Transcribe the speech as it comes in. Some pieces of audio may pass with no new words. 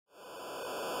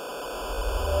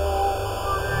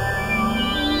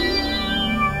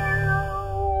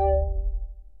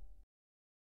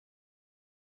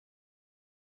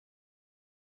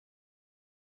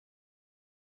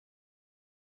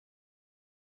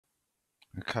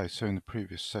Okay, so in the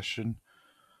previous session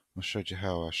I showed you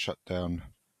how I shut down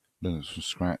Linux from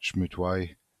scratch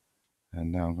midway,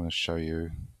 and now I'm going to show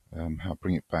you how to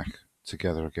bring it back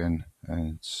together again,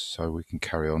 and so we can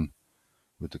carry on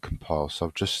with the compile. So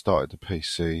I've just started the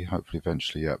PC. Hopefully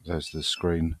eventually, yep, there's the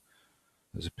screen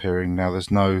that's appearing. Now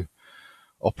there's no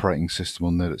operating system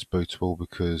on there that's bootable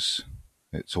because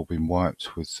it's all been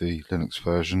wiped with the Linux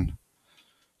version.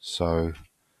 So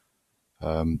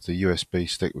the USB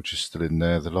stick, which is still in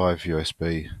there, the live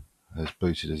USB has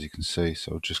booted, as you can see.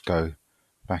 So I'll just go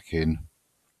back in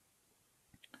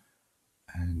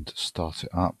and start it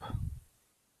up.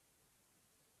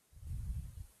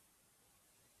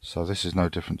 So this is no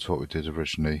different to what we did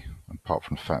originally, apart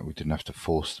from the fact we didn't have to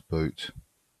force the boot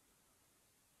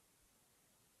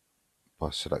by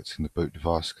selecting the boot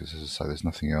device, because as I say, there's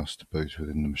nothing else to boot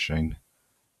within the machine.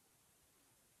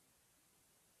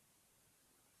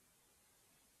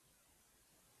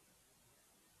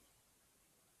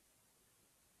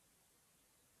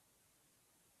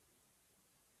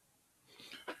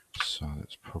 So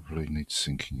that's probably needs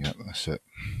syncing. Yep, that's it.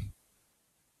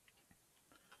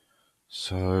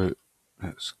 So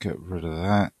let's get rid of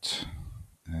that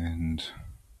and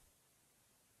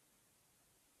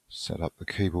set up the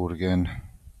keyboard again.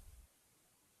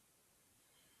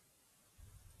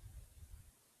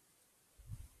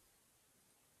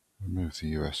 Remove the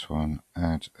US one,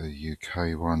 add a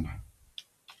UK one.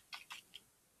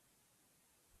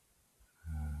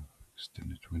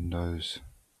 Extended Windows.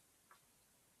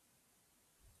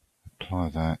 Apply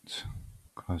that,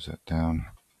 close that down,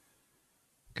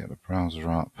 get the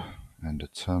browser up and a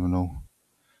terminal.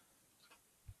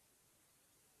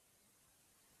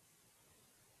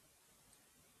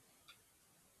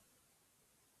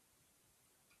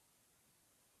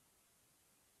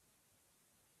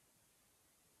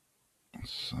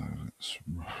 So that's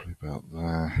roughly about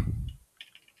there.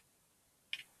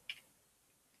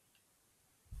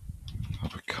 I'll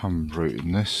become root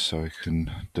in this so I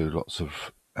can do lots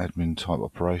of admin type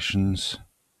operations.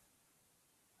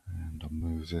 And I'll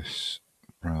move this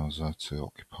browser to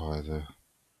occupy the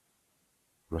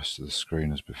rest of the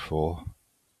screen as before.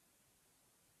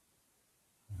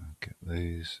 I'll get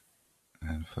these,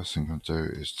 and the first thing I'm going to do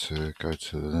is to go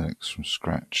to the Linux from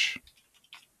scratch.org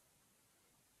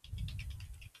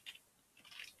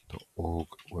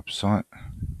website.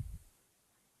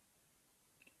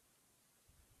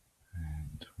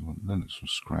 And we want Linux from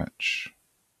scratch,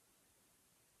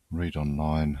 read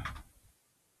online,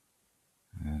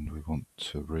 and we want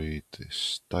to read the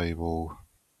stable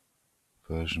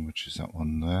version, which is that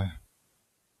one there.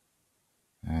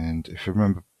 And if you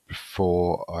remember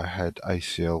before, I had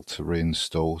ACL to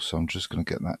reinstall, so I'm just going to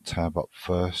get that tab up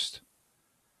first,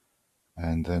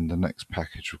 and then the next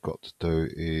package we've got to do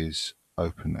is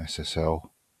open SSL.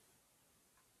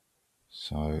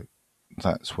 So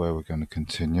that's where we're going to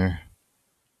continue.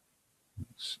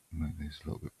 Let's make these a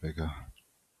little bit bigger.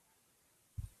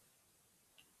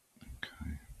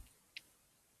 Okay.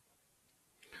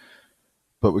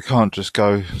 But we can't just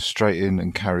go straight in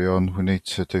and carry on. We need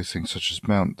to do things such as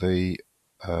mount the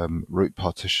root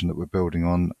partition that we're building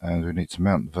on, and we need to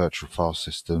mount the virtual file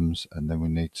systems, and then we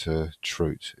need to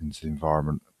chroot into the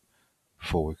environment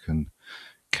before we can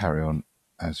carry on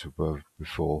as we were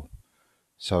before.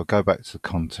 So I'll go back to the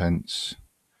contents,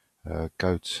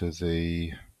 go to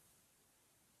the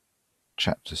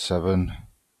chapter 7,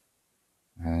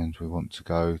 and we want to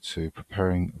go to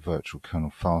preparing virtual kernel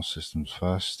file systems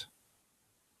first.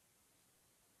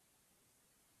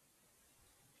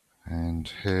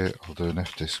 And here I'll do an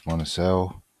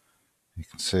fdisk-l. You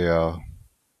can see our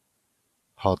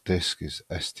hard disk is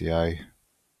SDA.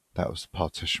 That was the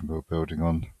partition we were building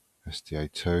on,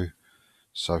 SDA2.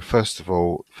 So first of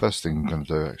all, first thing I'm going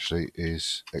to do actually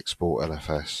is export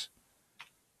LFS.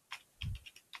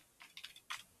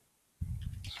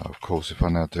 So of course, if I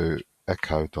now do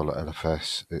echo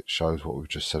 $LFS, it shows what we've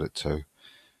just set it to.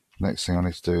 Next thing I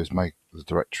need to do is make the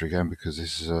directory again, because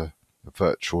this is a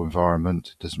virtual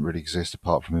environment. It doesn't really exist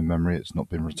apart from in memory. It's not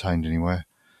been retained anywhere.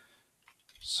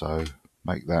 So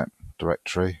make that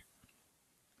directory.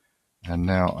 And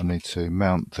now I need to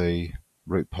mount the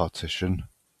root partition,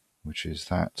 which is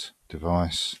that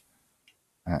device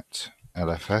at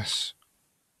LFS.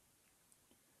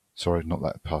 Sorry, not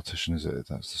that partition, is it?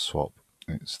 That's the swap.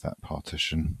 It's that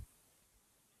partition.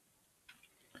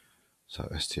 So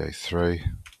SDA3.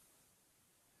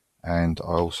 And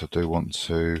I also do want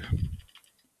to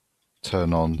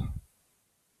turn on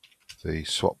the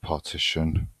swap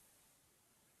partition,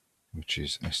 which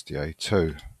is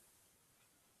SDA2.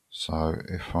 So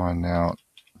if I now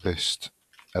list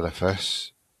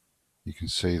LFS, You can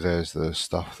see there's the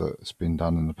stuff that's been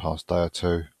done in the past day or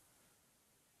two.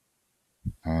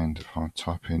 And if I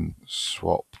type in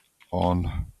swap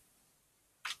on,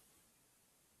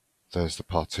 there's the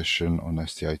partition on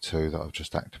SDA2 that I've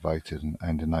just activated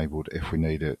and enabled if we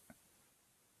need it.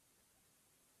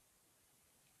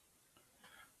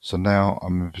 So now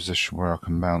I'm in a position where I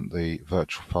can mount the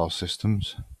virtual file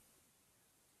systems.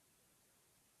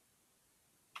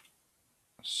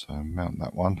 So mount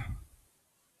that one.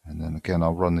 And then again,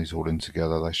 I'll run these all in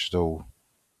together. They should all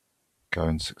go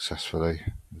in successfully.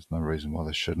 There's no reason why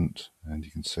they shouldn't. And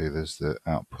you can see there's the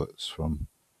outputs from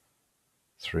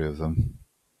 3 of them.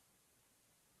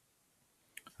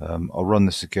 I'll run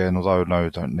this again, although no, I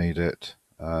don't need it.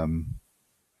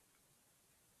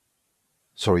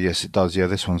 Sorry, yes, it does. Yeah,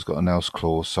 this one's got an else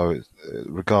clause, so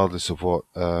regardless of what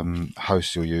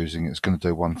host you're using, it's going to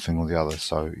do one thing or the other.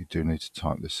 So you do need to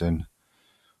type this in,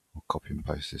 or copy and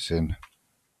paste this in.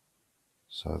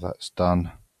 So that's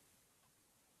done.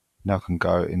 Now I can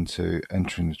go into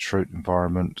entering the chroot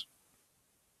environment,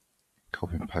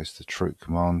 copy and paste the chroot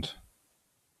command.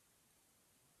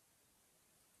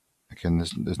 Again,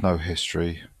 there's no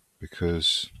history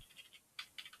because,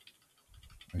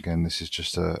 again, this is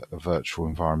just a virtual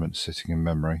environment sitting in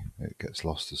memory. It gets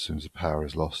lost as soon as the power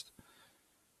is lost.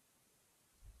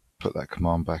 Put that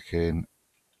command back in,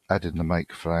 add in the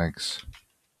make flags.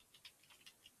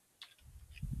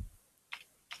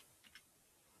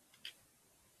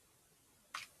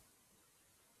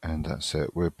 And that's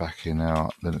it, we're back in our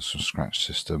Linux from Scratch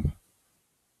system.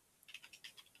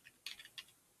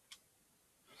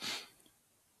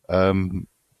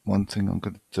 One thing I'm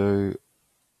going to do,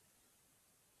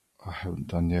 I haven't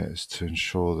done yet, is to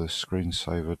ensure the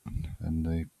screensaver and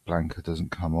the blanker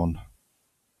doesn't come on.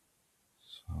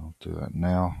 So I'll do that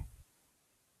now.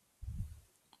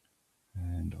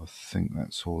 And I think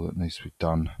that's all that needs to be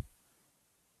done.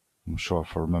 I'm sure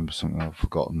if I remember something I've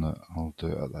forgotten, that I'll do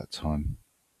it at that time.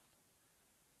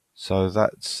 So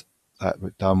that's that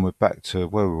bit done. We're back to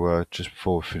where we were just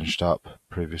before we finished up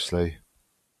previously.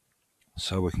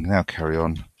 So we can now carry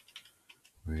on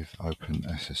with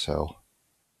OpenSSL.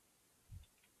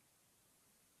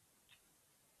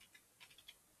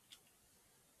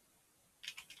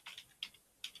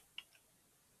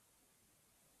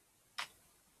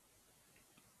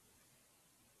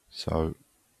 So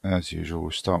as usual,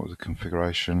 we'll start with the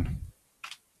configuration.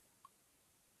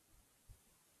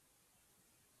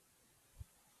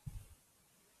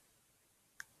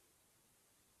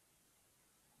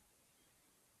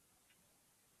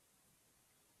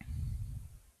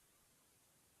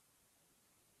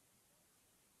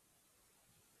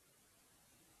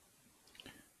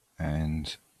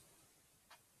 And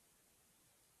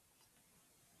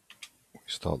we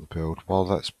start the build. While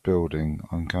that's building,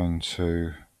 I'm going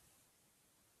to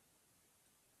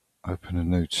open a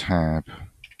new tab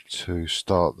to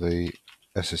start the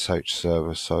SSH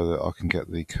server so that I can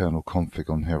get the kernel config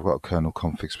on here. I've got a kernel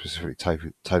config specifically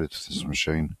tailored to this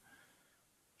machine.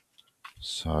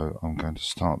 So I'm going to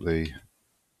start the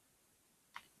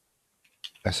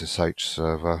SSH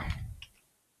server.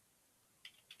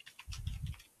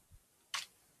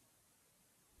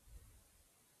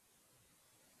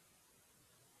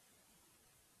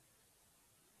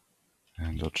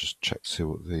 And I'll just check to see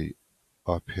what the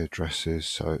IP address is.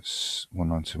 So it's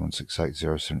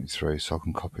 192.168.0.73. So I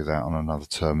can copy that on another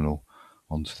terminal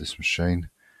onto this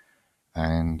machine.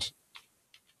 And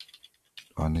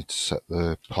I need to set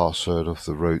the password of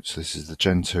the root. So this is the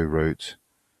Gen 2 root.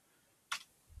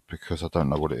 Because I don't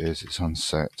know what it is, it's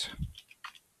unset.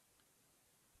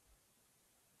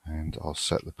 And I'll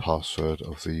set the password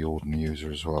of the ordinary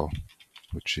user as well,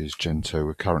 which is Gen 2.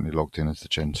 We're currently logged in as the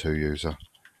Gen 2 user,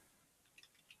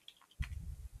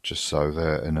 just so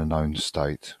they're in a known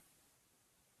state.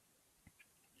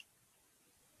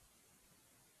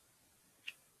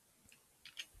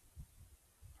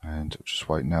 And I'll just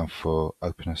wait now for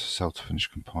OpenSSL to finish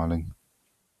compiling.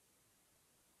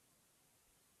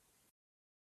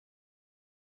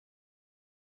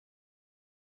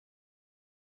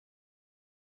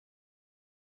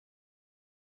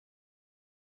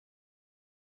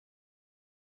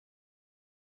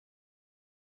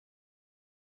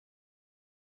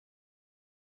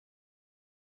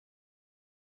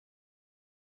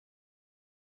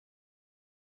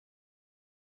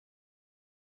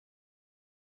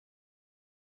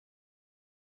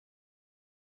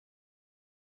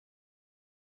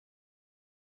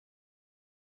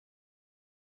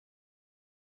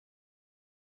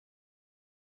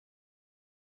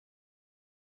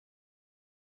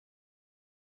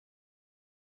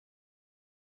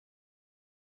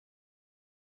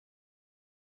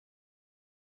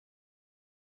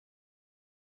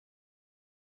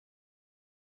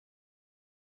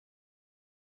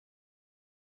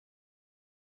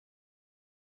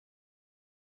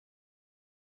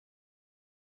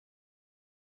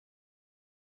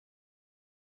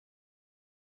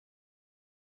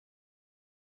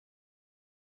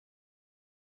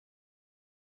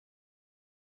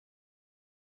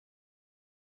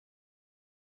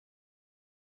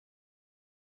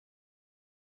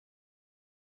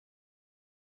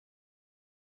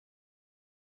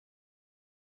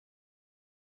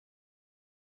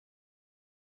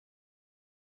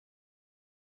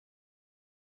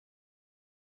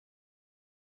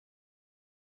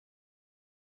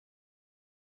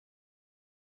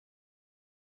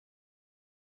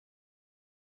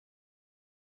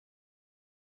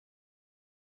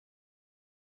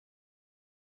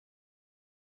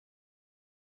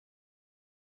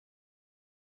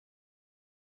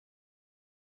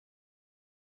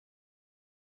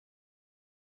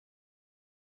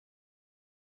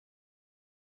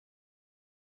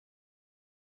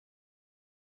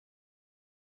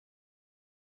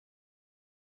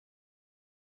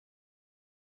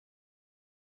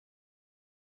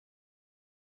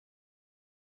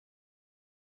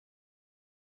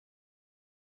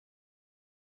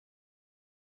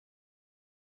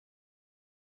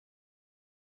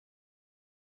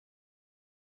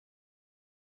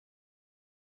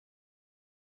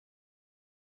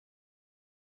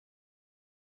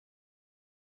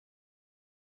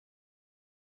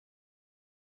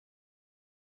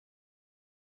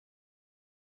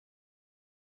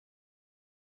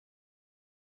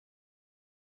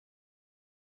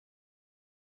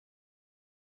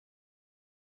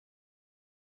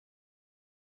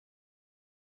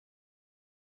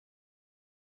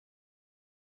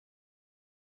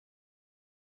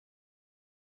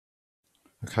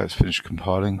 Okay, it's finished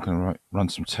compiling. I'm going to run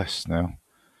some tests now.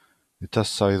 It does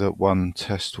say that one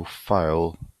test will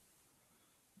fail,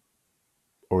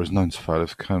 or is known to fail,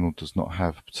 if the kernel does not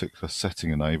have a particular setting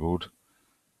enabled,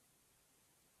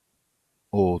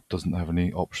 or doesn't have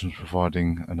any options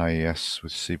providing an AES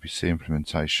with CPC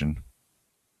implementation.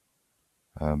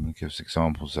 It gives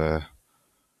examples there.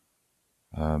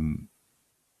 And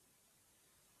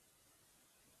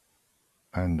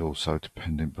also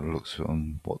depending, by the looks of it,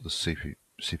 on what the CPU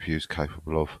is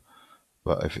capable of.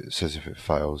 But if it says if it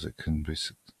fails, it can be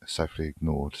safely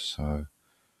ignored. So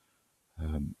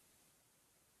I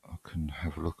can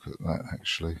have a look at that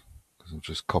actually, because I've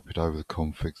just copied over the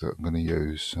config that I'm going to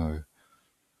use. So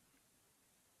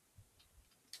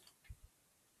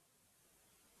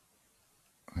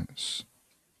let's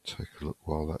take a look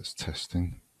while that's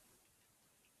testing.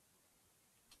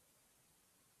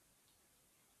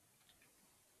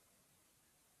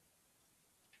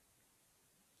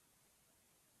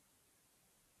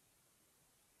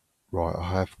 Right,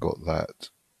 I have got that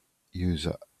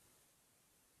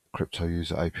crypto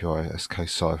user API SK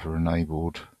cipher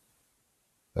enabled.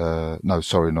 No,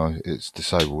 sorry, no, it's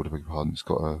disabled. I beg your pardon. It's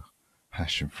got a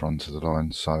hash in front of the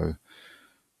line, so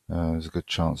there's a good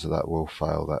chance that will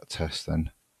fail that test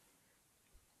then.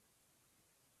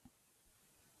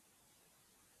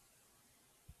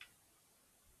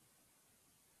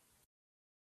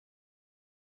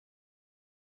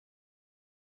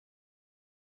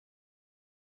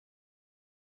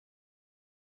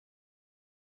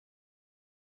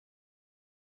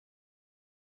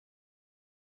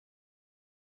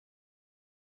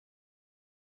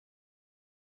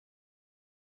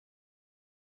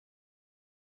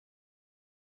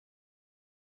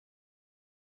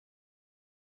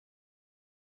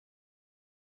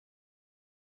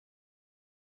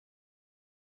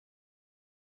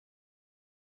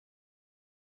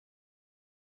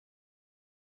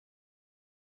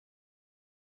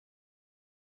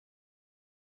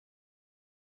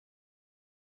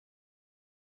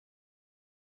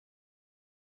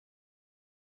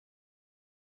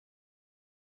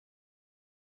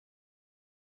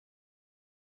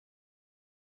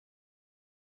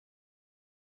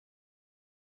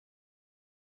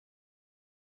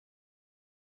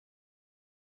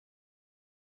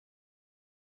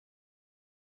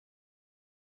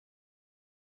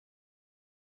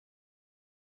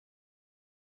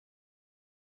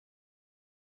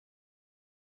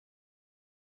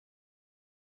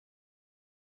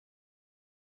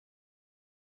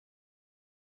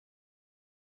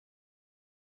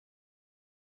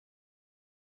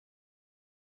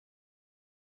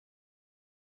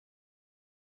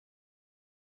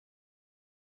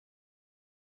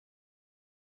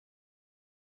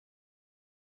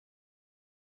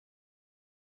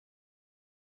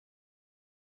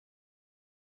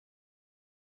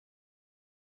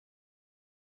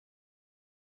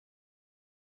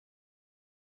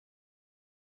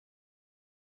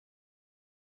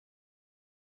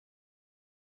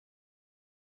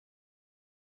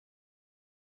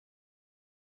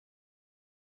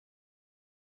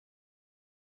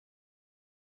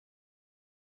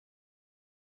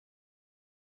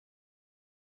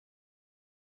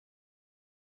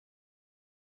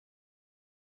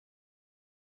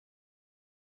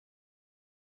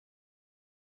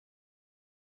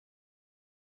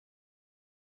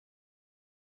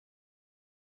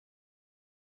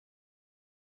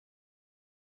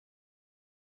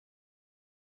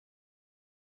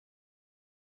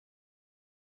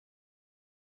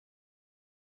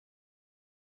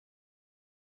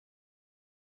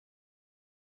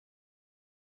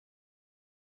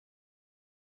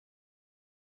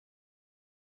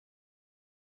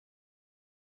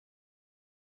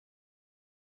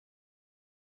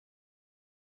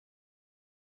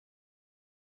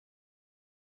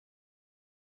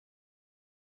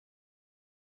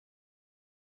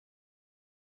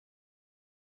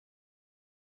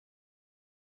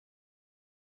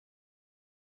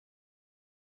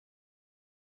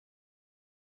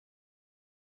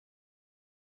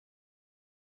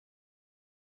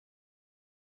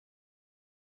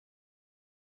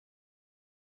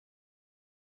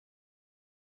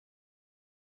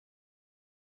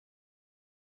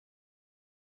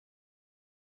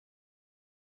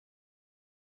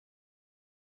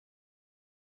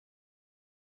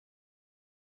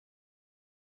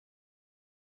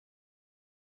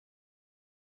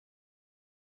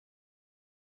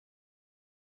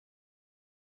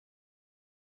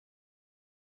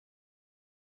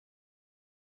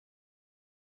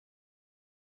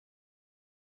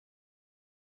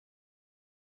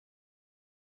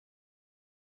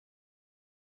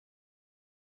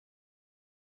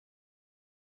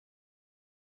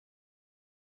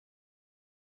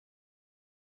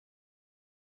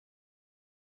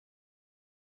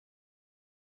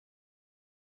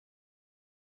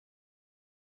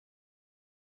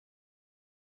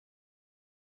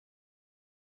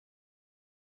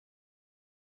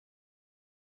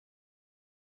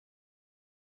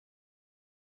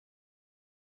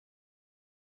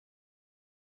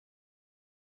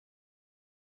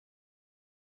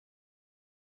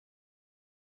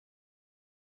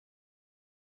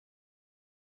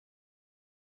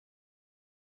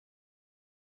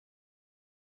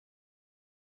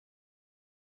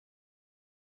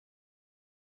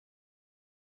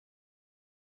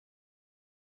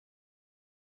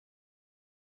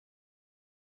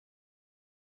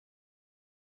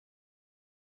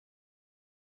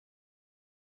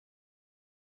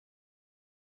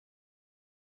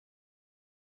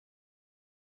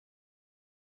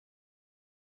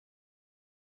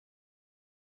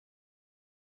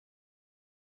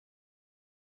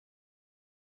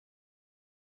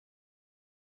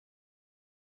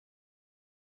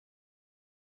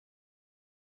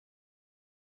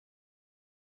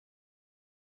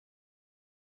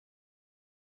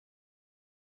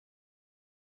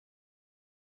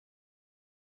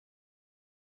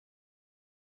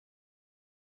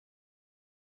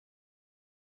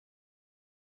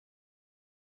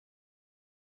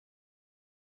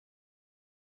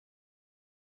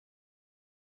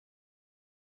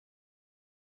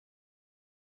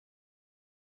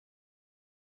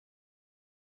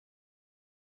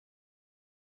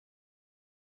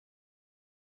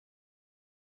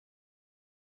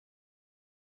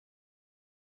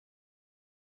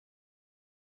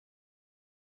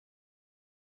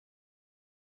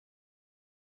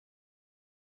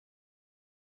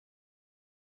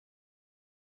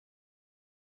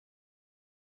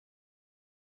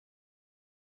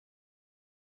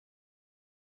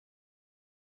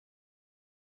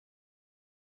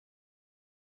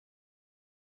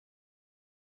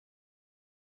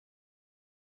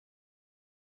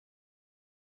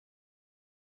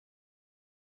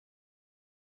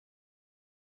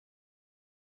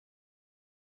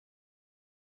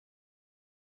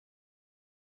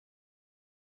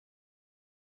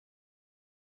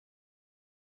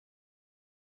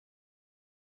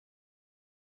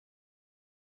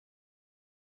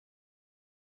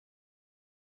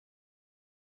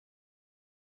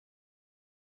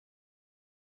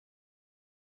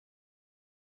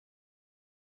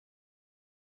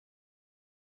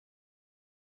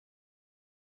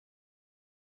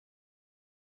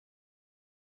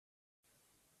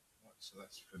 So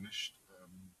that's finished.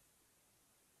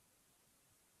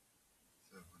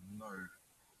 There were no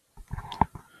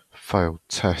failed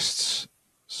tests,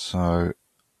 so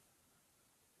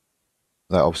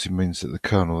that obviously means that the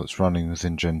kernel that's running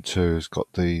within Gen 2 has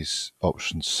got these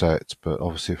options set, but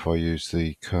obviously if I use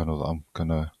the kernel that I'm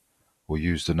gonna, or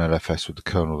used an LFS with the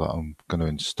kernel that I'm gonna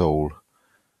install,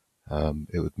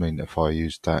 it would mean that if I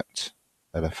used that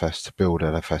LFS to build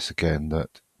LFS again,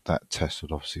 that test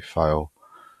would obviously fail,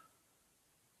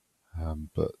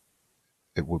 but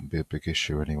it wouldn't be a big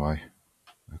issue anyway,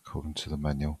 according to the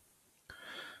manual.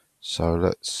 So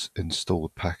let's install the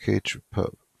package.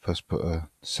 First put a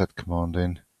sed command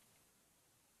in,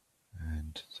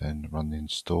 and then run the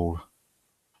install.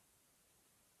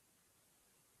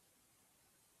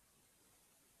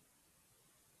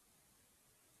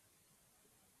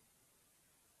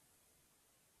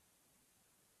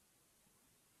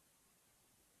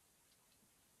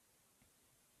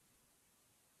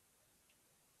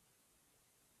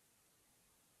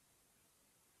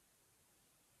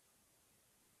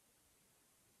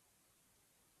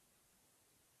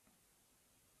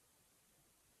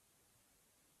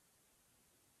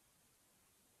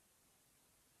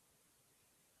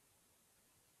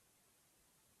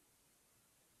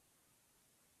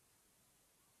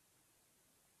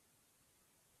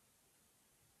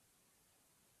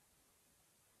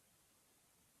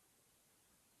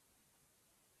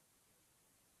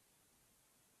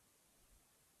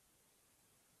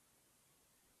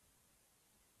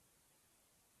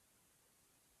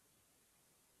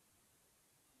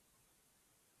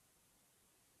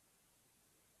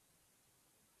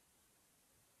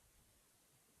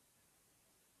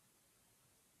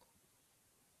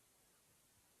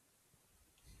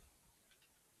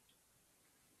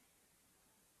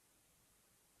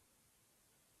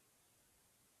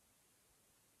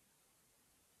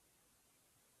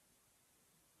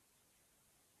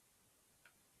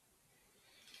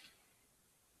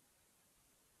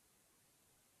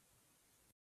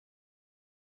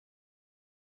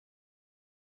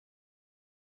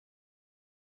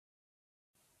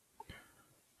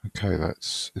 Okay,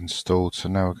 that's installed. So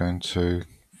now we're going to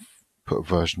put a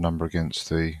version number against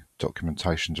the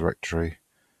documentation directory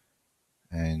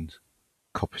and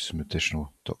copy some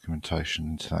additional documentation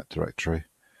into that directory.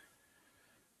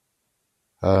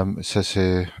 It says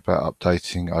here about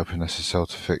updating OpenSSL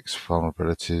to fix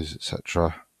vulnerabilities,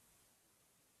 etc.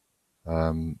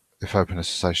 If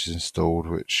OpenSSH is installed,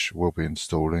 which we'll be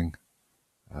installing,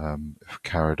 if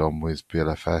carried on with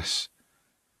BLFS,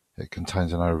 it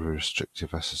contains an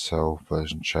over-restrictive SSL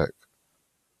version check.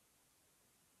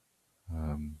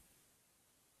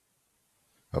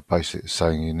 Basically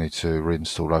saying you need to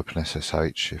reinstall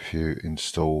OpenSSH if you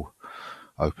install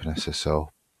OpenSSL,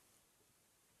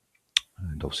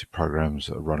 and obviously programs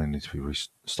that are running need to be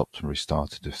stopped and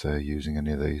restarted if they're using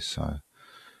any of these, so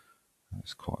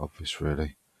that's quite obvious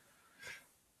really.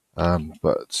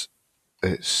 But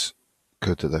it's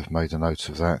good that they've made a note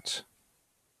of that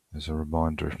as a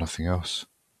reminder, if nothing else.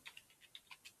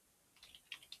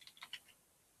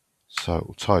 So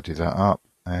we'll tidy that up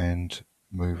and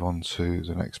move on to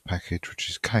the next package, which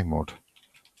is kmod.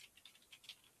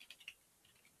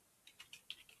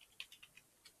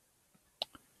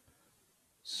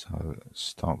 So let's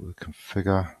start with the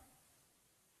configure.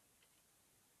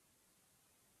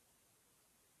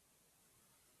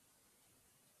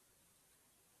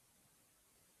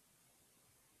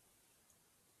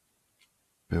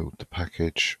 Build the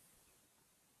package.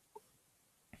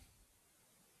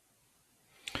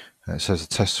 And it says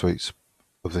the test suites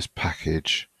of this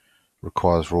package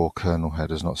requires raw kernel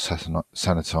headers, not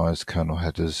sanitized kernel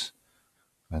headers,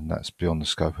 and that's beyond the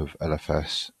scope of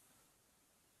LFS.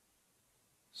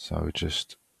 So we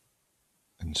just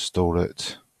install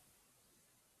it,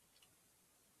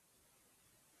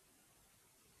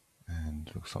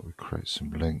 and looks like we create some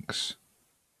links,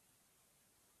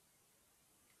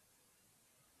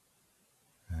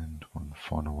 and one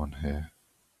final one here,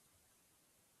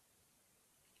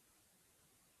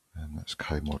 and that's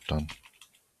kmod done.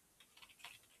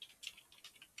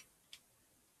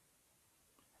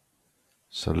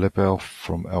 So libelf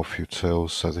from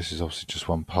elfutils, so this is obviously just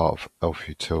one part of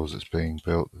elfutils that's being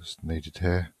built that's needed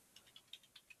here.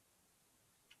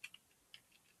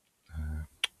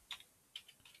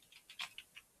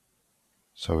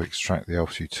 So we extract the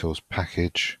elfutils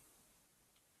package,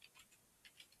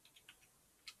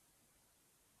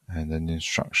 and then the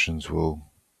instructions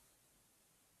will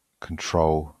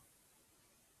control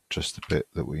just the bit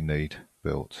that we need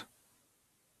built.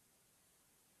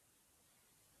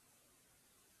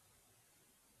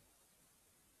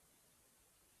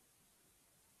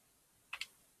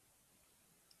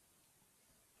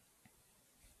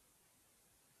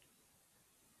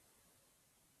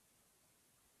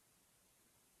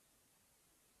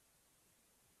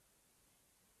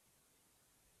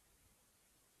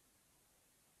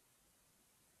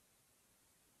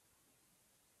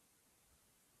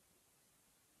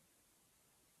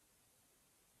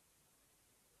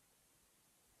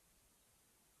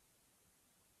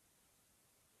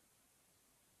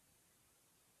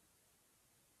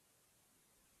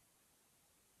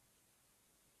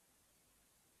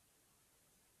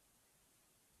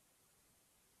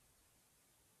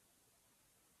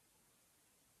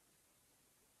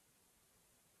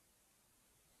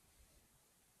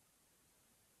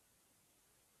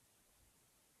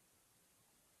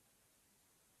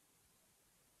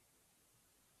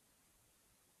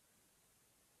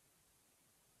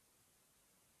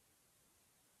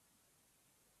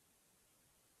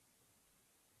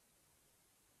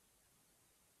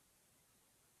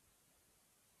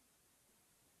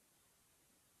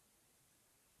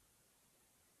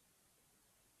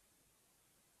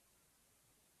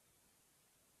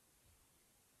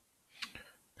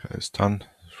 Okay, it's done.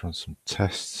 Let's run some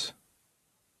tests.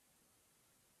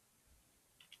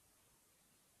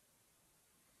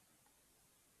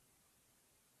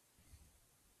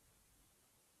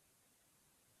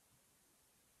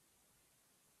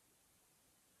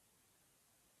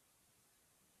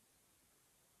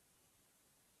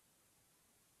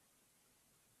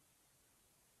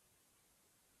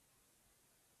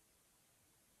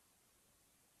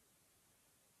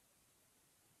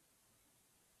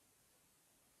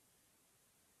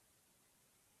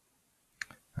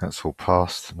 That's all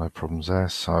passed, no problems there.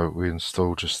 So we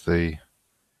install just the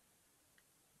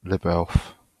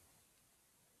libelf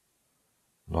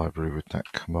library with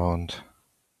that command,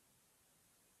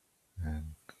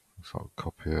 and looks like we'll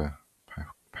copy a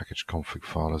package config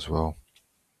file as well,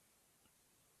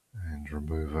 and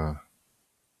remove a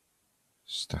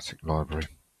static library,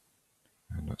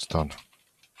 and that's done.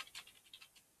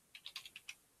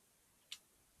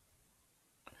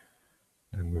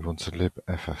 Then move on to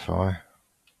libffi.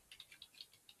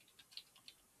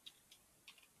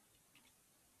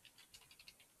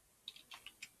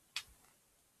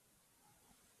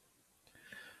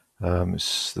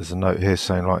 There's a note here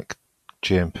saying like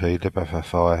GMP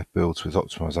libffi builds with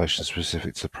optimization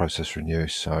specific to the processor in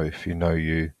use. So if you know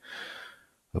you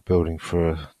are building for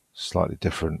a slightly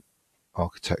different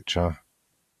architecture,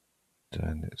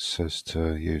 then it says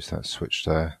to use that switch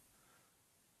there.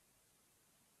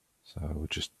 So we're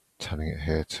just telling it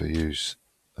here to use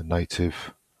a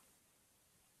native.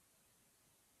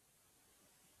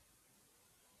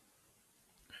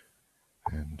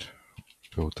 And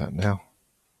build that now.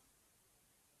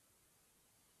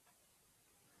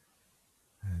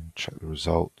 And check the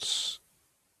results.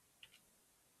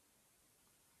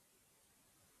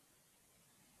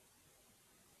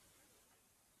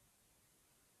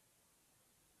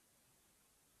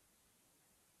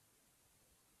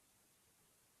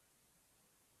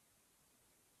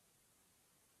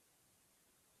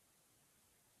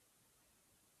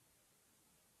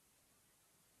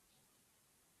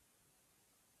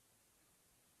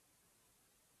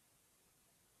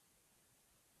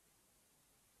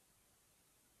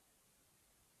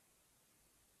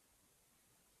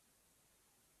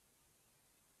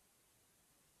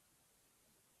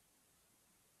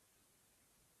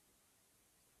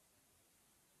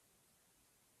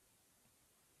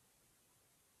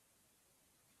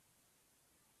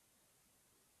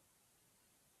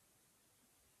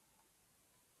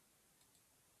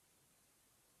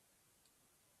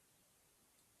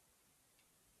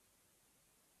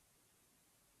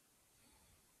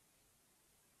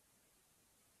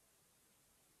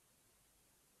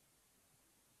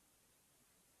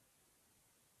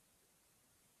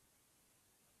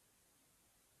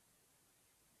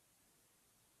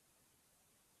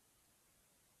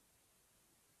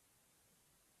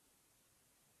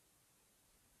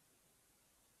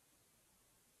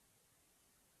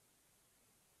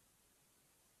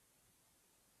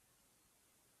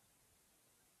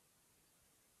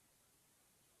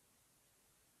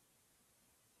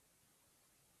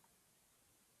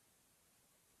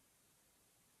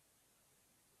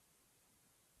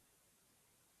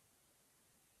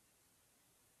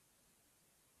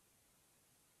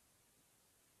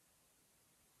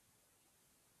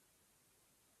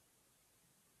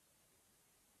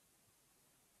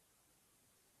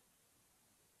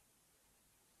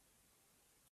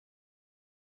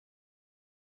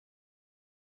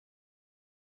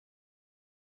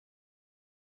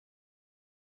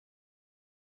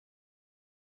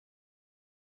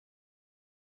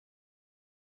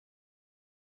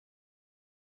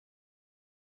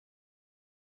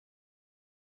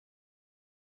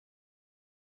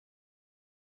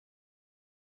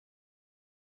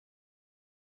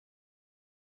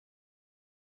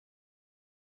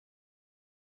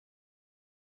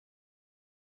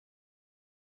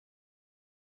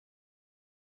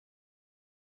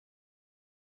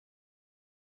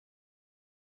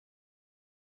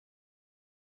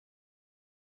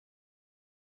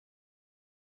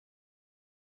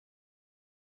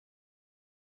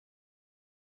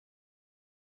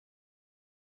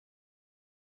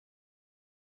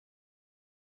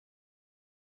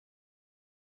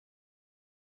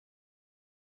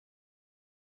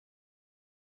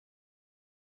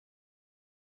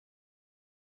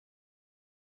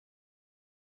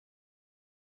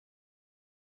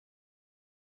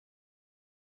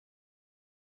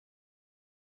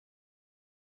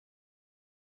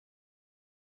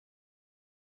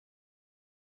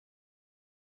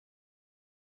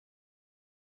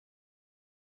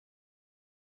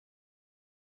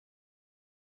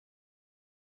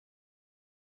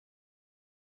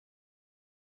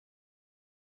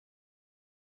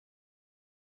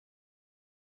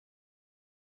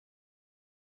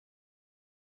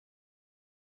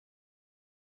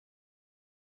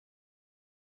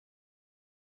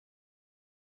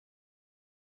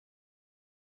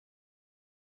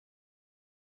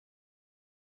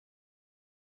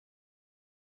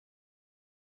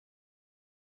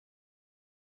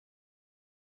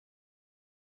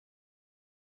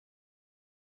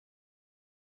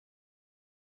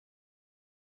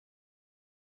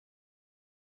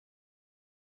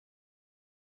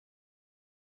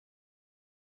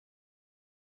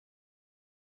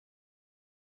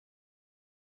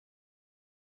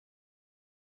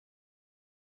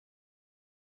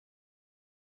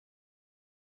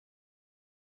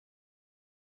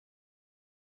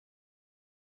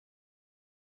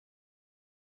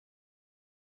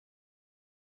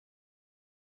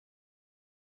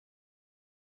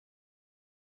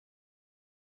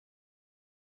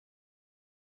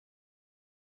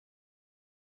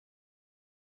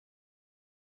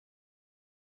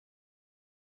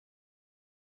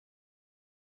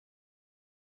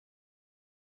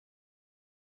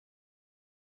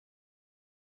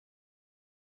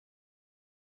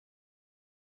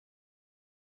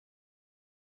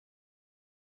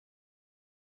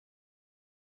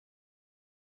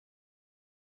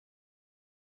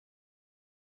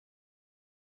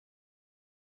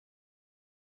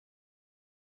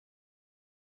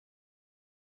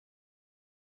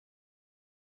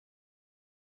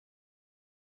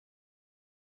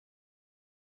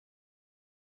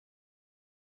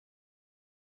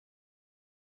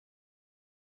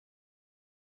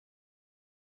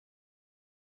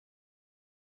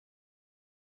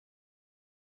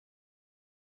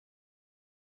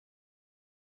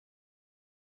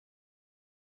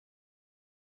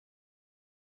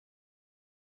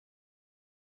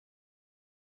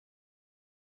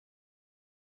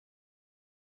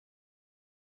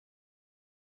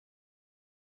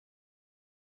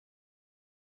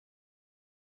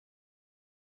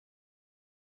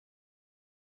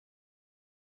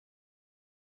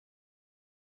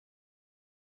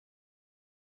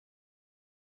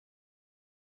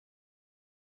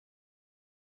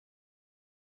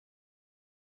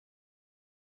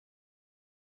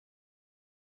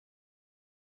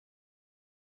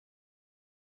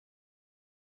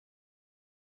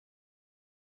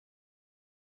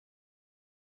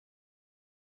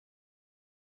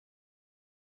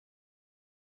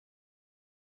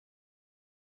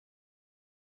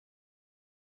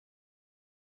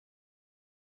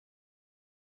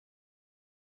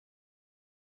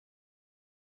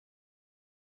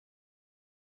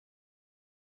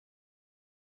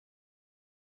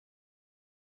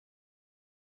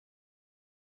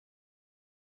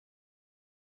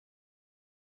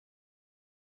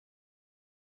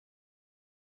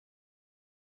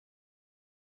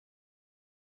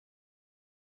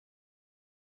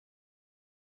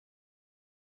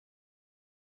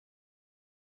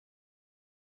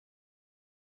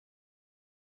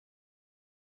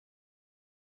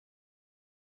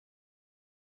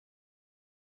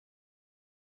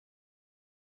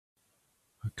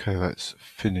 Okay, that's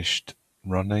finished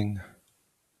running.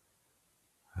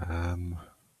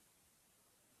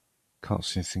 Can't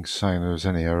see anything saying there was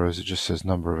any errors. It just says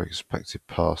number of expected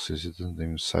passes. It doesn't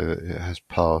even say that it has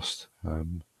passed.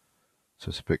 So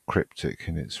it's a bit cryptic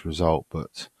in its result,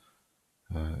 but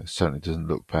it certainly doesn't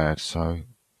look bad. So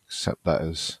accept that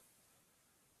as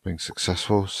being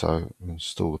successful. So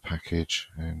install the package,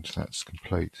 and that's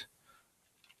complete.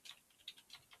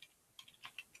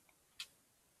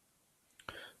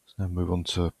 So now move on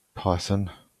to Python.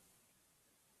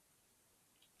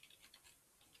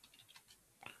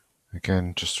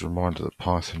 Again, just a reminder that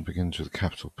Python begins with a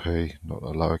capital P, not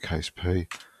a lowercase p.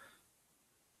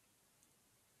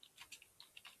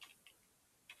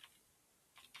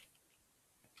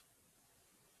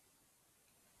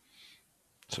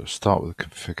 So start with the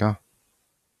configure.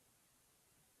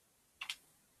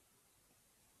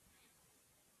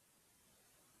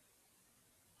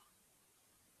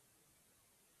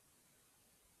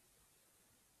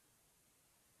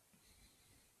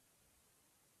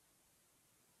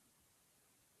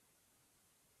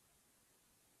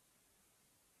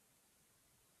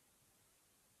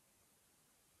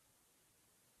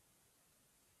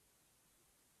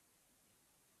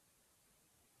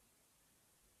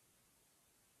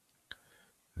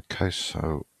 Okay,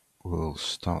 so we'll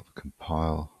start the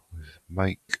compile with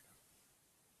make.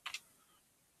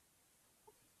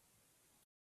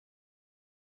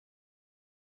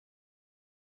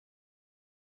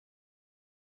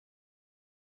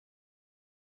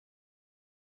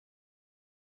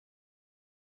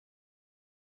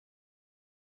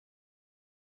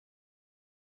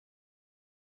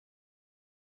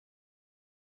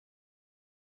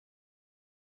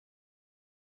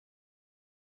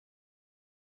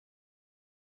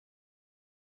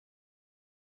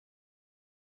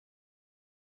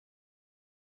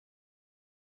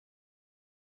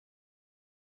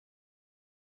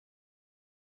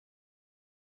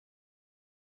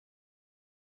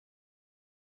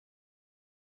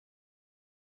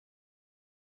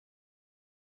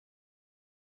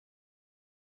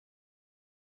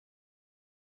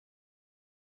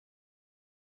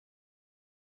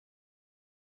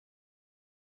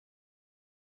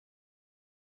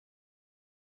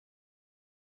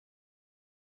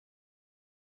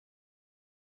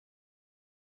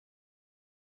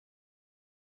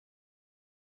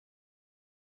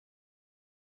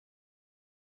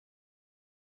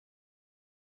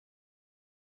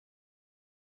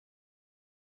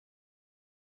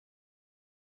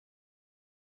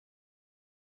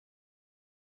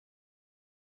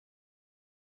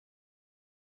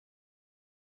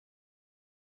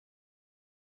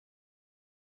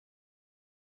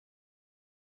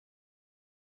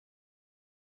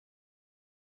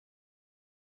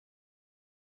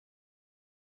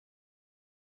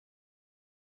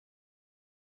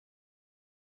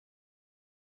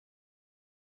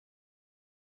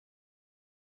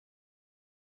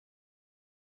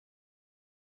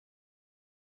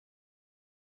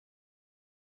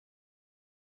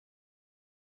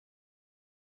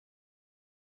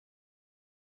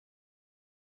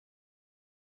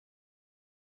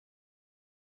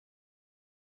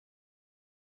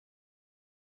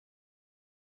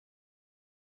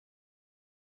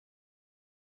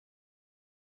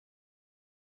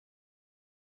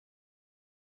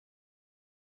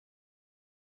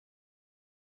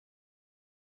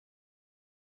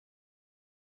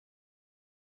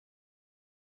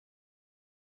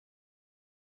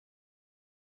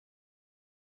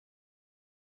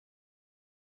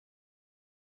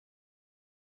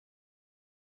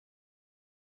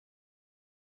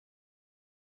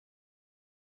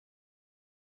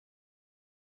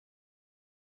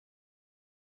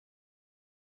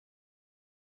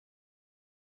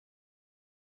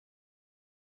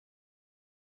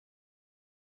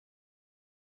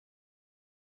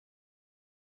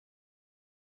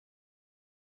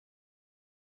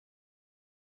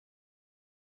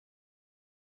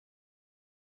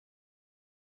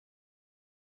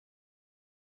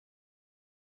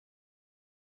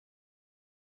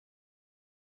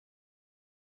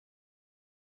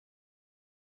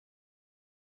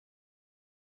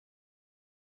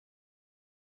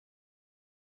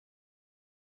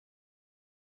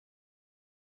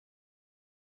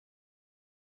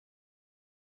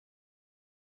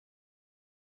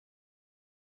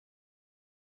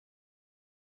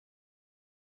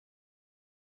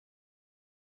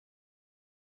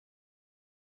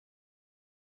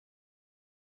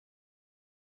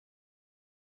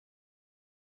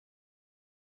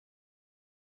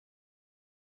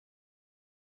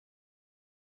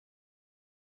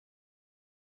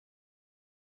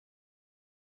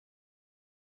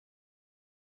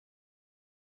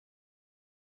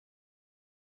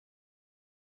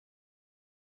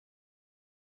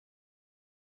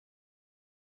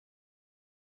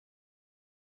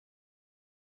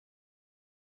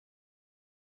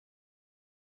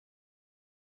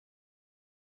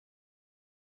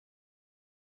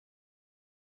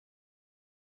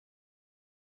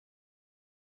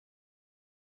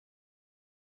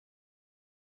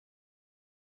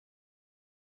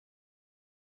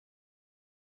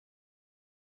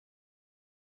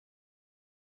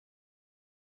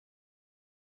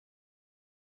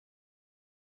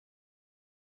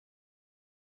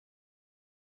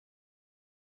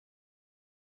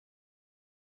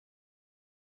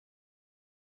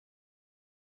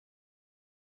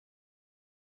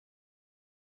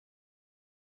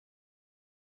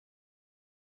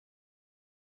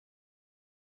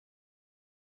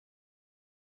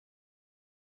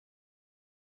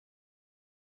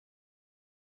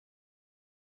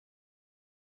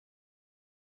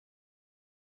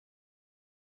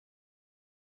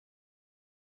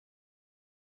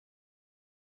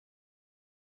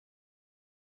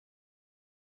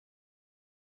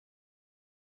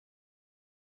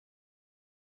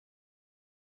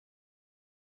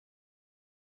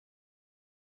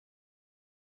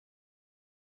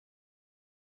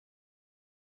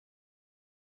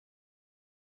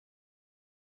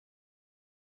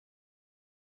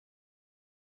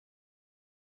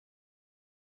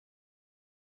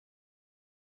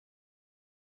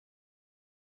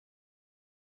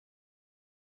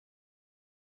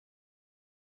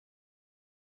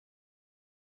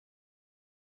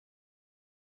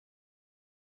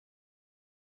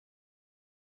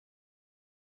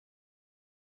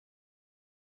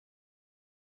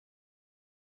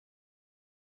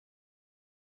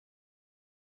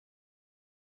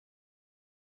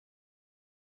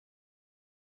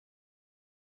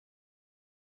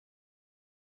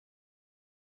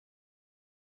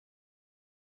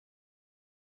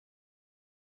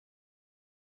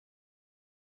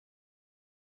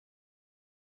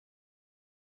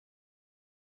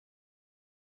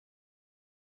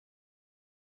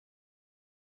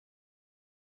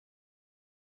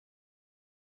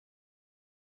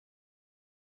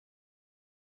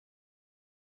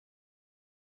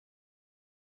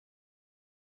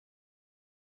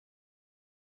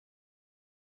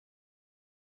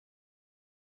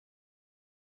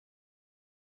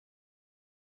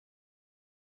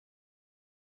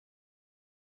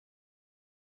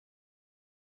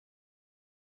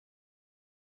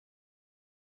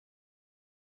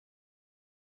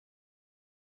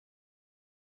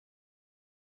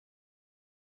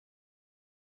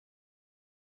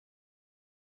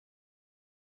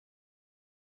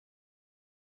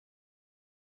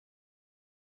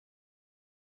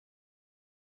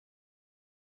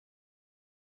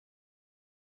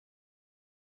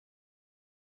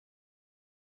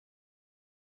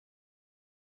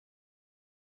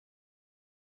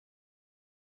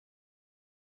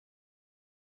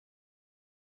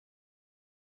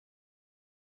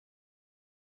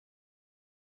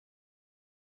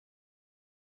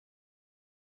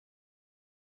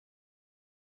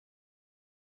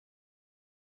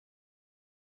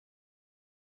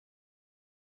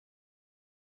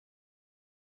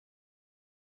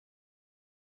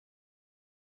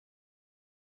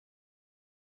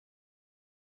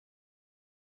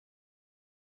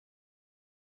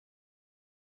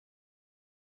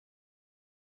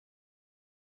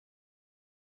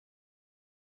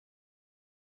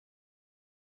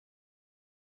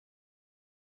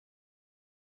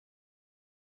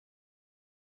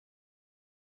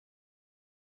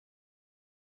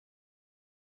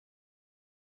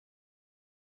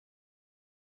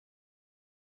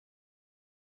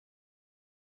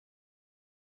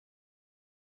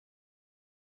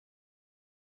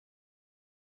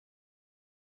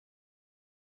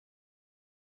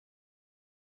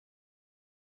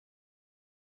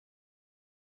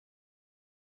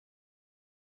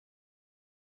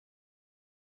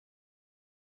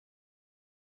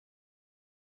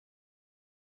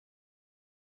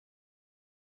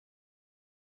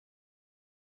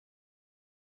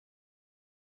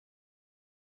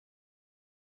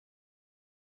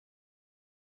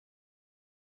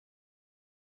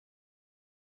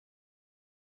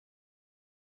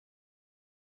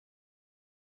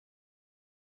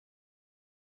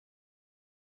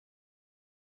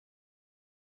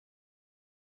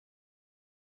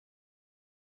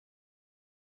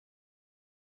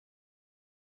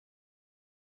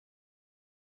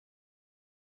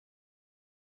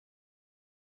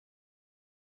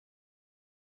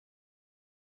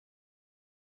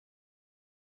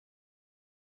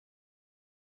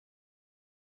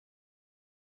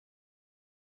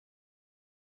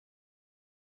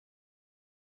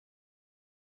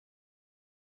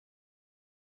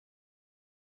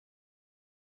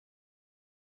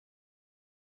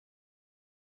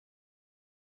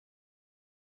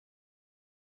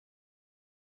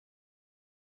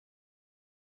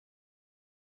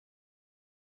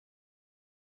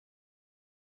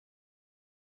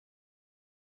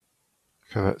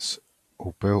 Okay, that's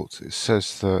all built. It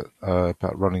says that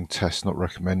about running tests not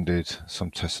recommended. Some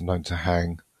tests are known to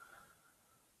hang,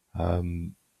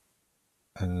 and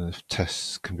the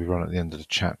tests can be run at the end of the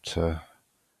chapter.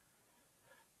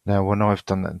 Now, when I've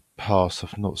done that in the past,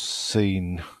 I've not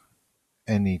seen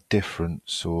any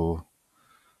difference or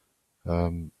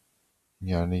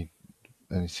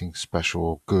anything special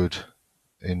or good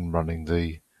in running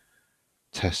the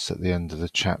tests at the end of the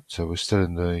chapter. We're still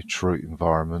in the chroot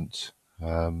environment,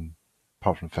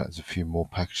 apart from the fact there's a few more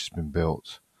packages been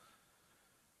built.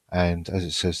 And as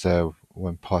it says there,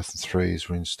 when Python 3 is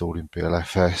reinstalled in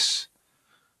BLFS,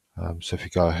 so if you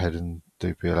go ahead and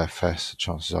do BLFS, the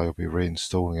chances are you'll be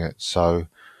reinstalling it. So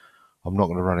I'm not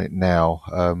going to run it now.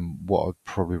 What I'd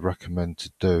probably recommend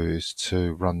to do is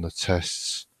to run the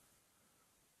tests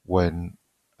when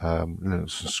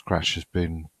Linux from scratch has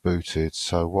been booted.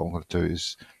 So what I'm going to do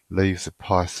is leave the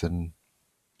Python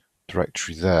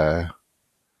directory there,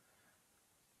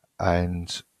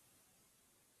 and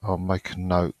I'll make a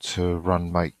note to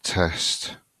run make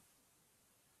test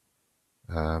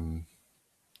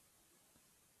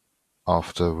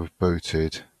after we've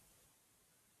booted,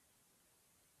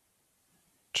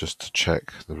 just to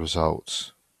check the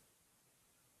results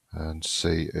and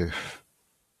see if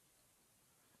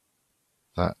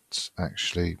that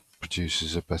actually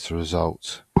produces a better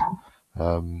result.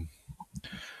 In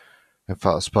fact,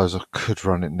 I suppose I could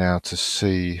run it now to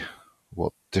see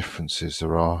what differences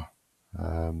there are.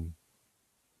 And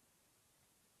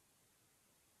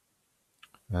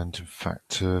in fact,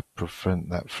 to prevent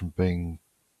that from being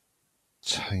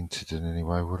tainted in any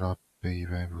way, would I be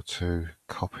able to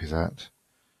copy that?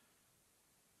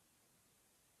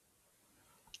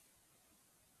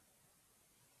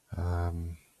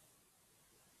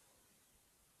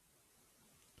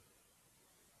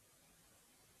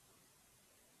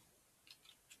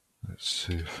 Let's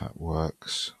see if that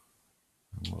works.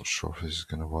 I'm not sure if this is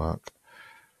going to work.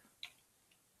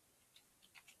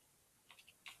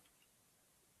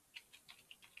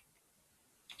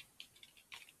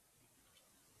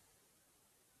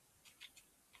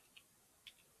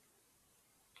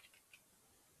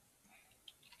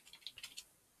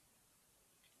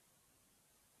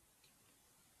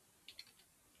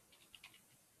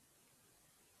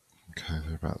 Okay,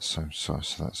 they're about the same size,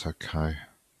 so that's okay.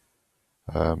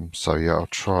 So yeah, I'll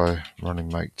try running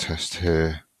make test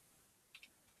here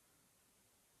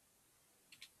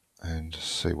and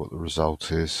see what the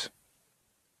result is.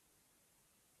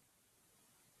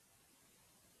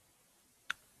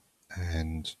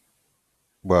 And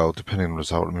well, depending on the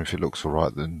result, I mean, if it looks all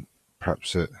right, then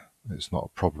perhaps it's not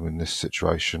a problem in this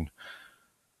situation.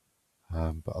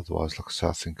 But otherwise, like I say,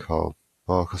 I think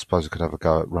I suppose I could have a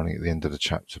go at running at the end of the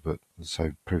chapter, but as I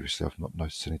say, previously I've not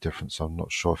noticed any difference. So I'm not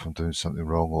sure if I'm doing something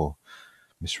wrong or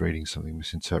misreading something,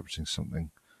 misinterpreting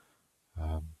something.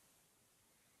 But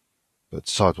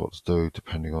decide what to do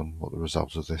depending on what the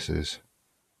result of this is.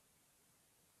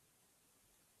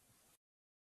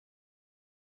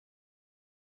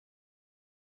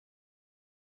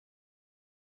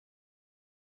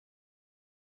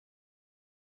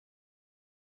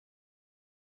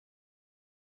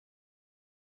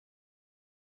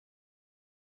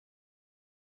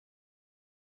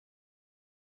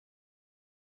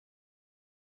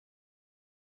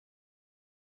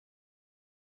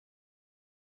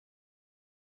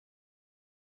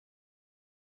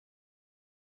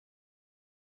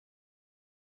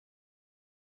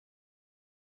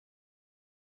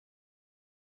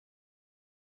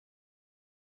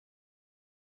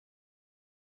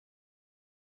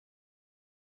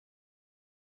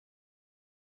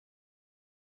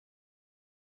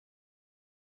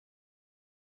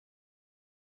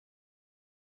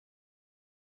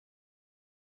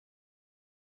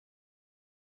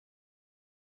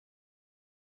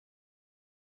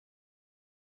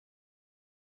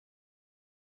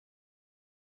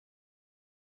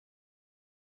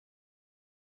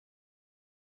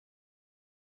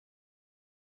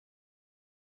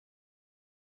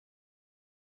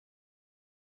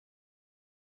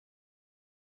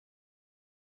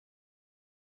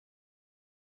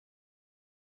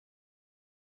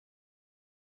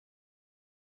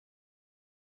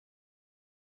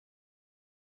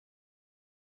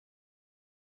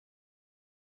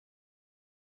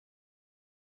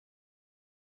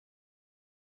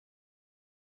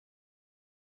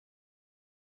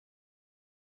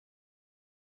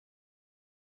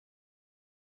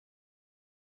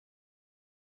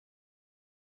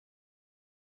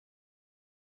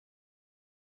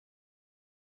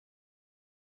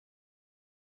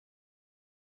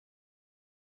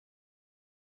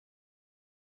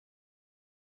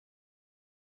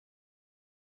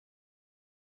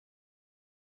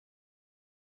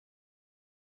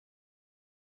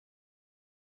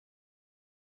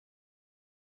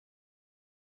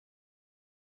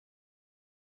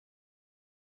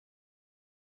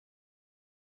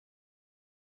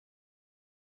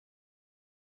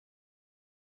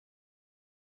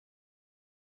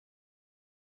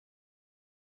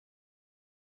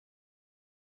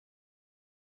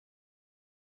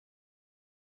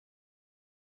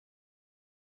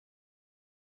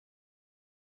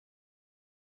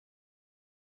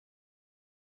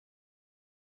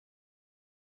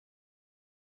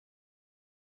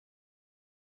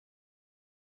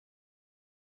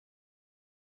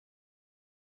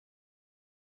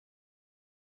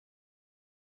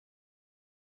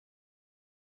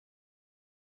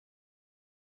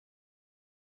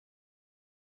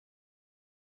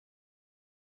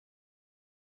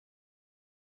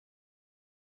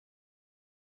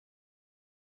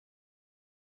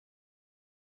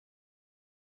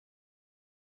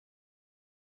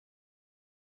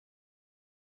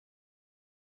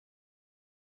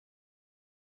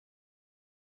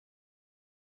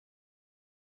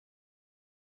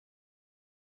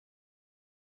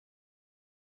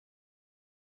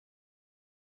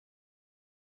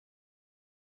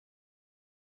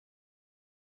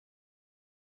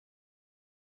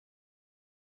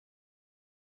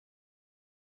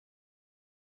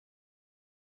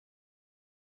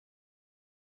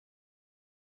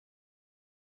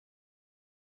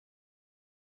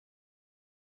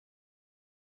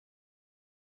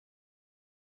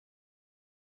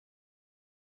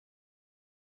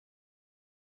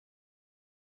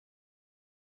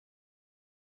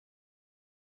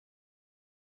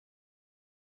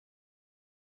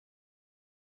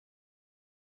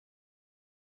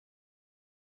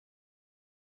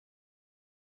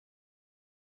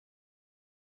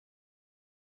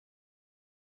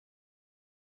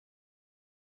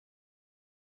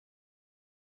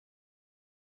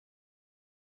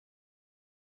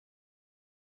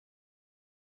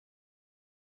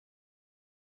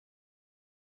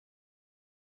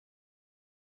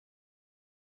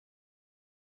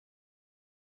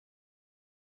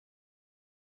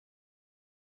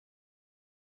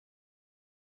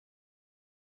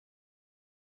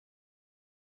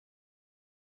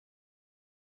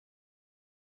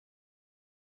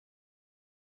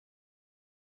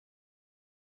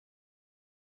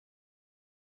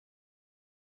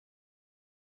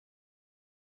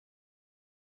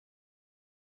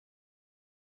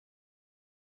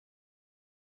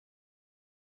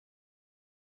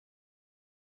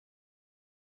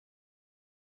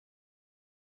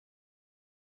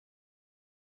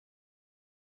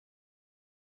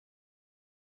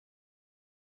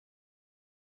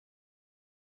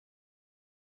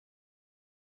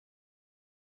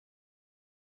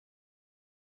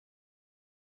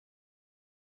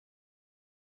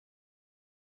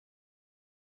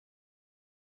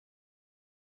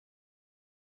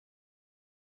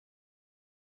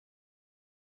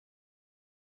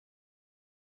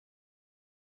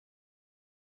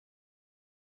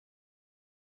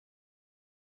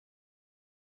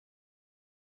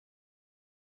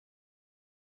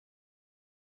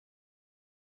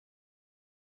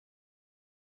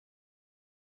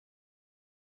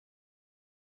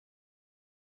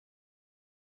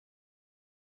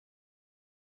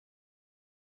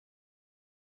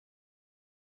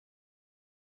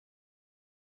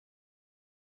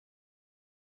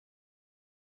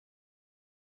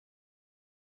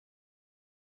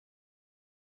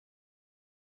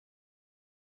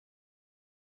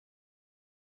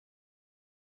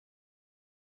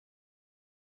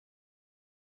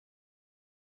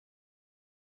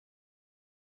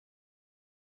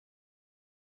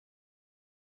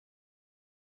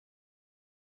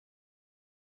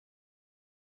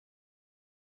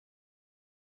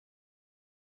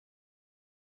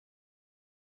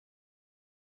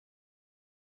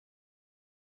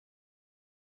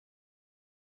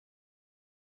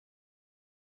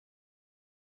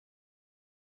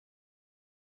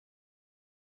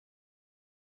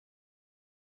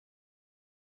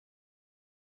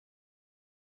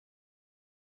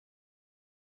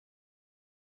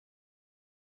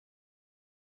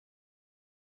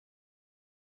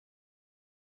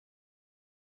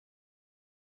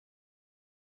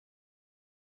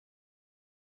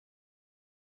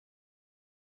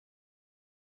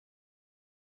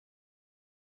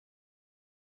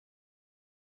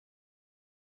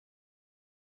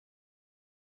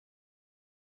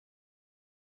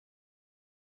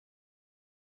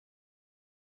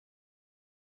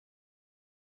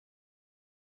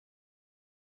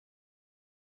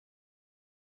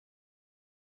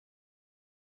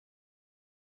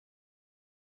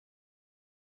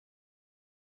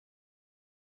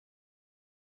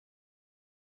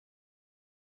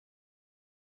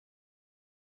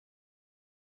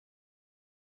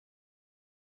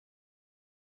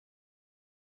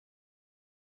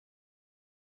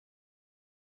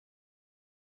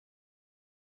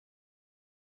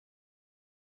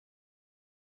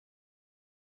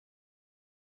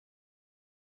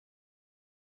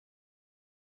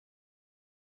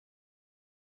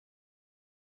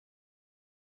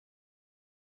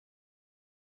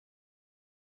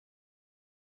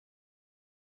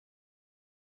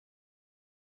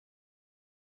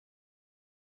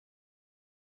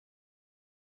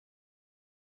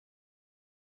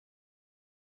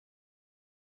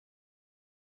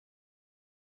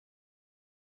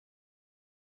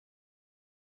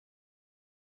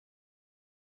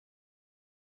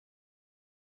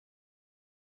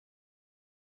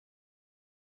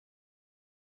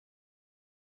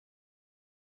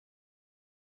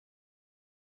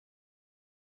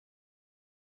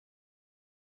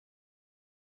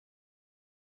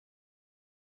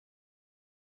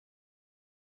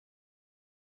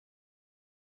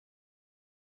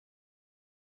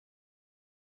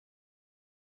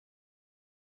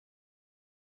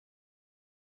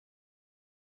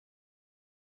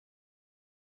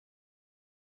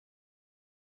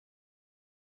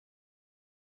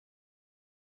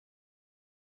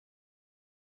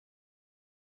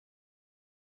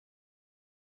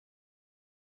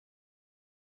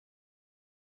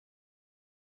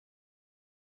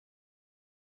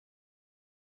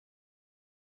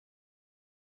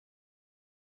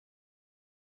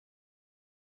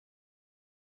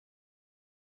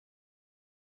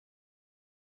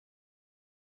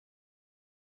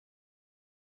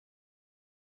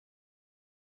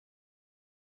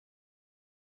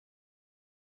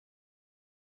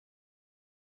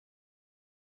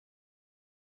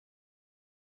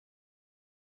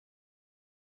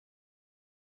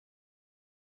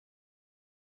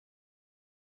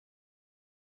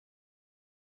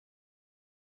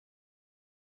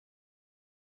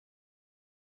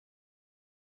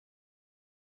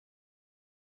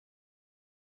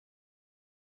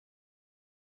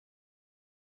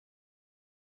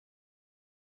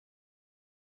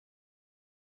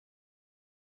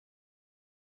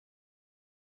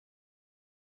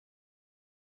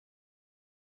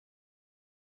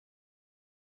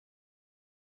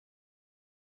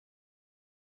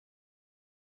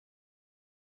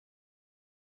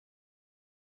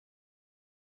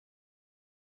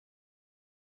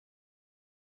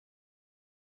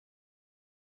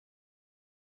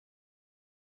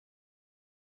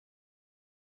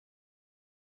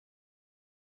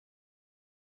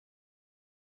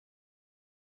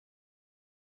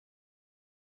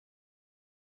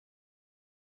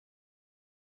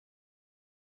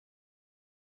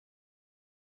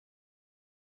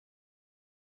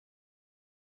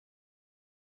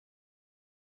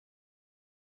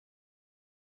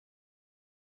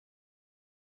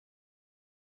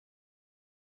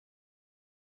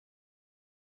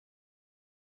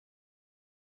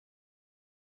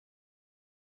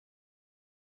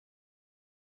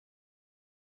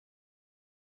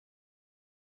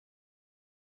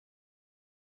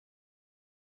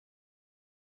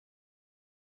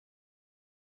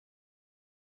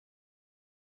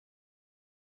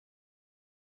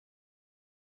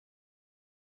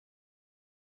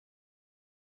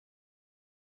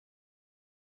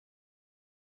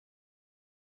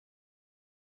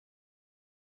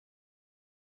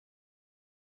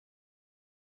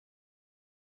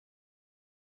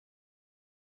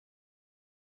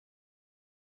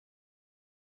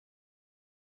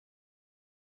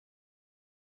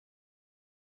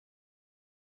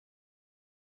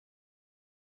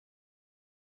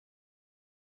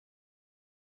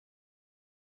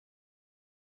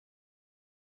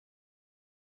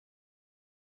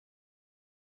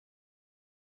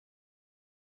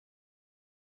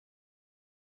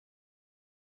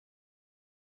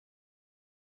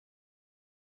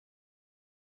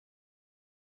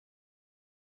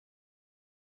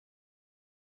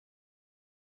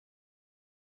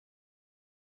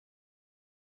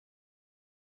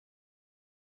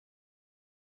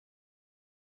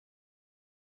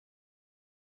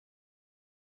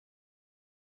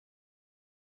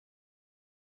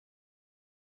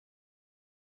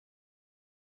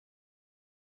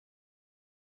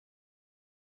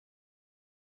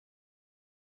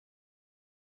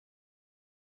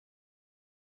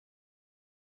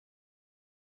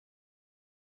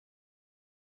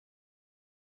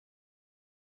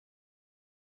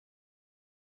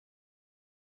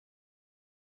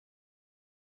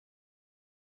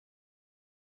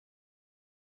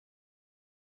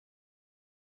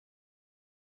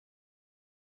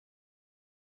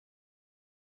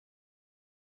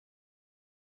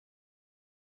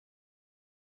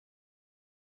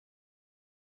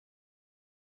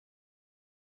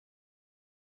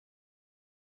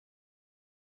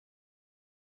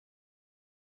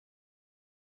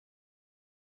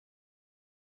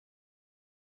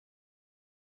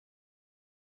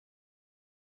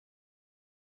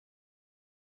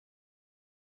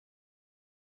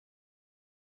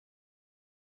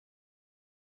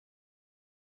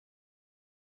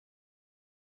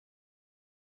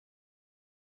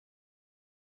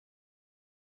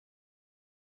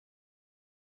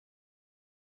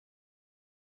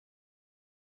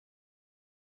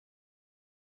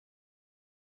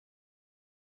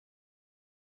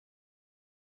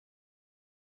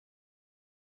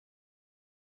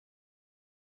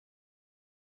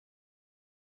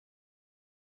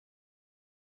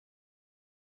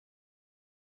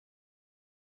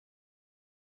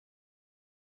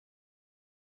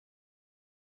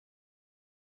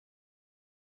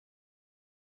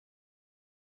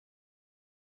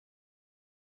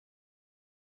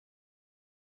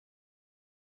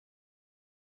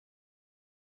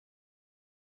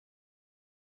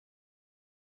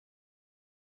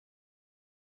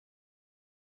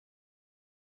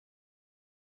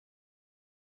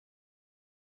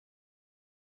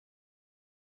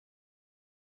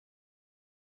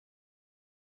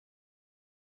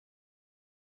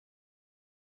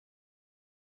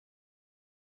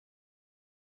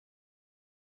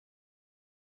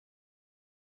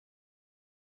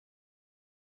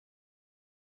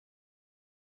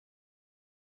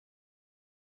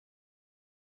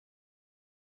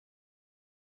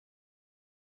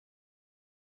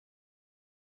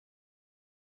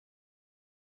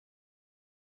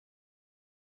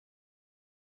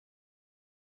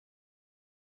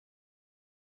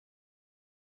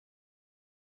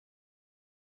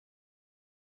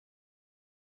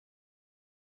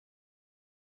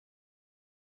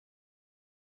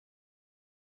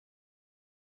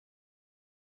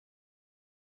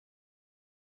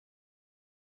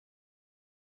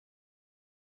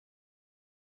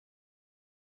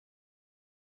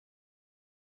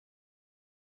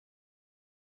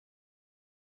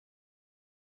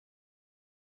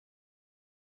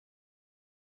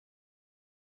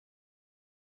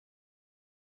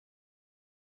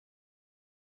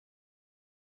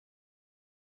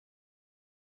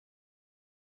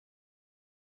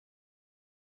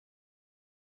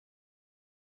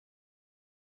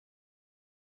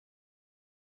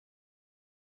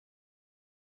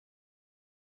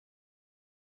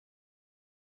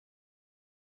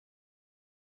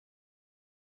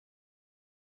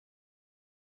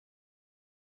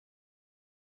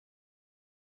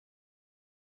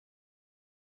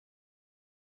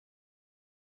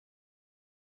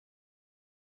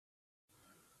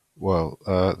 Well,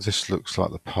 this looks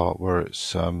like the part where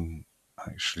it's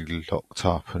actually locked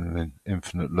up in an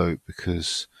infinite loop,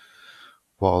 because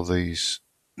while these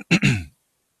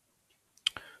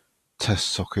test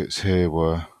sockets here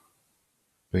were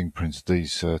being printed,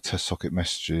 these test socket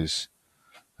messages,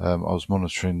 I was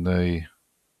monitoring the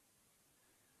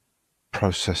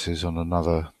processes on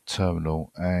another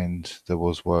terminal, and there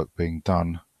was work being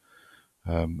done.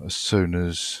 As soon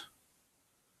as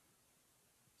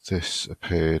this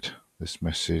appeared, this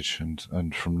message,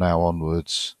 and from now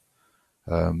onwards,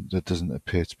 there doesn't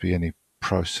appear to be any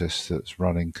process that's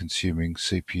running consuming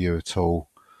CPU at all.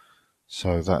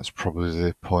 So that's probably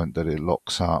the point that it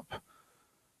locks up.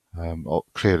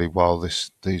 Clearly, while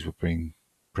these were being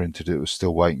printed, it was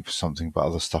still waiting for something, but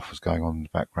other stuff was going on in the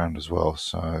background as well.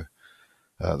 So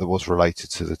that was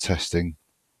related to the testing.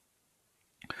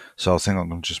 So I think I'm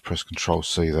going to just press Control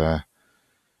C there,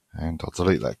 and I'll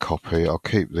delete that copy. I'll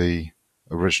keep the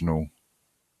original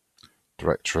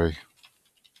directory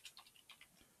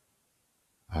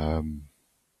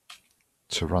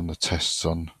to run the tests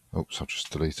on. Oops, I've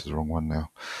just deleted the wrong one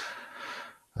now.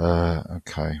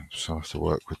 Okay, so I have to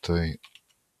work with the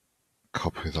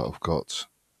copy that I've got.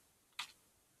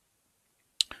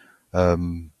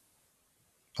 I'll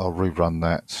rerun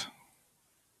that.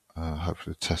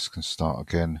 Hopefully the test can start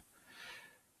again,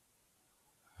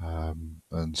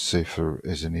 and see if there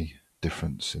is any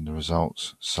difference in the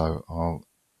results. So I'll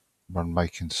run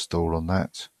make install on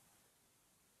that.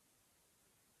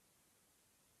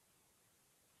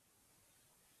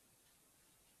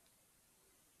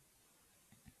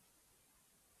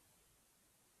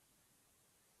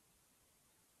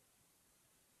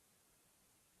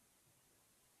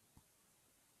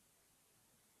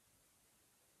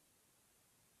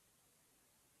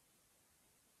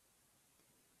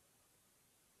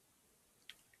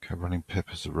 Okay, running pip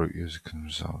as the root user can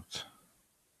result.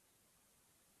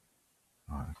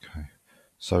 Right, okay.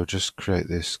 So just create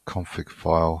this config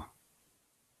file,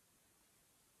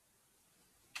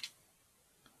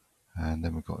 and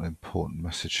then we've got an important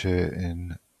message here.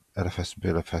 In LFS and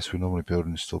BLFS, we normally build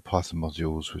and install Python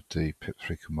modules with the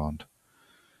pip3 command.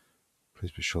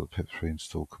 Please be sure the pip3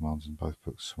 install commands in both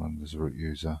books run as a root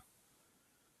user.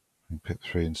 And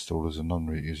pip3 install as a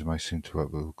non-root user may seem to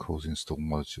work, but will cause the install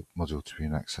module to be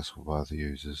inaccessible by other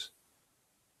users.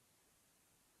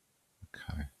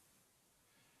 Okay.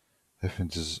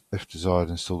 If desired,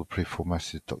 install the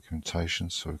pre-formatted documentation,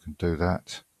 so we can do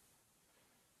that.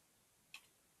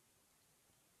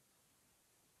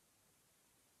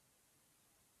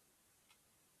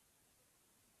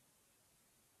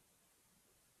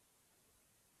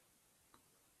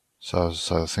 So as I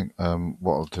say, I think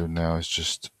what I'll do now is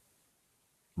just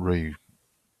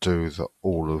redo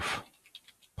all of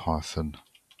Python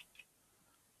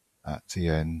at the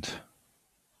end.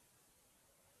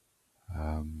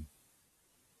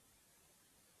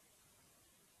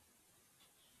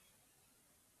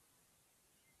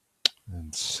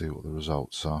 And see what the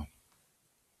results are.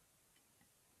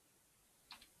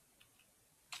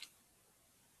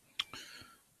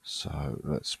 So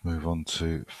let's move on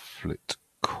to Flit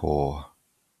Core.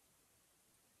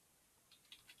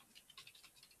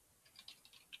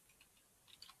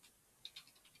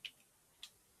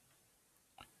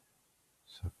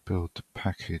 So build the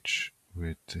package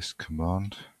with this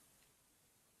command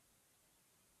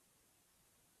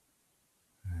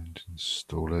and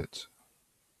install it.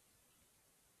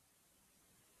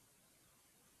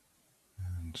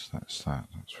 And that's that.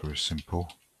 That's very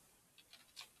simple.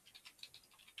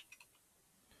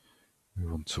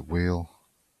 Move on to wheel.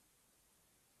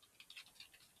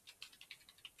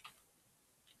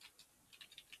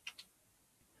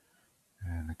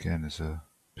 And again, there's a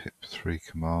pip3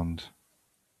 command.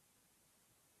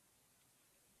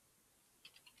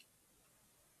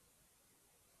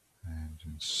 And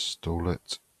install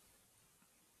it.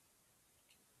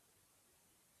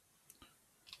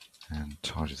 And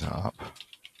tidy that up.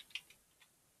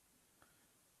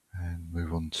 And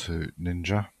move on to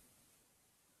Ninja.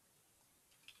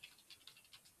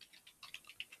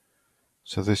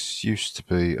 So this used to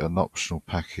be an optional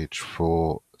package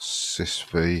for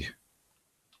sysv,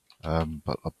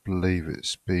 but I believe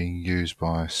it's being used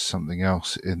by something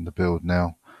else in the build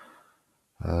now.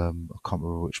 I can't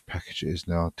remember which package it is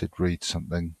now. I did read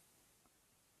something.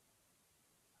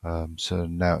 So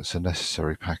now it's a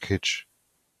necessary package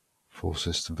for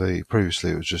System V.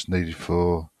 Previously it was just needed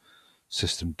for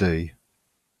System D.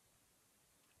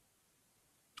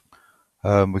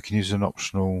 We can use an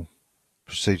optional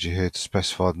procedure here to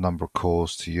specify the number of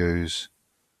cores to use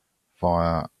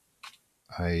via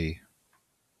a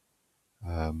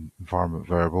environment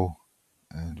variable,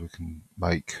 and we can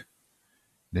make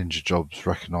Ninja jobs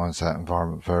recognise that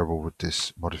environment variable with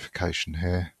this modification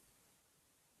here.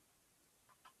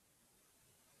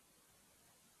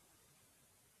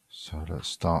 So let's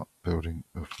start building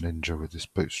with Ninja with this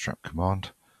bootstrap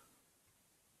command.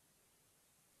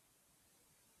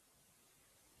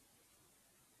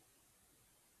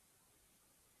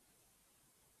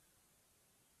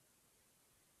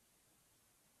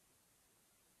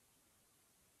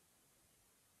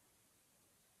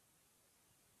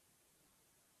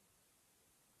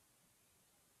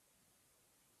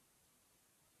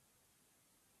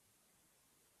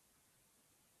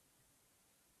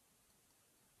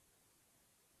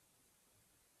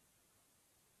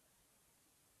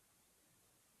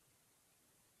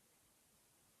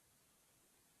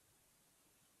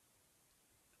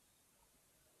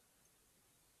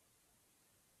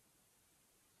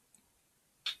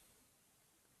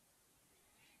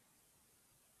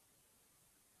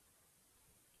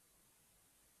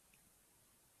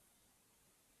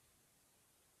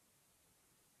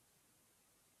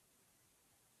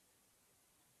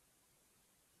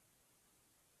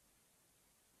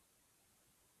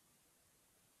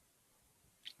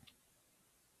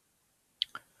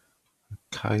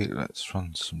 Okay, let's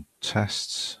run some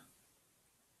tests.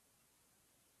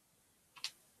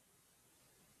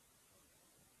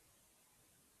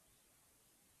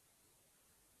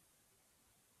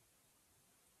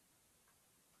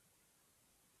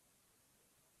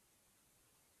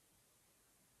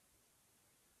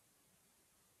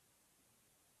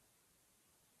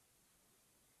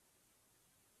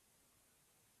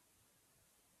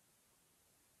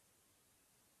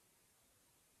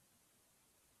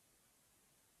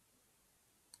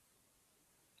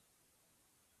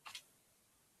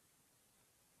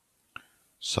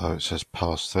 So it says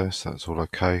pass there, so that's all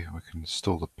okay. We can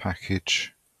install the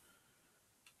package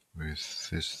with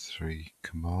these 3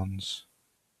 commands.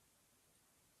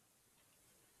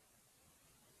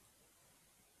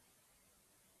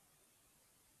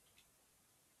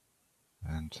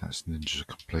 And that's Ninja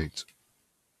complete.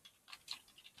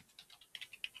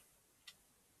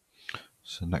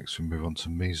 So next we move on to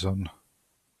Meson.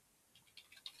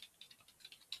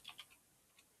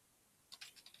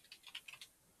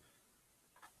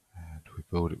 And we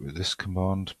build it with this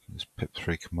command, this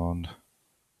pip3 command.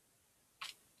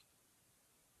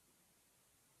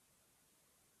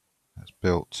 That's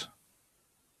built.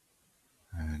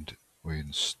 And we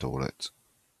install it.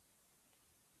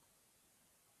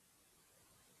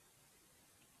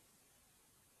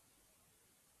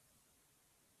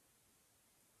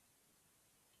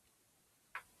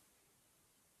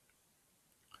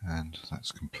 And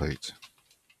that's complete.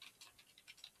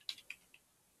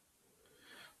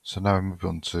 So now we move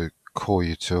on to core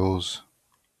utils.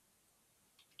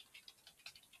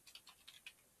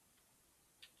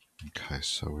 Okay,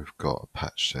 so we've got a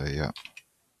patch there, yeah.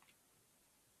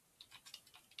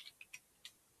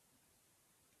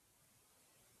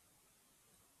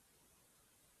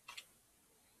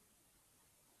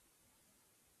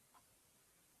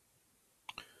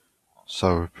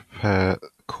 So we prepare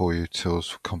core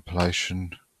utils for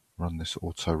compilation, run this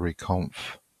auto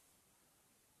reconf.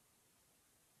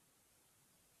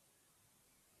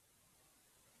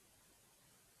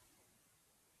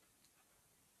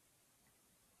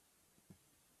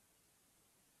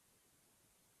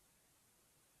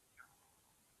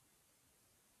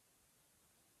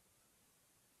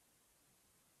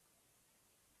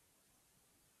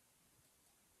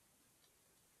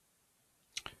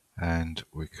 And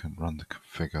we can run the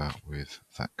configure with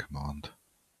that command.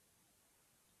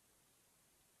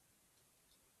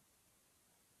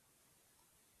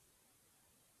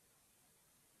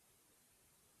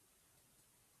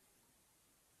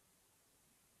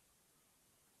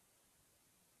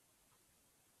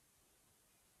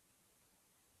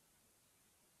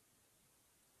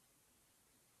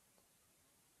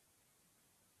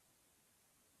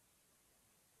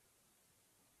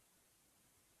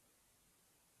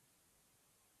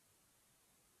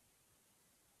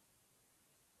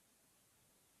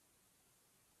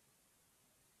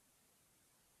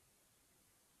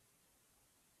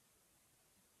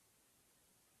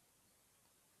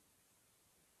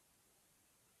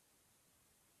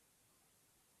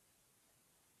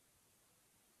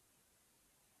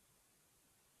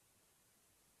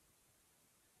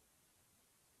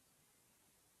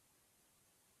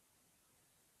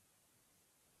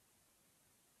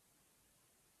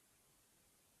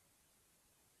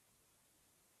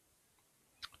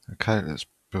 Okay, let's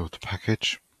build the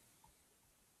package.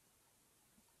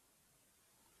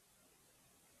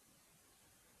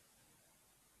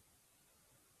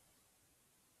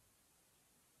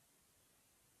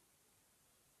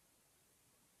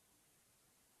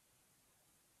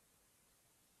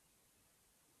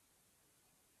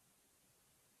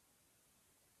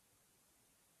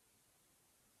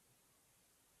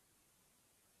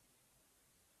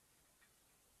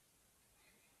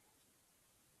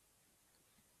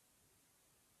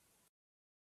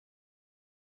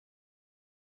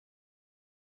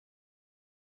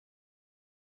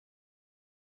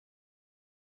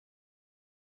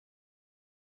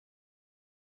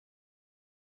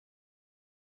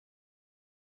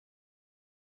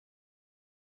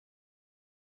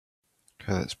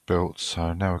 Okay, that's built,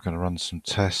 so now we're going to run some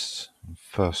tests.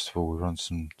 First of all, we run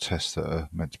some tests that are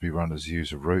meant to be run as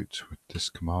user root with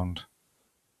this command.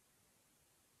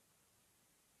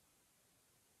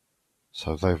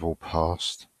 So they've all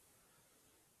passed.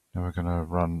 Now we're going to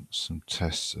run some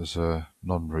tests as a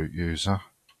non-root user.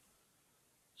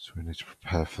 So we need to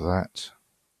prepare for that.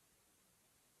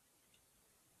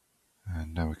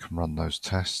 And now we can run those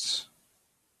tests.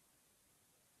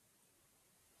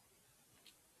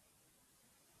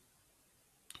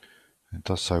 It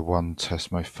does say one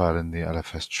test may fail in the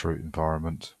LFS chroot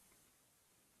environment.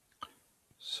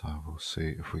 So we'll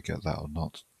see if we get that or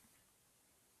not.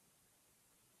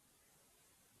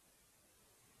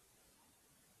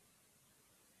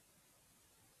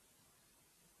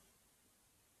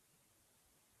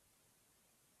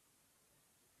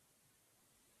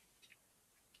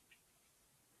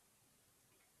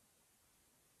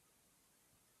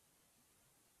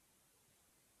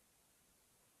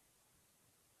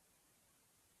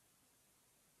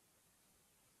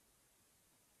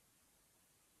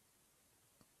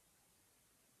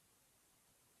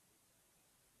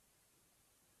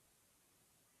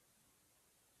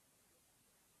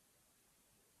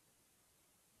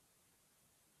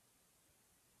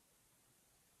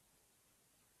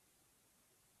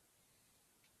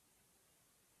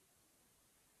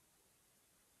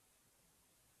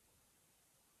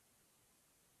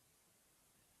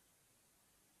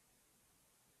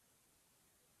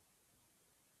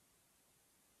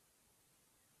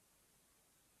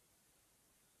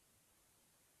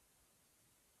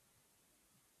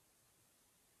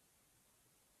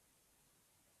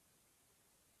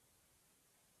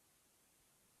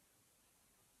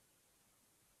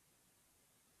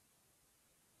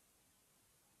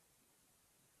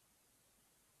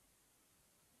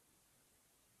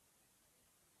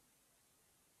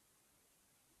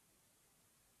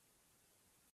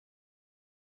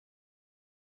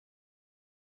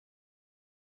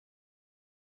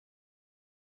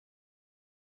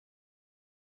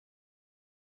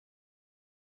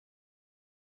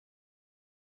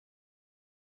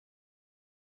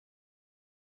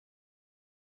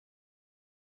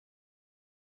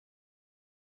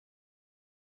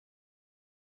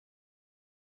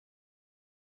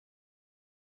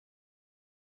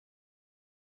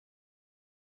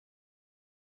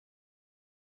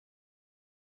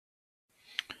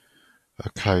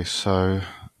 Okay, so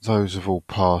those have all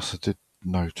passed. I did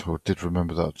note or did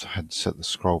remember that I had set the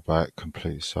scroll back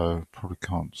complete, so probably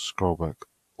can't scroll back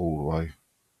all the way,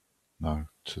 no,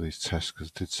 to these tests, because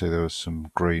I did see there was some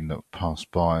green that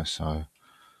passed by, so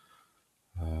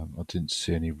I didn't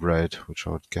see any red, which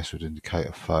I would guess would indicate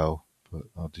a fail, but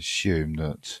I'd assume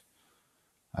that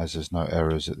as there's no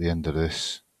errors at the end of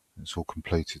this, it's all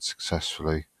completed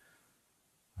successfully.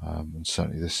 And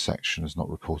certainly this section has not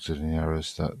reported any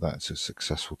errors, that's a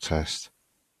successful test.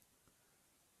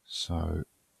 So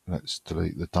let's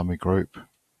delete the dummy group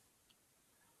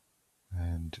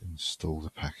and install the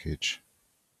package.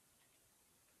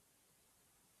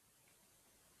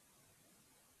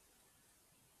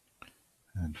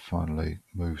 And finally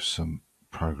move some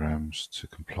programs to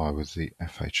comply with the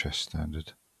FHS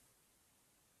standard.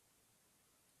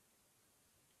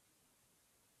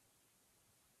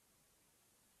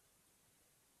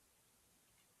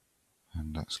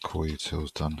 And that's core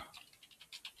utils done.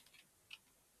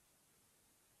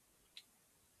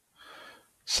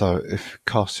 So if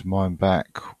cast your mind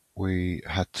back, we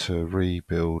had to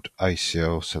rebuild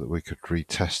ACL so that we could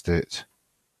retest it,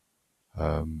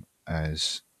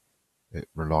 as it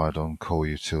relied on core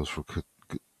utils for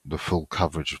the full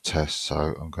coverage of tests.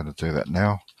 So I'm going to do that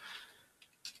now.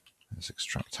 Let's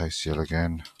extract ACL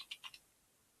again.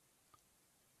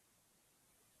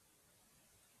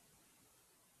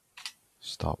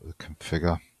 Start with the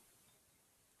configure.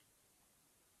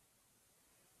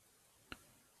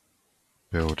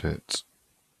 Build it.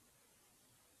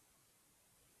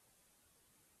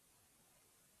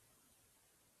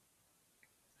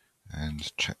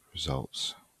 And check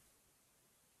results.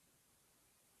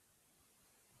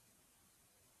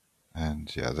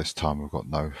 And yeah, this time we've got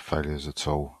no failures at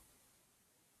all.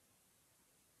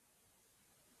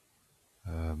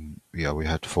 Yeah, we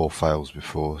had 4 fails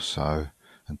before, so,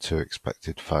 and 2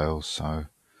 expected fails, so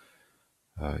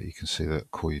you can see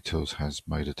that core utils has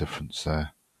made a difference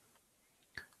there.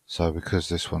 So because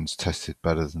this one's tested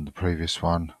better than the previous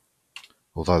one,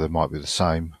 although they might be the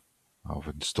same, I've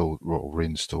installed or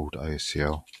reinstalled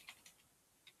ACL.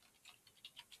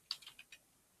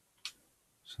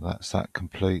 So that's that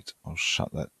complete. I'll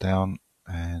shut that down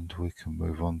and we can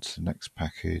move on to the next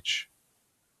package,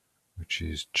 which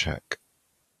is check.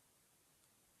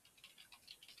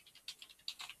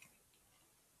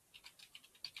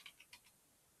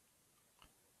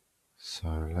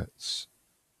 So let's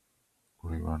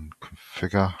rerun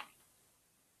configure,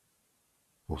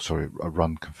 or sorry,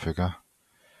 run configure.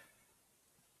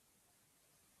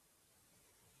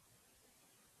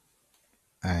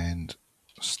 And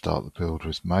start the build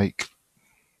with make.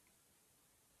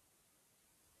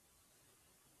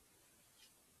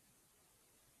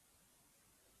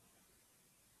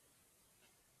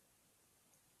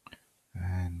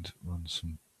 And run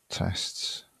some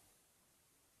tests.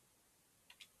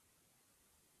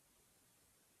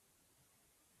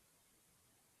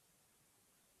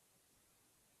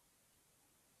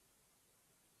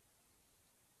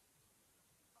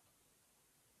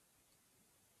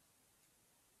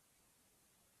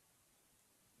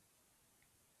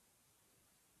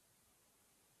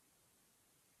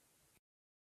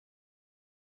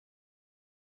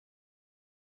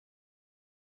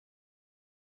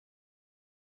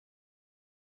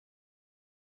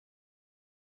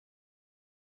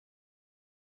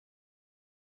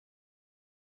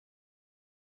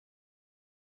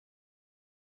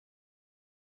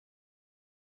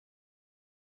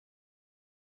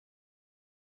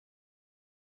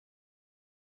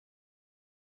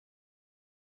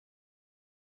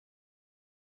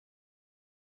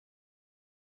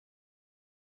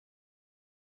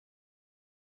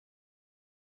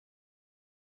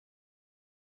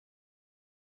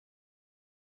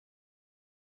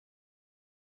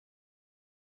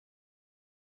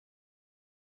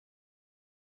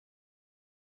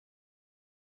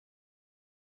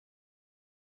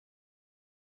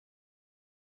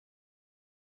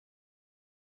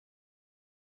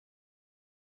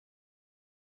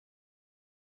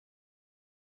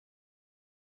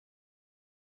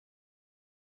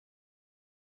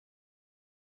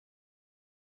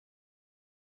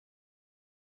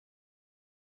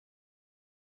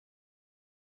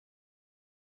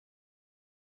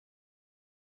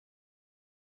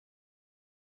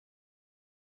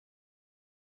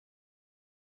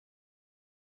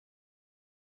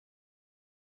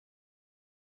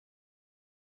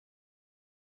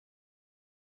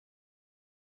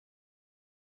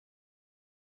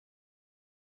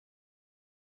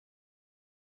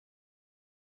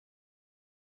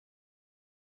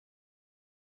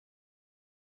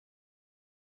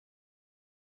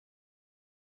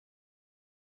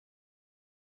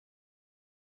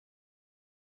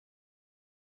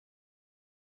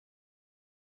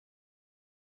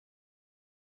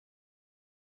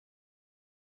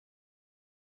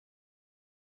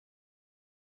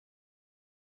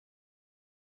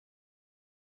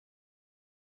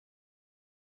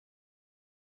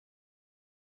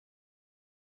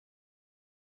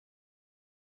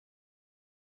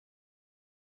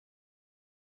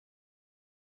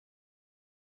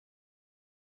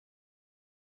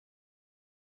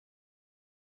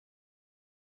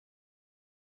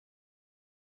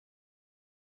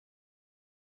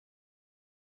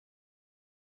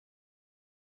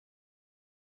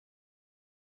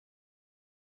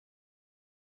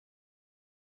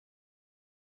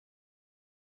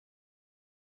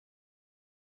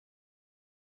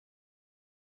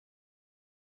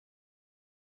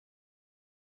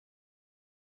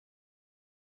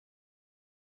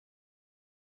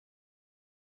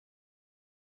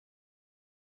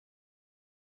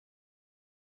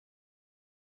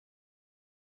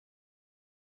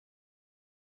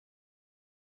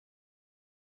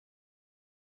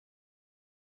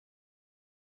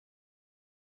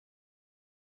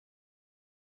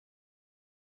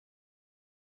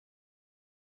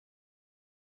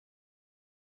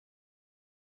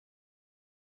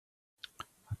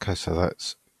 Okay, so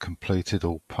that's completed,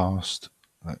 all passed.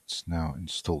 Let's now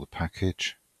install the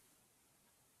package.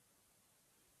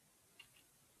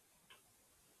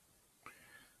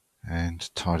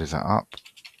 And tidy that up.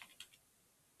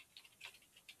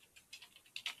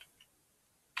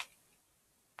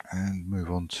 And move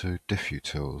on to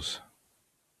diffutils.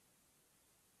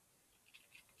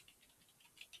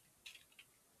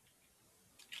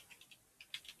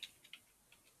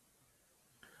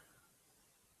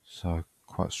 So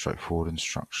quite straightforward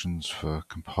instructions for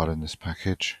compiling this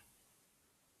package.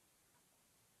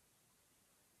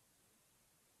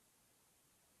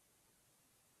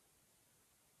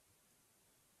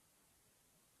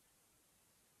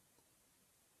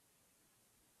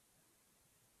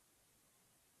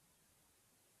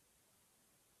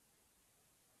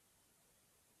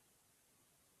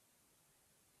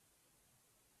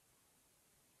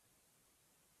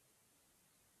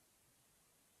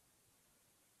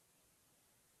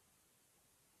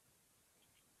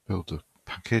 Build the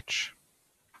package.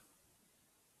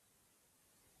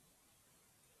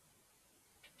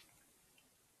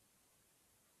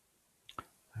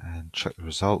 and check the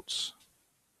results.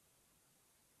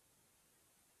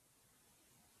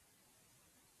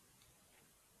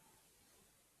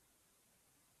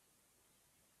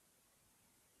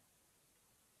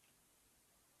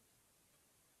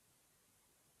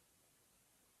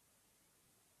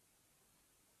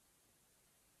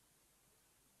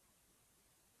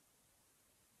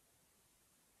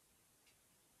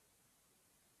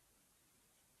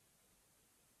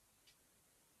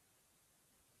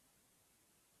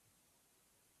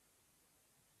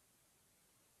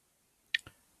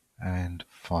 And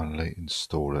finally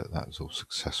install it. That was all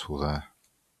successful there.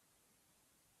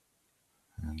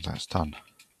 And that's done.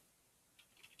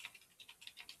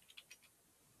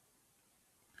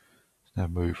 Now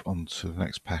move on to the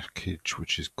next package,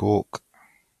 which is Gawk.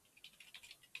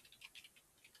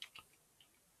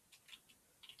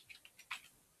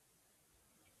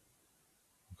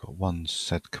 We've got one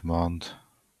sed command.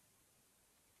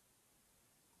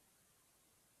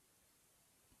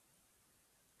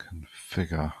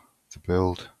 Configure the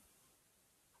build.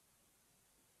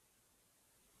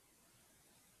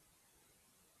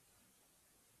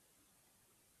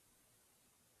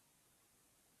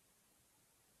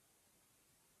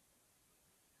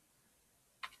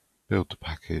 Build the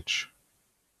package.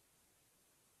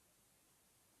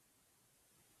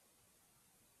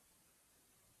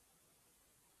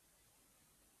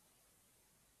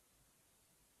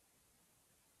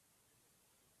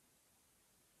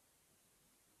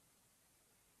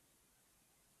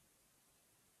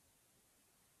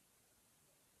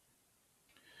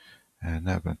 And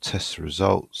now we're going to test the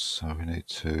results. So we need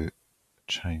to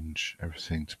change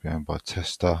everything to be owned by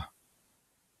tester.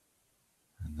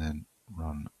 And then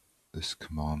run this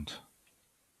command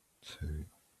to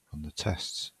run the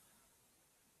tests.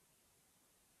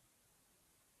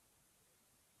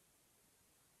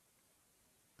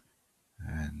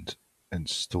 And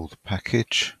install the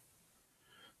package.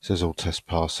 It says all tests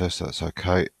pass there, so that's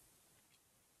okay.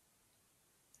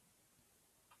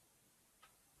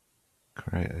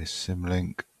 Create a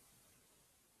symlink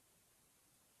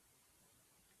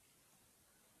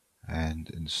and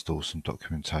install some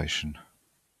documentation.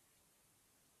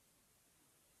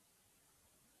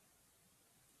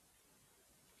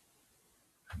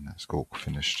 And that's Gawk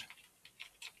finished.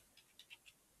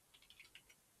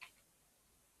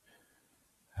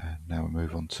 And now we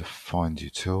move on to find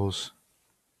utils.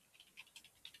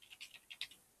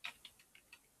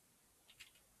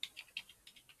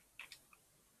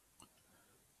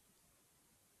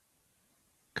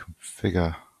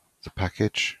 Configure the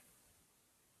package.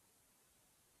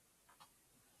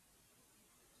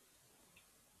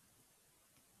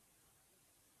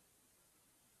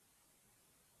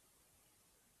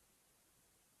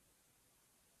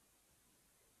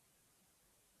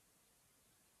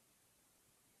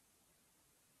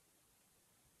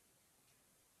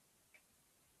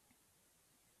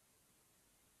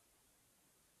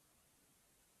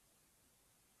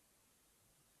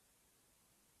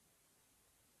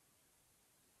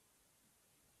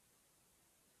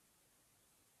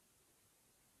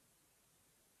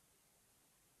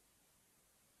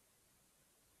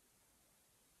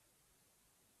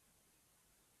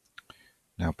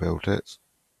 Now build it.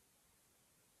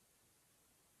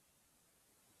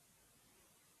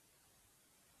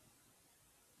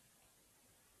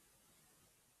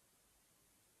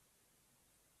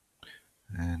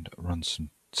 And run some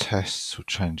tests. We'll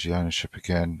change the ownership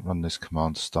again. Run this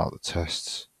command to start the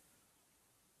tests.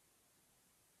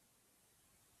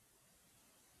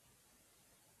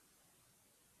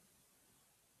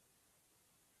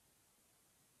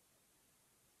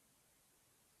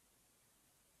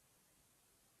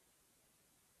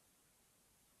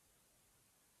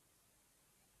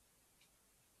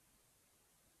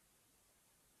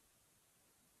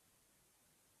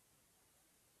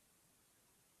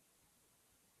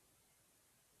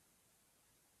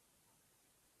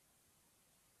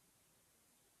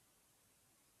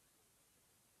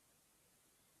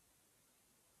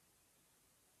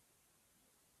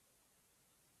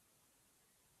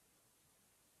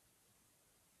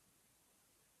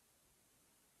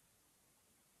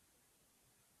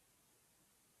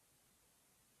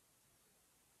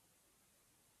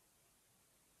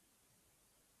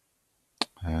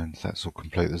 And that's all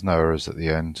complete. There's no errors at the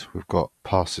end. We've got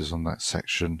passes on that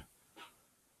section.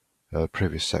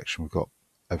 Previous section, we've got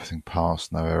everything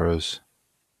passed, no errors.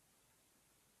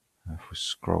 If we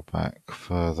scroll back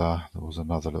further, there was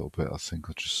another little bit I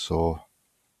think I just saw.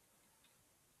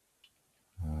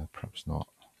 Perhaps not.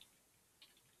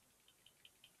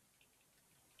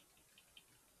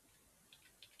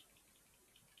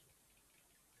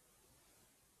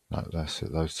 No, that's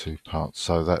it, those two parts.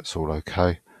 So that's all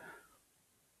okay.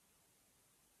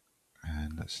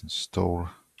 And let's install.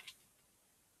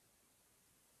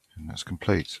 And that's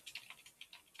complete.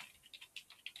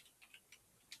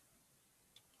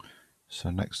 So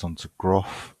next on to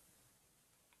Groff.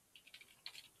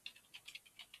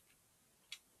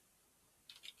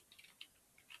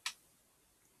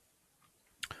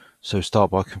 So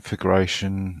start by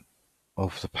configuration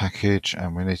of the package,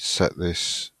 and we need to set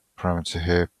this parameter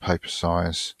here, paper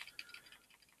size.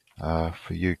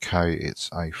 For UK it's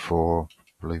A4, I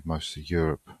believe most of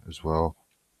Europe as well.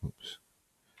 Oops.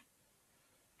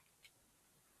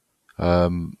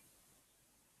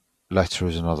 Letter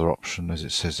is another option, as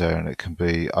it says there, and it can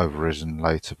be overridden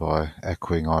later by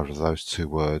echoing either of those two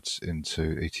words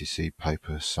into etc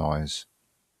paper size.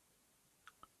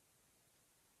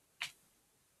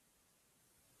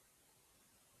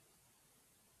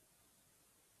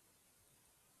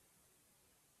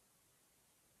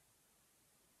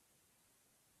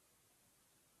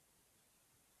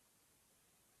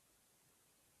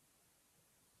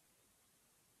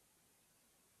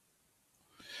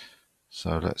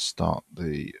 So let's start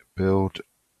the build.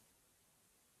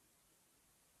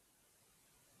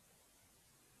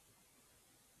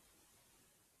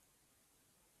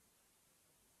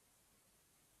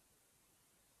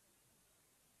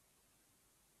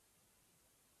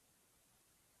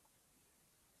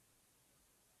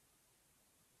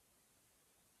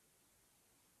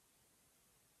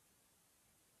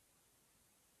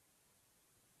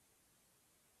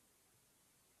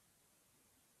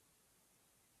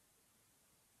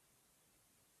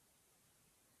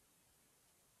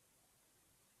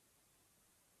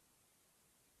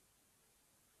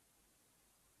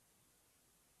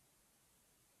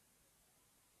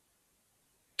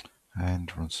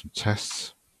 And run some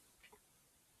tests.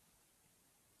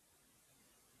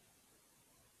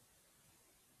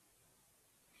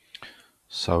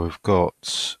 So we've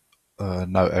got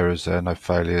no errors there, no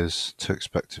failures, 2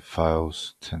 expected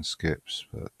fails, 10 skips,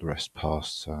 but the rest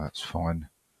passed, so that's fine.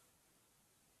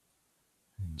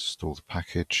 Install the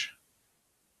package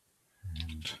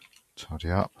and tidy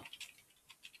up.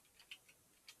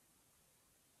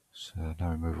 So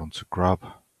now we move on to Grub.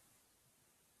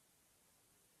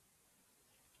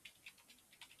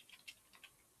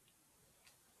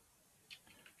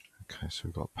 Okay, so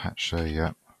we've got a patch there,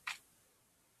 yeah.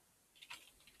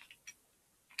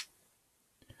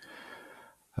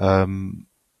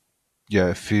 Yeah,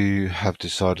 if you have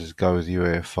decided to go with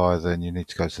UEFI, then you need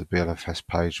to go to the LFS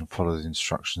page and follow the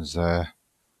instructions there.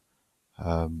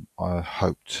 I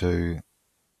hope to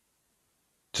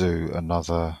do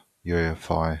another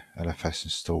UEFI LFS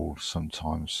install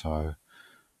sometime, so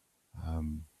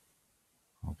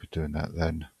I'll be doing that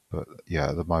then. But yeah,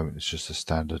 at the moment it's just a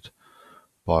standard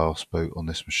BIOS boot on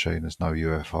this machine. There's no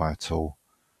UEFI at all.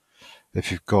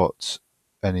 If you've got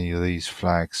any of these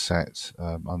flags set,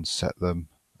 unset them.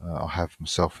 I have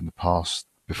myself in the past,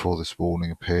 before this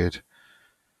warning appeared,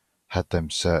 had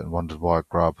them set and wondered why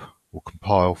Grub will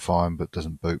compile fine but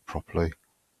doesn't boot properly.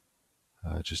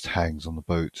 Just hangs on the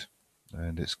boot,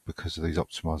 and it's because of these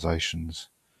optimizations.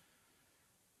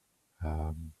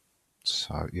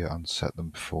 So yeah, unset them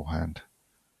beforehand.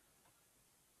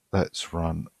 Let's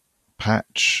run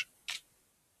patch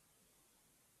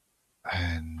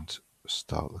and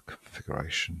start the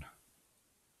configuration.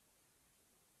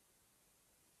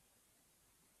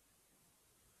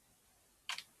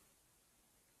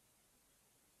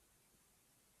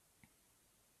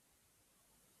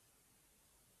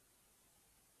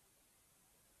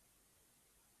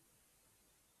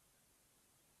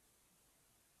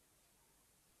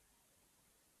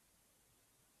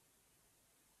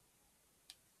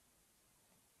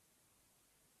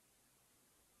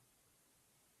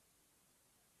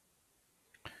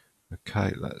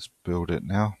 Okay, let's build it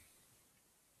now.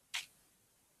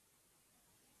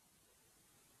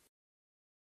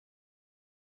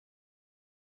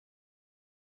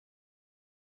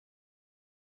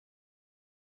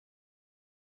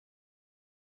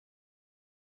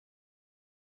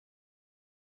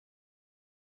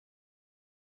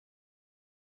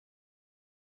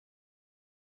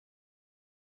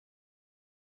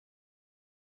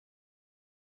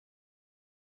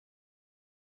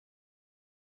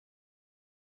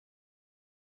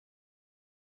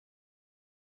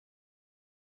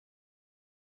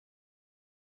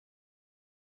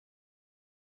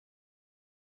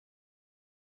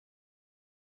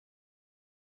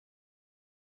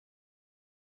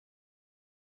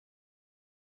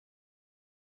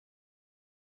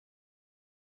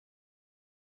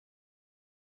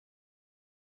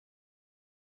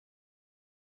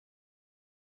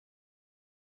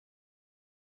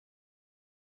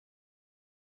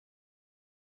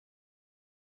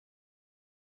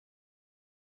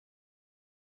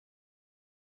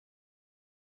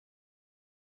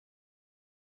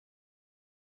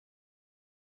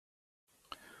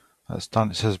 That's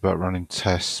done. It says about running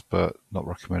tests, but not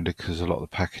recommended because a lot of the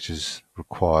packages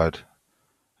required are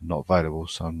not available,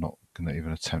 so I'm not going to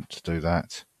even attempt to do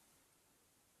that.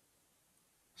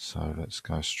 So let's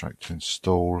go straight to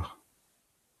install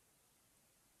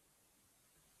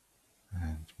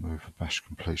and move the bash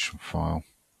completion file.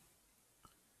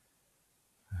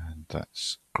 And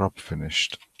that's grub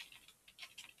finished.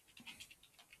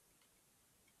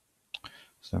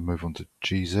 So move on to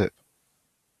gzip.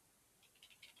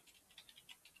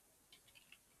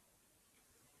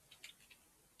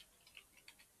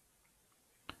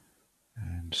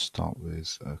 And start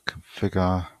with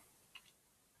configure.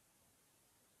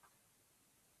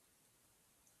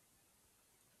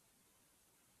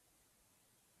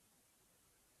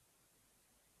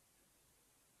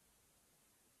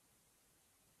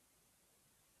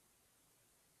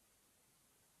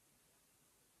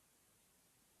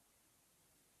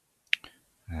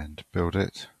 And build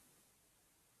it.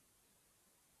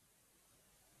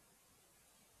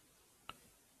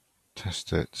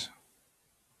 Test it.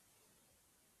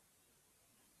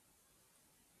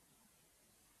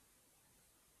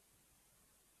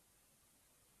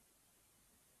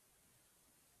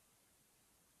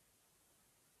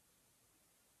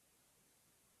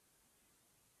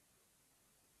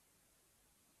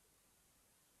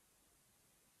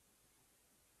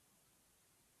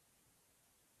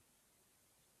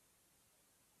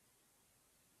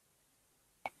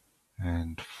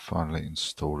 And finally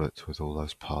install it with all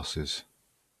those passes.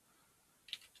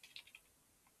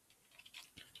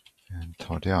 And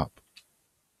tidy up.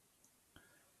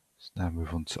 So now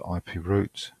move on to IP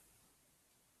root.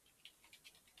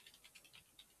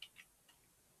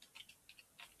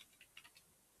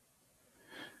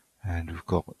 And we've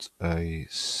got a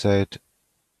sed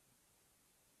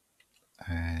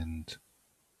and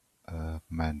a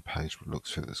man page, what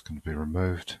looks like that's going to be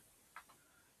removed.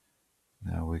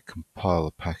 Now we compile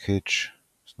the package.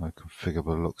 There's no configure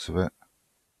by the looks of it.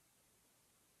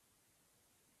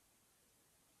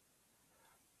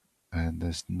 And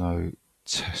there's no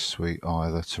test suite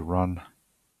either to run.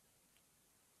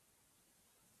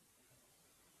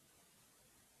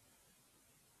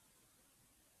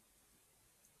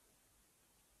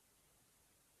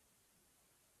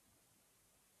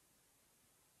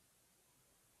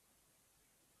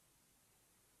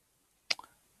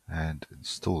 And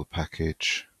install the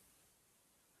package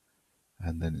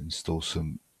and then install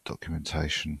some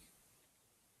documentation.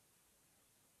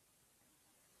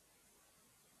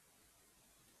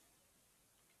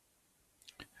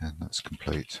 And that's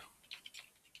complete.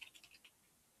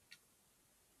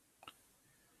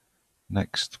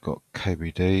 Next, we've got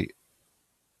KBD.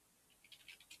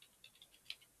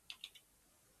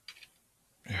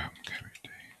 Yeah, KBD.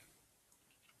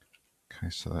 Okay,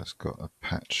 so that's got a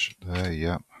patch there,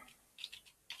 yep.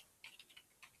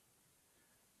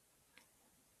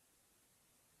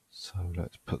 So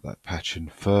let's put that patch in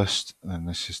first, and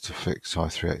this is to fix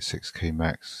i386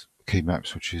 key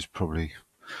maps, which is probably,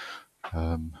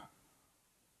 I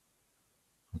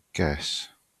guess,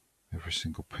 every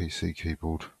single PC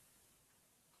keyboard.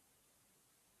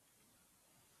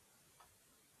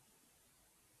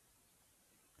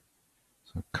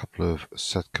 So a couple of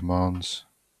set commands,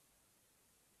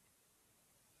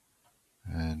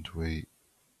 and we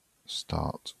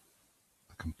start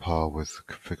the compile with the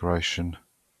configuration.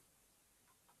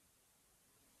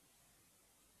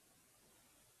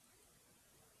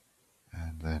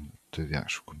 And then do the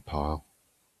actual compile.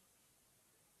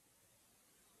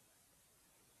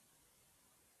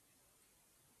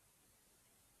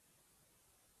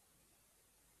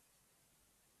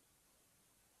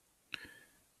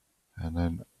 And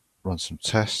then run some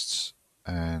tests,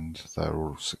 and they're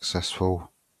all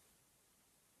successful.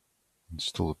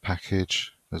 Install the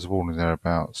package. There's a warning there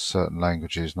about certain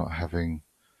languages not having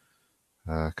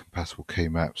compatible key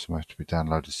maps and have to be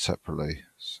downloaded separately.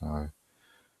 So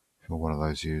if you're one of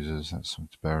those users, that's something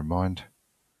to bear in mind.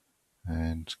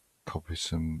 And copy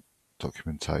some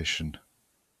documentation.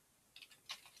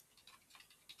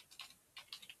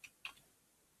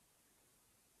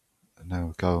 And now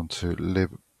we'll go on to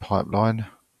lib pipeline.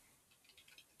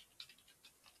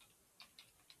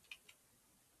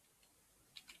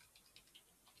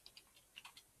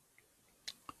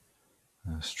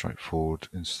 Straightforward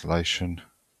installation.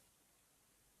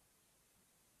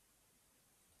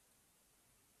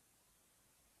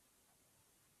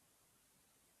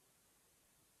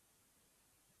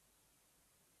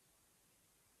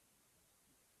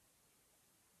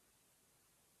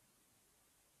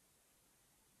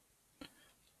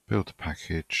 Build the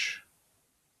package.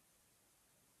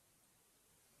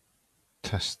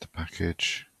 Test the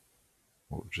package.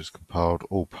 what we've just compiled,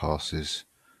 all passes,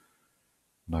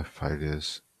 no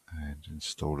failures, and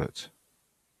install it.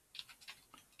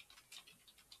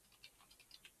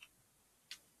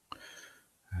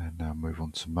 And now move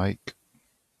on to make.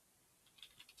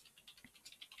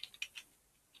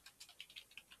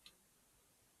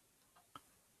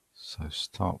 So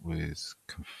start with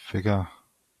configure.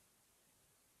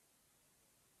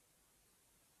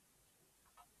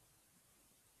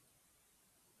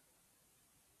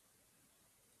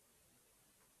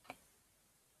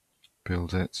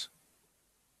 Build it.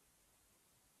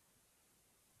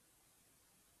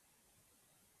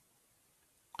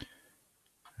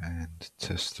 And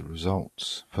test the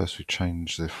results. First we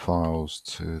change the files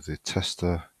to the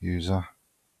tester user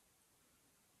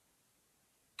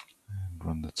and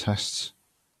run the tests.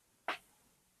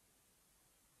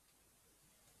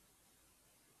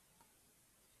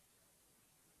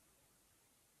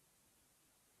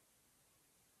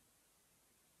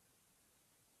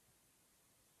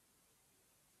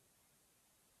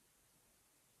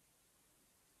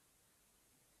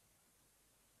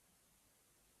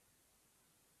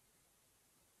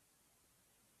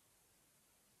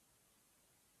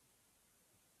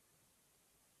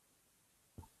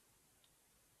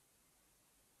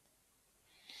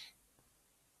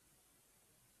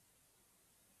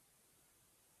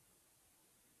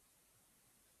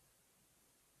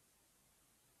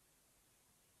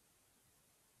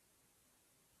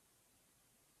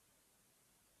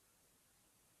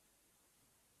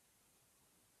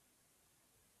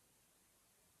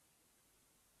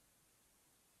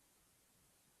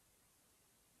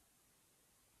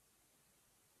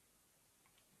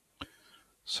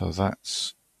 So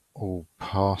that's all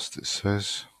passed, it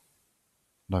says.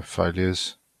 No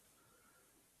failures.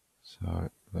 So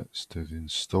let's do the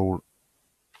install.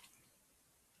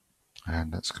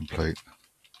 And that's complete.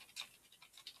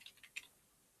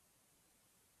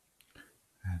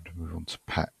 And move on to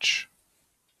patch.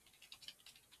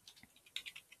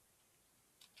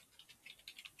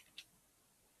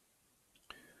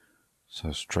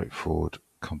 So straightforward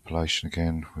compilation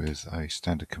again with a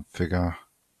standard configure.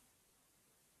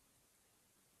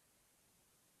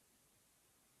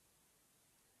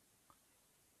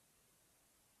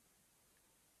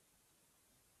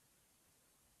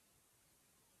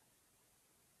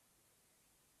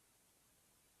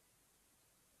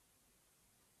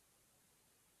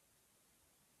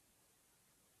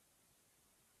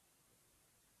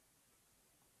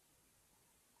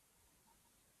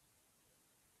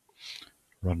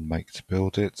 Run make to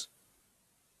build it.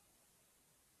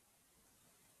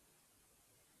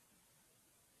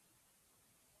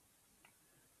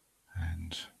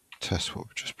 And test what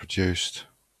we've just produced.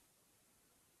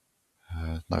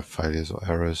 No failures or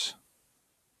errors.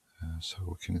 So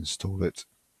we can install it.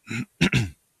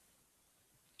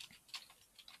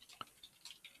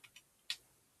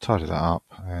 Tidy that up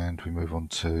and we move on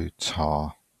to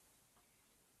tar.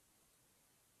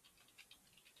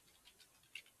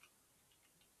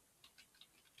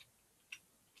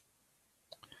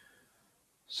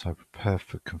 So prepare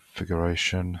for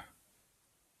configuration.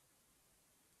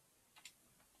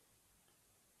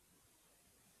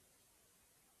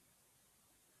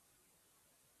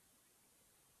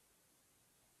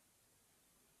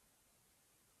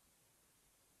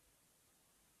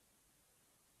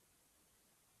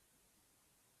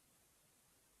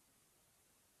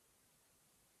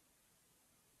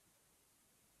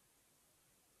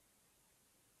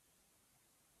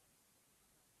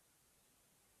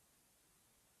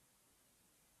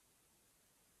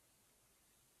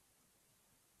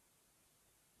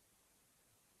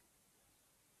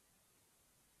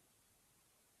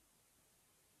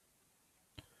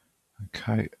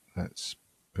 Okay, let's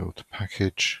build a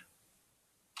package.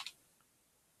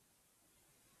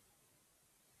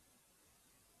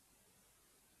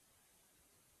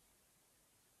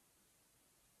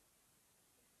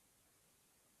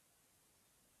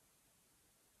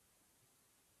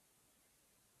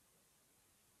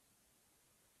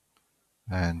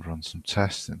 And run some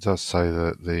tests. It does say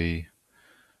that the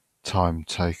time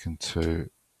taken to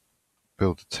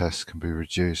build the test can be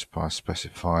reduced by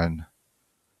specifying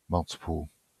multiple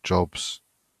jobs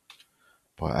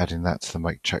by adding that to the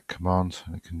make check command,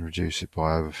 and it can reduce it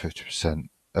by over 50%,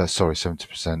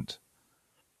 70%.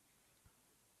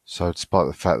 So despite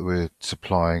the fact that we're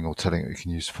supplying or telling it we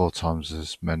can use 4 times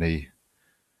as many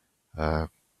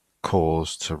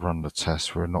cores to run the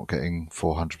test, we're not getting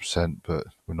 400%, but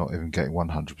we're not even getting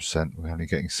 100%, we're only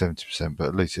getting 70%, but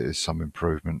at least it is some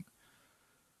improvement.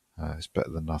 It's better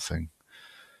than nothing.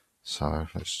 So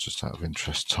let's just out of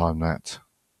interest time that,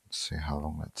 see how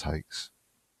long that takes.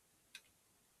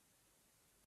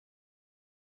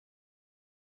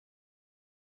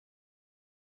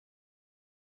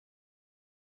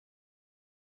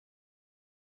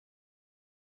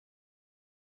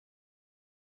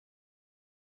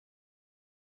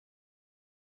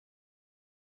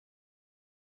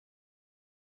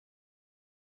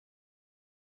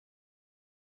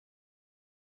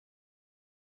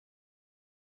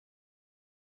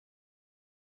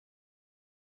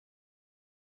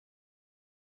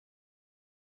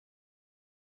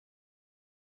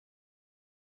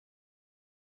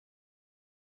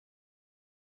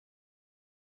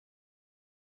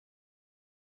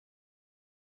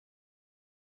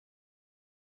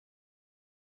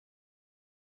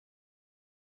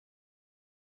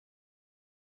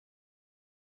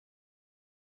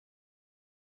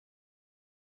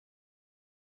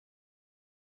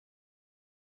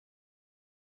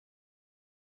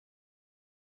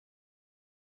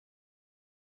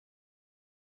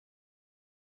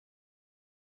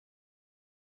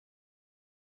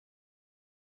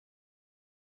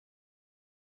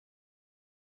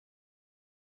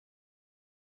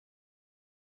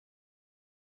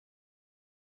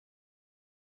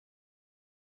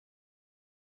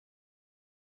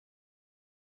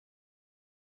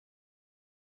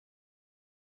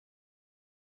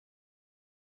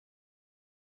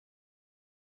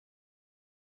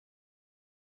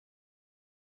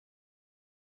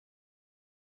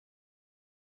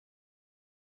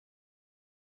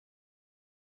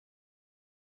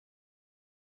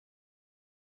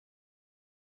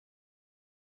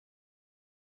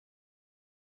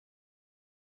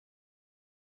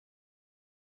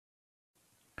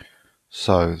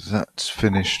 So that's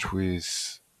finished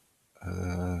with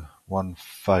one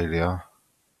failure.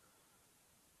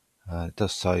 It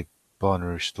does say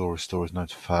binary restore is known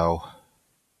to fail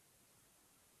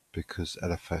because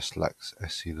LFS lacks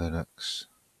SE Linux.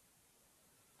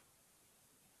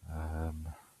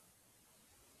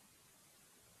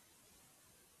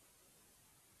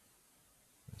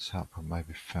 This output may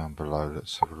be found below.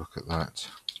 Let's have a look at that.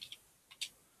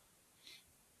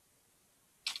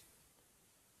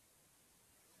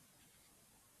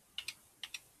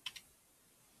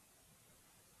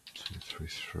 Two, three,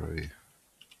 three.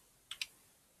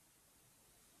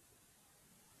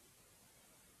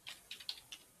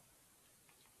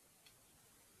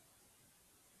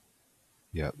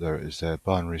 Yeah, there it is there.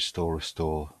 Binary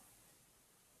restore.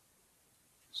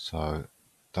 So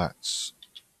that's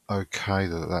okay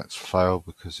that that's failed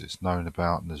because it's known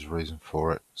about and there's a reason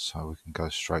for it. So we can go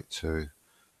straight to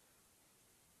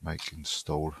make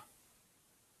install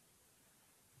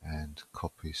and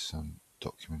copy some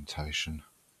documentation,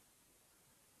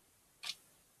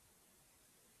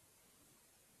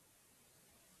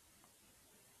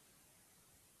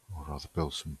 or rather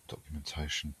build some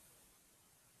documentation.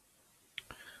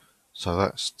 So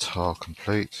that's tar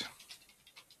complete,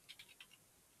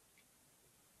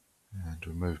 and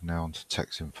we move now on to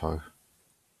text info.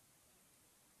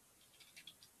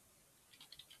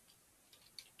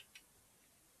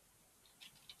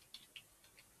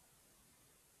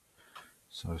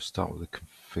 So start with the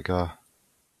configure.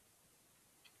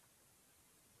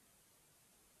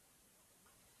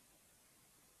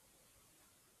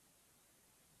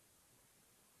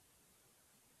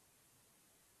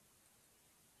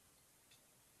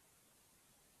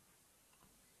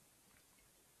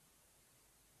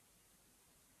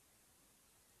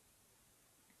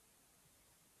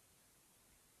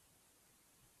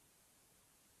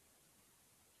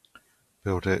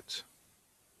 Build it.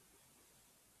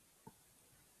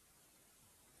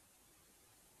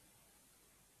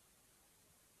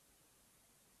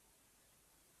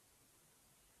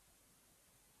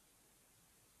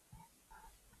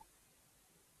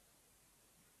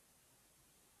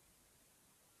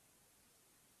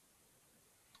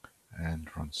 And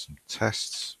run some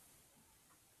tests.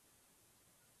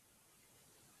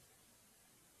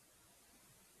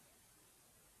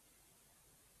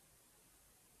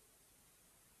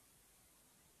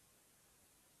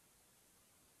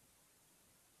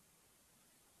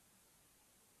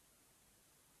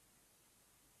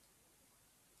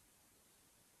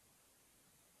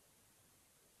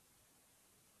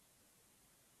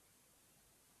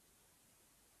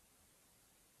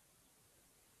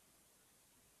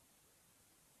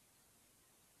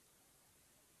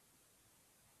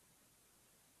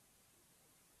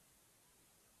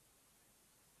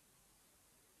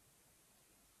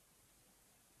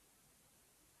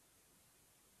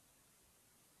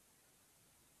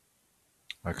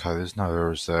 Okay, there's no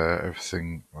errors there.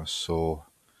 Everything I saw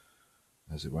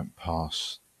as it went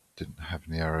past didn't have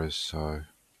any errors, so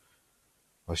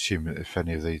I assume that if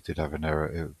any of these did have an error,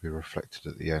 it would be reflected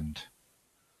at the end.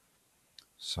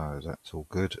 So that's all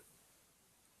good.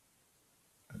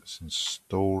 Let's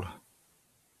install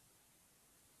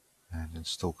and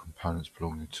install components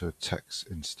belonging to a text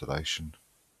installation.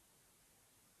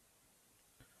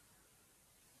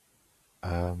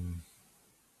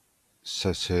 It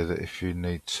says here that if you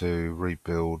need to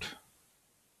rebuild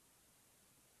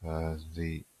what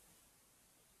is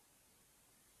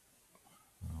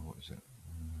it?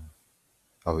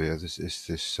 Oh yeah, this is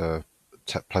this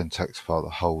plain text file that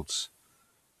holds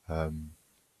a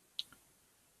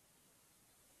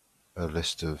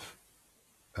list of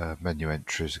menu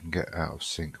entries and get out of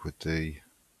sync with the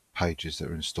pages that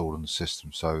are installed on the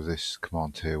system. So this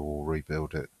command here will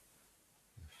rebuild it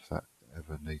if that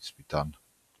ever needs to be done.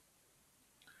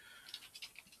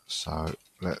 So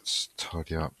let's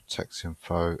tidy up text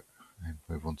info and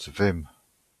move on to Vim.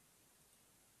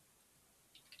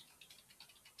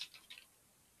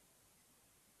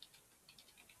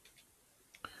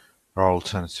 There are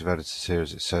alternative editors here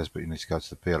as it says, but you need to go to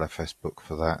the BLFS book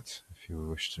for that if you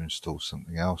wish to install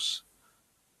something else.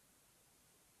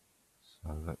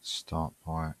 So let's start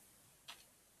by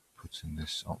putting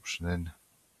this option in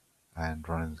and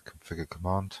running the configure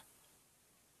command.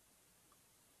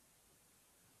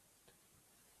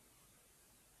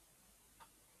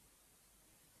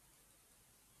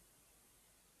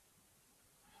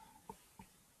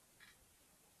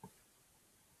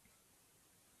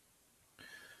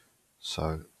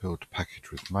 So build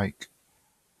package with make.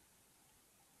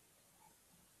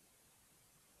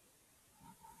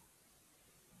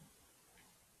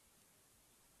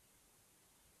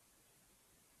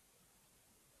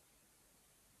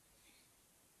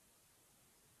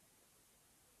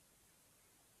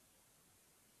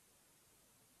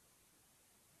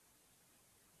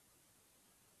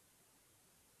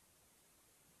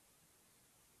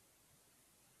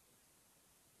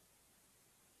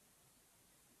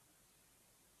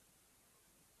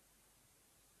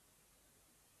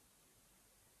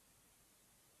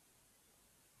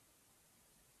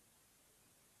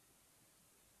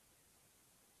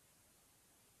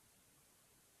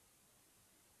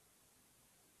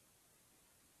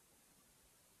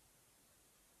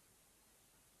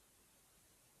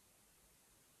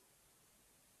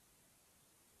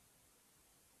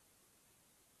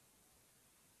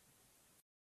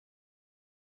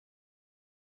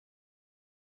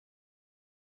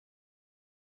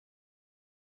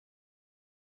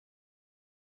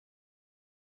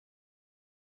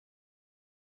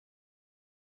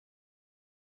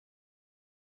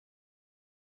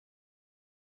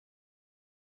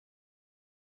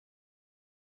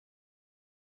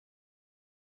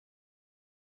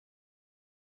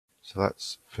 So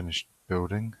that's finished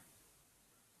building.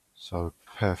 So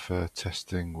prepare for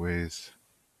testing with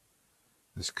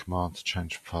this command to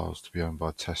change files to be owned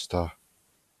by tester,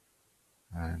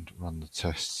 and run the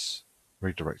tests,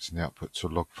 redirecting the output to a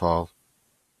log file.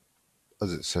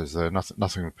 As it says there,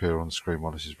 nothing will appear on the screen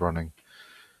while this is running.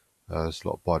 There's a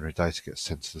lot of binary data gets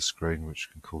sent to the screen, which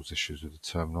can cause issues with the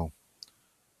terminal.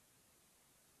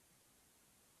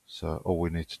 So all we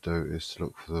need to do is to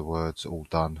look for the words all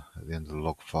done at the end of the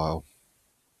log file.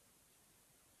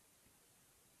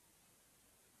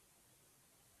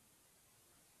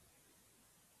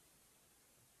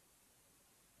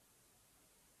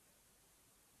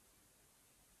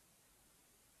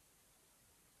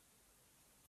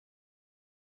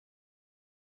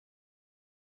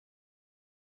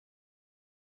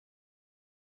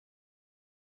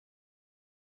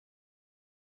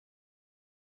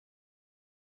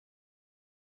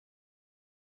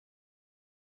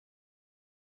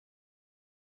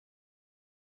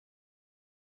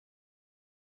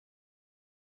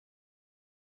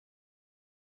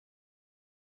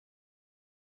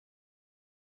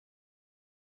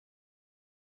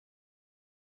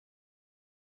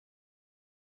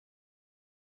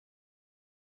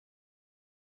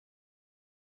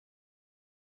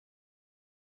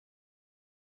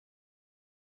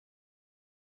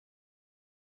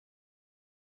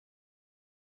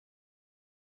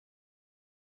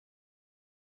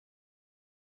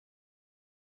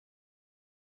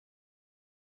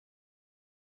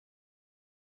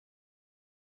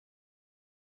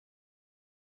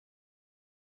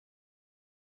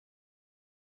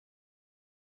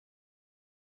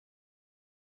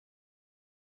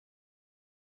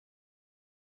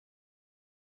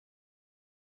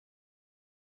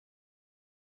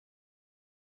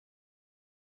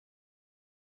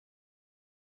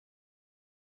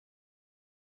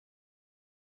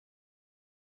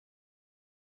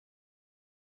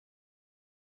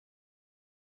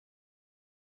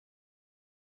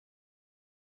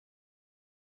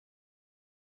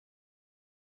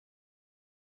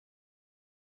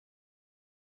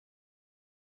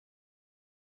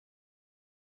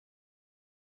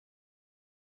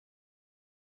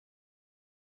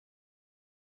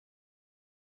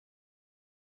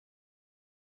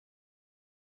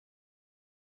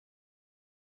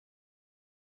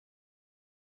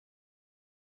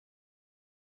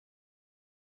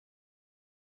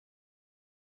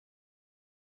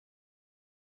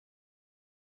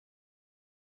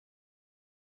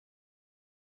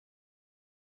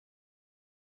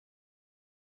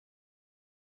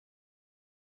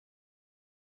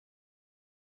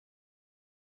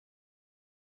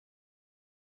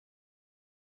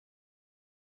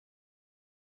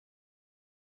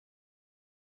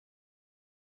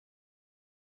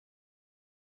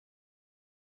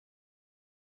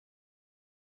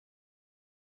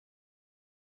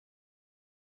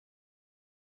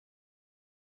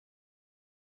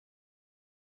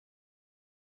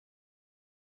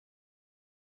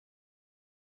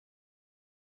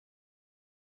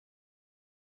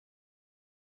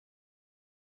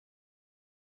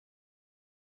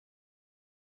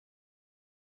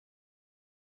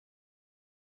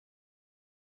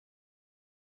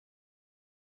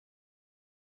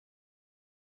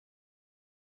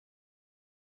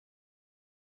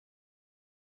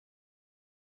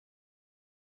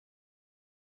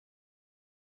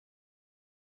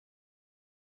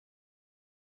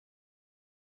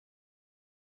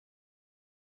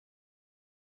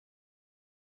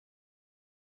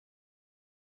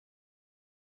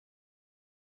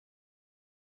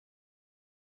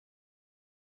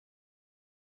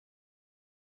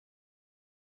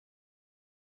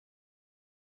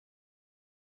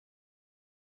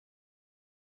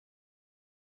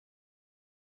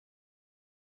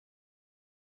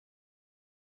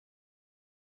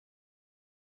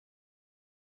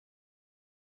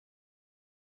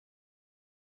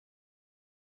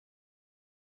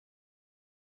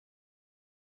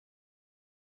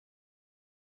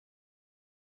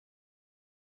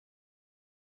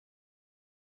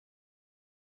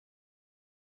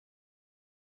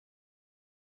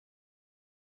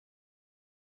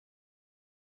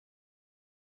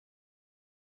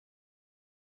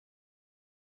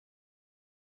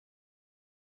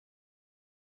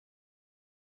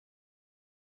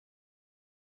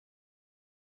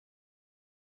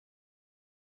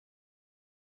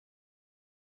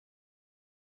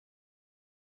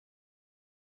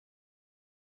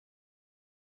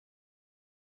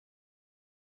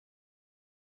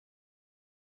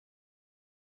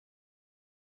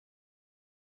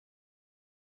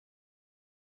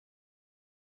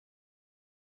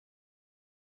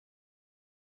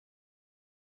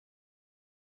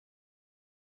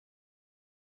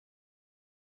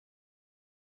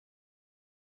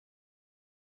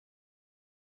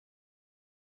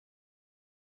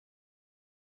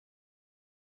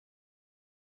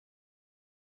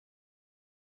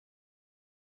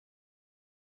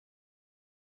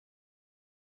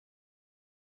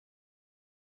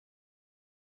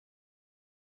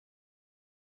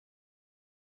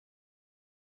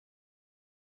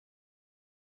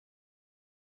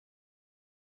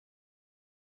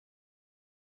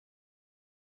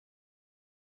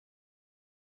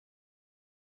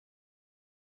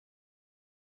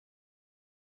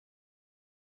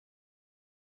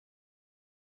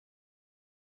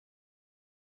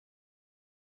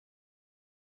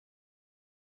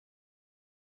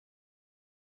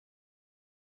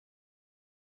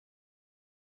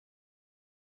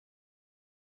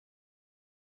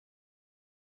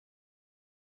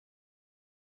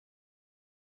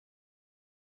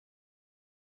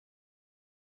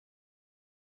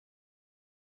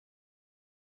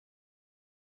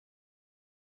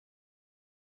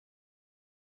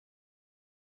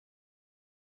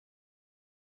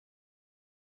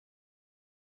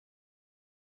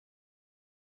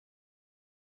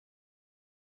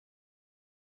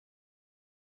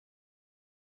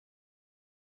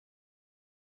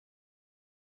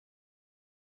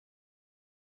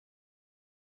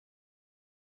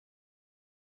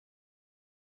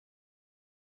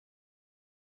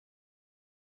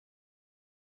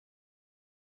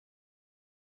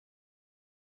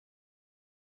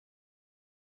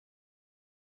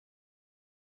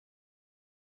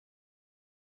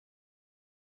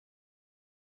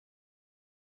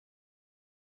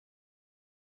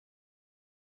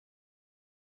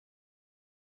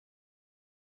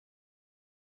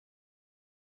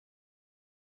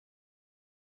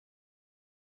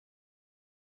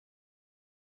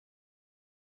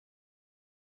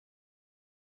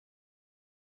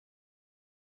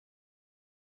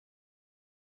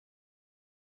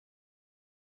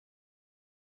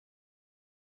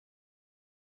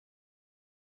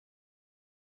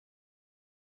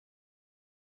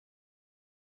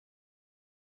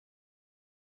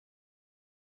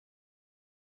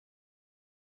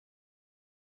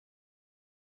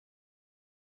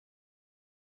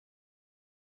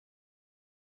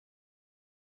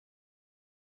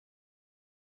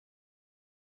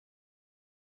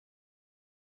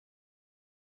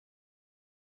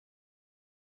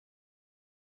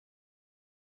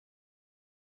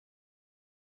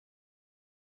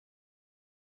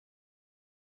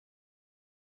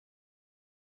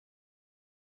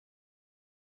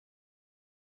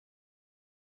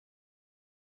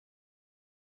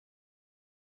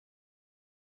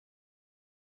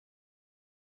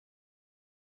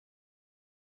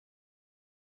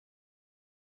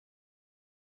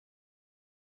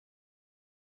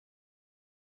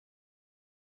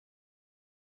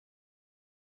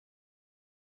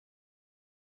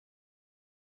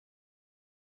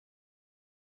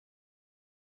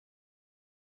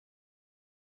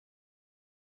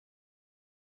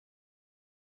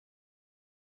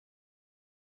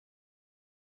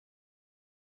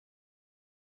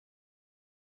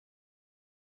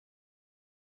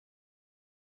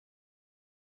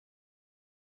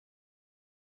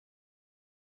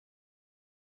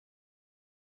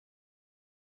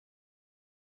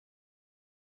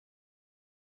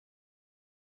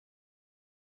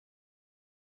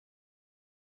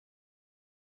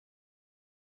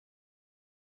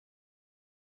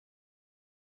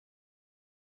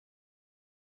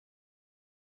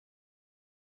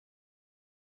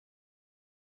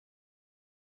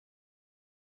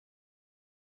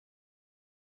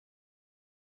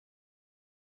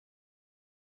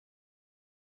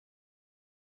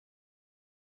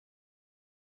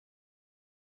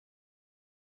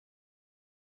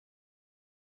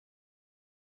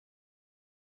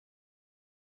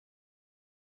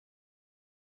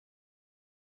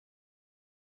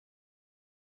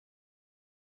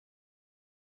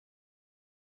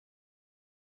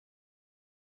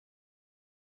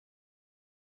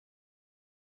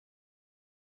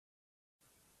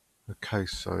 Okay,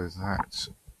 so that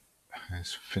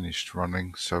has finished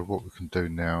running. So what we can do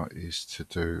now is to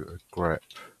do a grep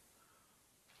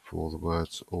for the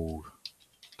words all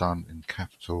done in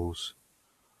capitals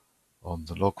on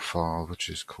the log file, which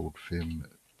is called vim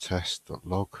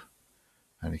test.log,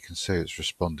 and you can see it's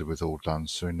responded with all done,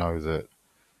 so we know that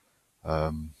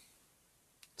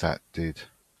that did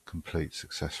complete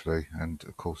successfully. And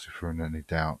of course, if you're in any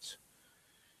doubt,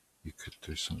 you could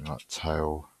do something like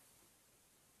tail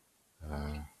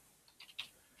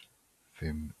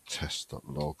vim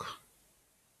test.log.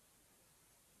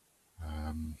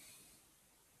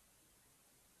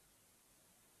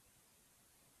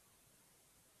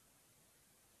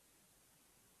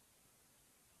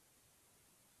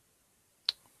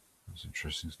 That's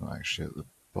interesting, it's not actually at the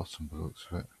bottom by the looks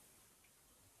of it.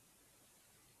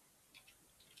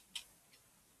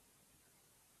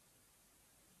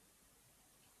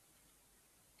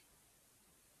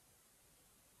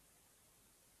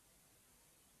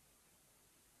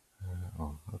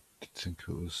 Oh, I did think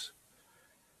it was.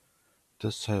 It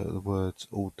does say that the words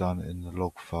all done in the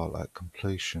log file at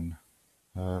completion.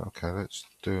 Okay, let's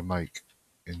do a make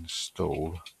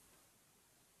install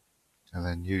and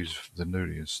then use the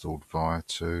newly installed vi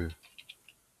to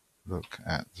look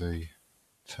at the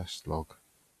test log.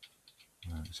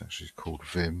 It's actually called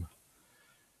vim.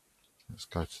 Let's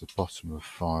go to the bottom of the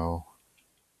file.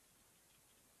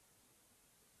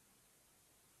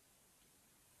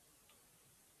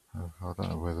 I don't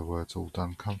know where the words all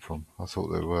done come from. I thought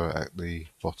they were at the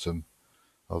bottom.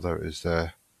 Oh, there it is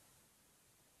there.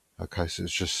 Okay, so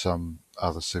it's just some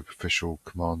other superficial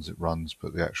commands it runs,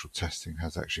 but the actual testing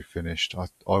has actually finished. I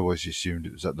always assumed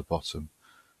it was at the bottom.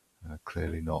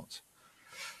 Clearly not.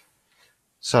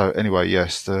 So anyway,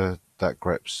 yes, that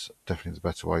grep's definitely the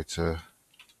better way to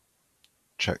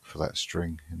check for that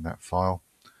string in that file.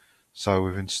 So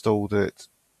we've installed it.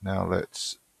 Now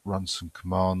let's run some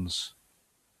commands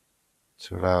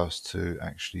to allow us to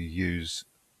actually use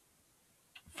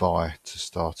vi to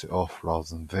start it off rather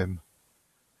than vim,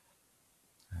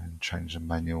 and change the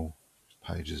manual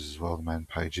pages as well, the man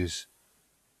pages,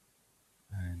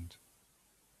 and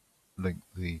link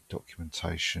the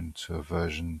documentation to a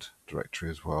versioned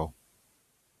directory as well.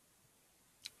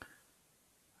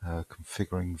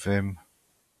 Configuring vim,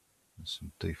 there's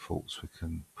some defaults we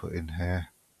can put in here.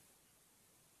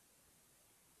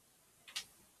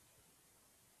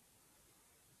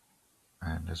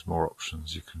 And there's more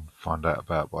options you can find out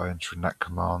about by entering that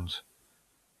command.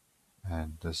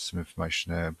 And there's some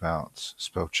information there about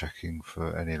spell checking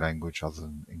for any language other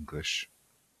than English.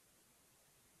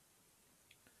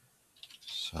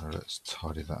 So let's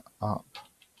tidy that up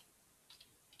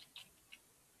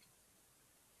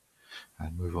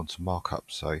and move on to markup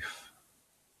safe.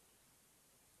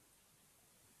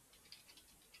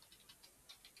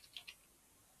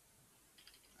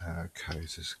 Okay,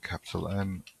 is this a capital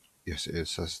M? Yes, it is.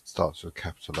 So it starts with a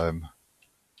capital M.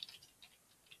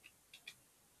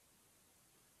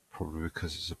 Probably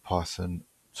because it's a Python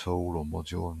tool or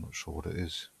module. I'm not sure what it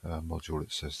is. Module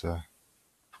it says there.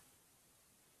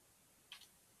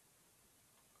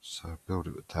 So build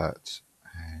it with that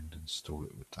and install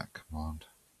it with that command.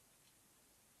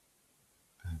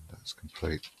 And that's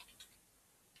complete.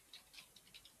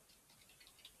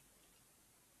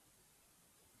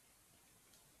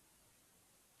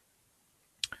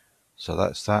 So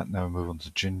that's that. Now we move on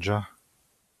to Ginger.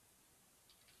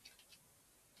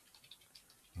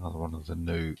 Another one of the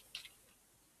new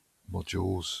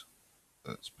modules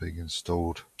that's being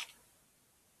installed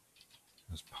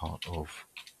as part of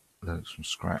Linux from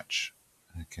scratch.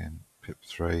 And again,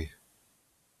 pip3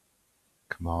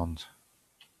 command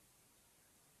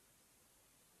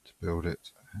to build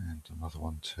it, and another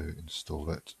one to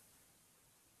install it.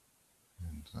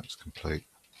 And that's complete.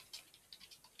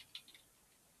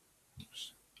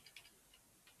 Oops.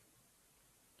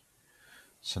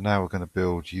 So now we're going to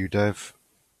build udev.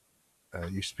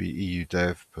 It used to be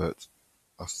eudev, but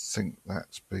I think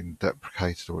that's been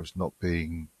deprecated or it's not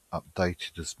being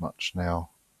updated as much now.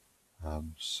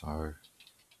 So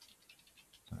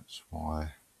that's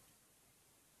why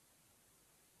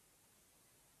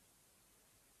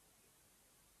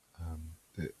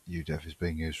udev is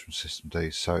being used from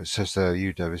systemd. So it says there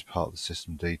udev is part of the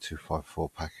systemd 254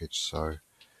 package. So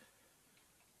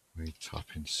we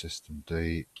type in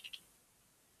systemd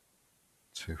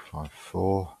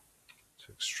 254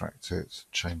 to extract it,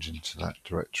 change into that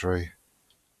directory,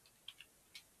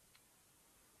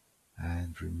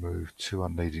 and remove two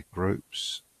unneeded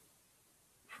groups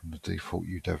from the default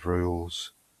udev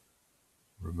rules.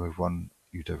 Remove one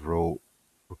udev rule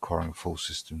requiring full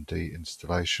systemd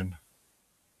installation.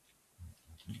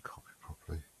 I didn't copy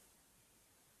properly.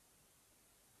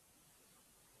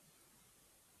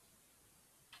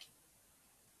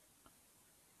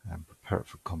 prepare it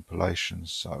for compilation.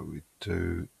 So we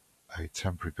do a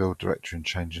temporary build directory and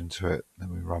change into it.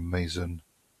 Then we run meson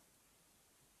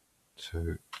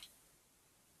to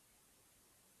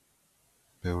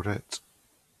build it,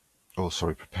 or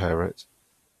sorry, prepare it.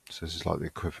 So this is like the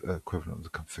equivalent of the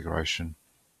configuration.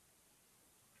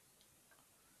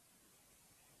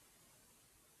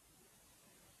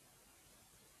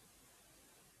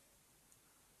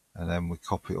 And then we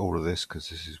copy all of this, because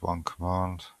this is one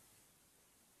command,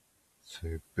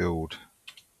 to build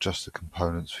just the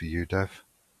components for UDEV.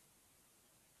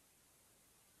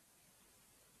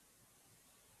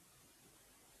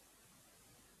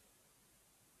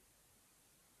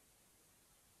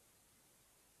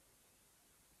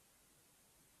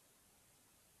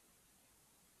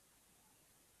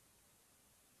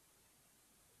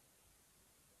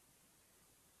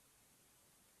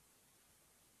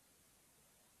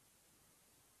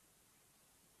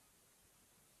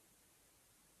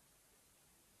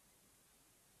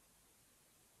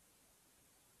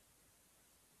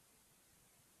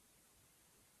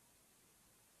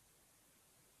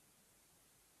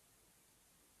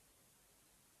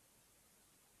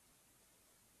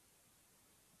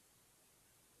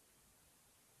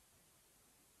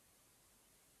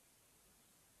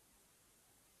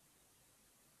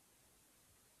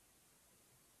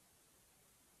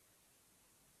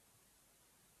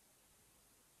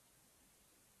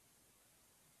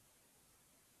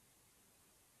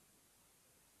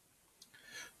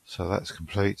 So that's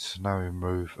complete. So now we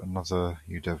remove another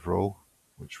UDEV rule,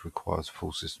 which requires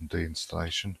full system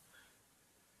deinstallation.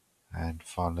 And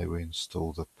finally we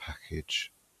install the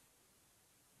package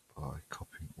by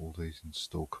copying all these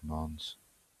install commands.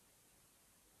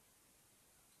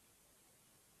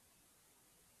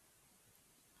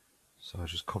 So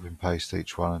just copy and paste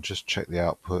each one and just check the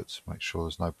outputs, make sure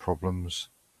there's no problems.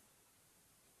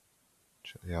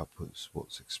 Check the outputs,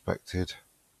 what's expected.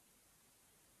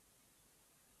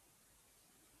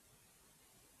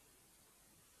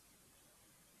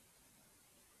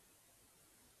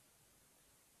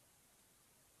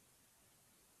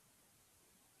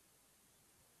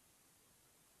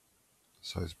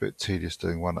 So it's a bit tedious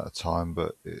doing one at a time,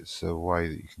 but it's a way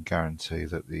that you can guarantee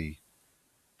that the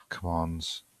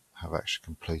commands have actually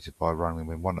completed by running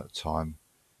them one at a time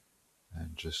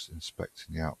and just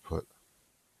inspecting the output.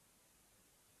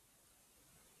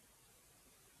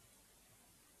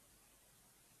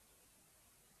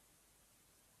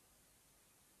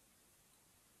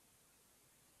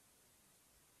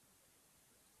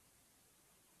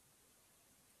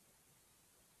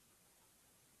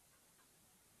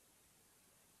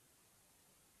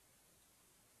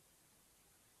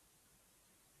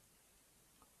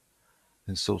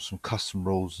 Install some custom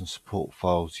rules and support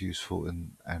files useful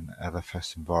in an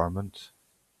LFS environment.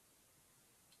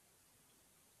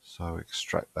 So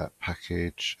extract that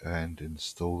package and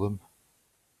install them.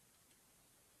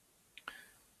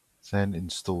 Then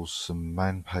install some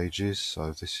man pages.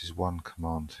 So this is one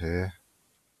command here,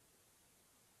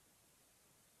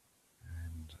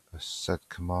 and a sed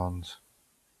command,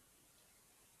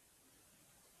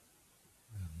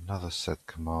 another sed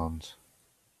command,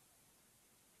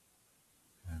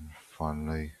 and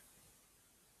finally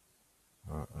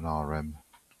an RM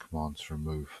command to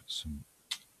remove some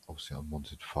obviously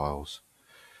unwanted files.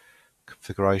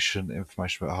 Configuration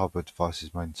information about hardware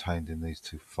devices maintained in these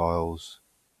two files.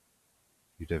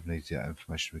 UDEV needs that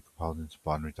information to be compiled into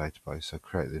binary database. So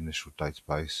create the initial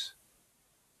database.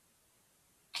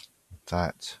 With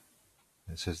that,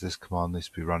 it says this command needs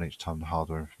to be run each time the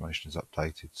hardware information is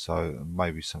updated. So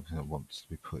maybe something that wants to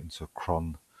be put into a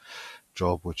cron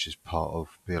job, which is part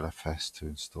of LFS to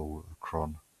install a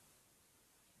cron.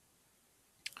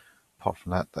 Apart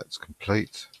from that, that's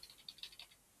complete.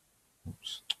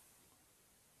 Oops.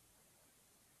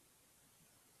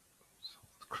 So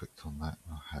I've clicked on that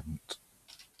and I hadn't.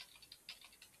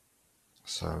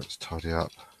 So let's tidy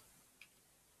up.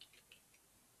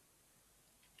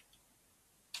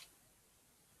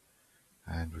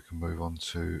 And we can move on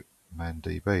to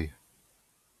ManDB.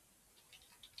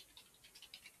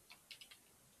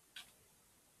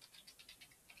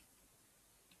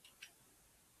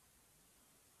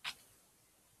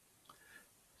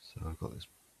 So I've got this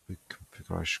big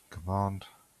configuration command.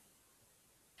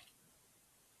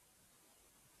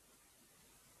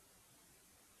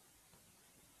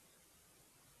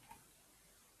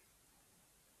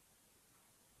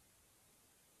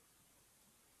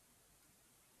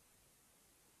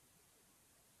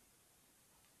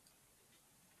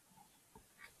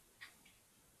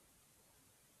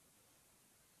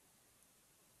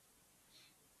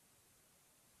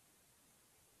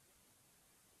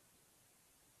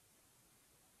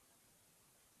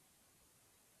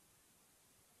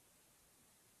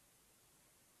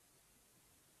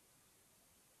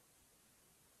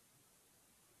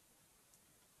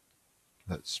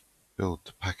 Let's build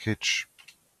the package.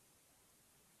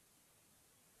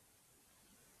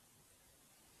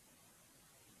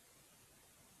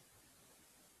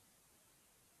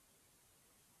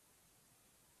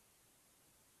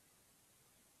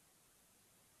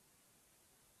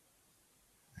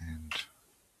 And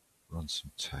run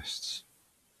some tests.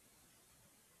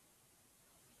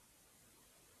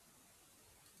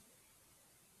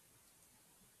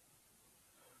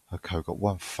 Okay, we've got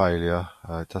one failure.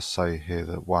 It does say here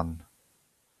that one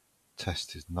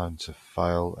test is known to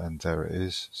fail, and there it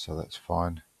is, so that's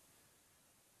fine.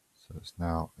 So let's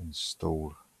now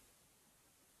install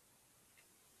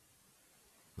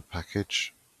the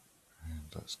package, and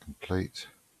that's complete.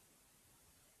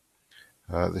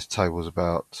 This table is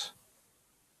about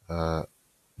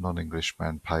non-English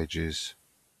man pages.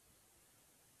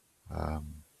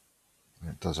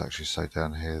 It does actually say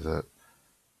down here that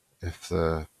if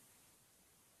the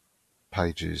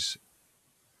pages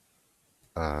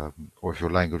or if your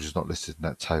language is not listed in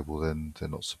that table, then they're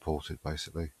not supported,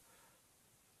 basically.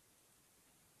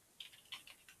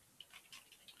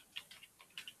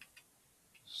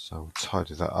 So we'll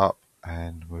tidy that up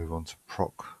and move on to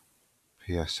proc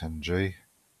psng.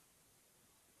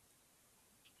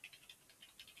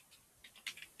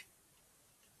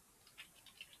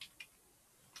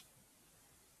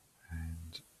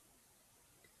 And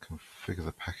configure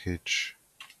the package.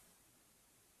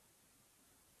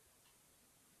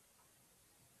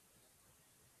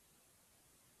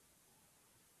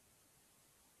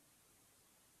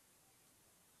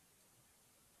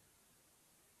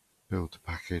 Build the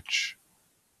package.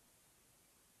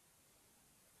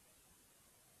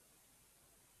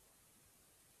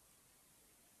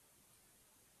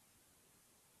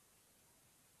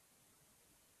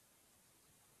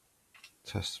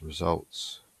 Test the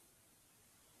results.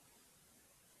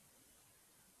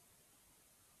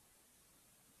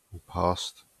 All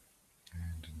passed.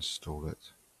 And install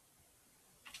it.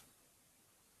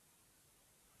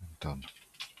 And done.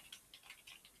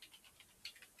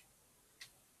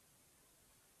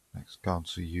 Next, go on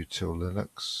to util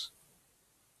Linux.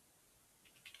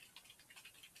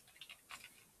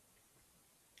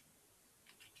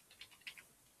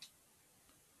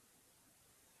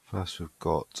 First, we've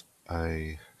got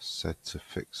a set to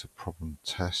fix a problem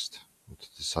test, or to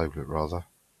disable it rather.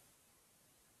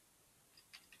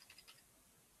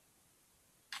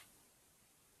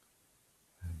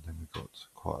 And then we've got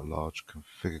quite a large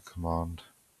configure command.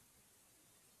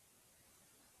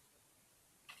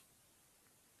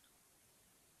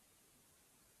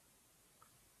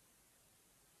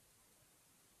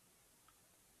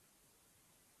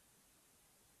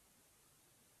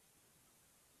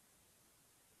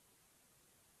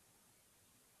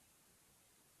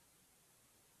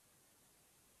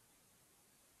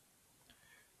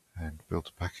 And build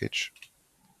a package.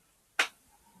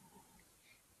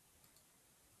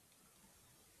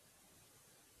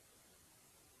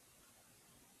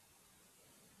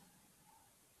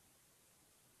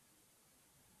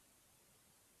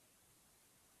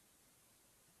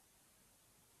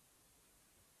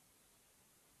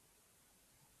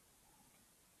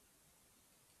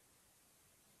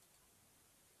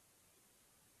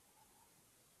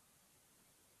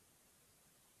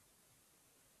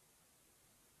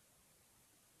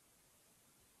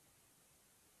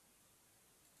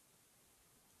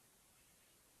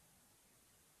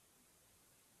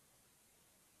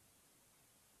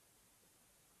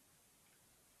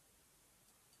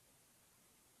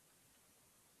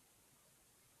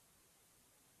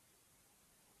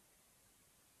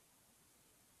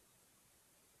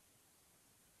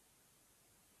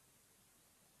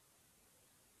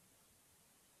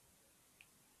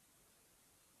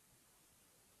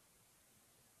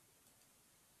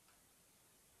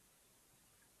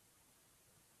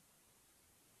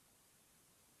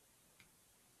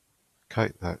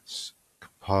 Okay, that's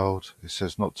compiled. It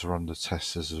says not to run the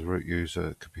test as a root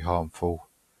user, it could be harmful.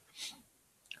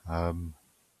 And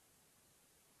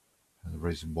the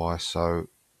reason why, so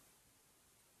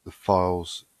the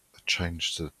files are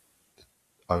changed to the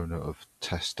owner of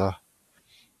tester,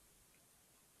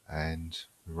 and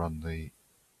we run the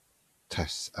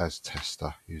tests as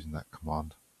tester using that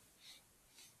command.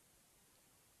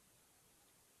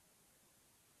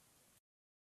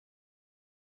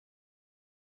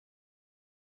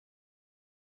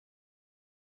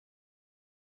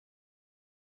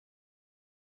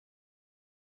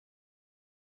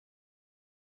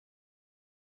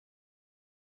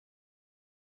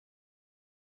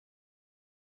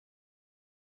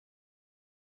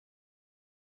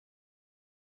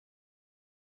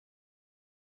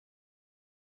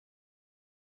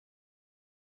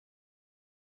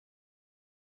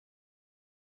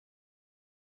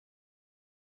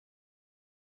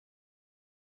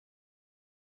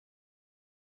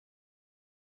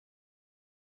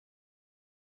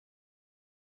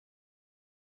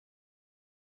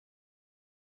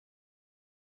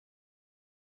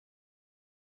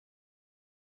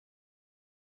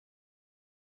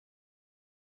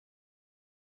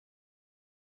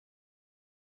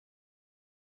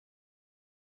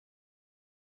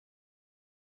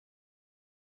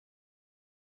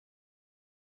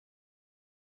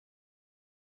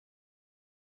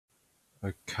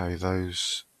 Okay,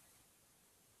 those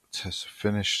tests are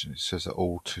finished, and it says that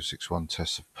all 261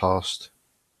 tests have passed.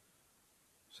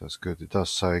 So that's good. It does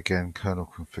say again, kernel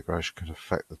configuration can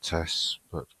affect the tests,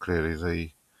 but clearly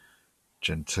the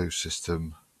Gen 2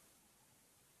 system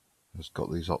has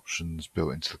got these options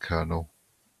built into the kernel,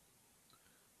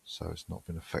 so it's not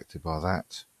been affected by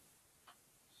that.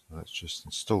 So let's just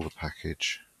install the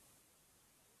package,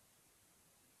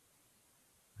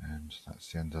 and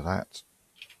that's the end of that.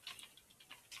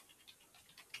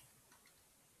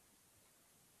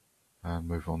 And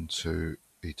move on to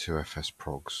E2FS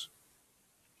progs.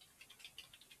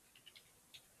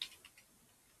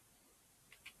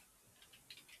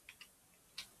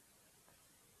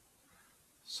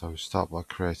 So we start by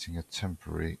creating a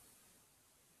temporary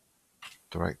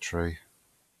directory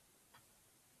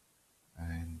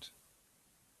and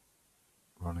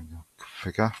running a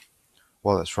configure.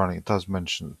 While that's running, it does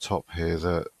mention at the top here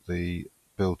that the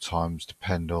build times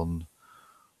depend on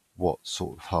what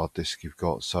sort of hard disk you've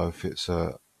got. So if it's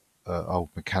a old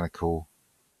mechanical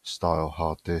style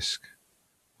hard disk,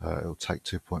 it'll take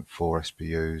 2.4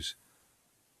 SBUs,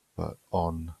 but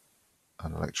on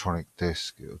an electronic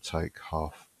disk it'll take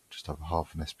just over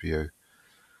half an SBU.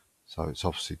 So it's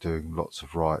obviously doing lots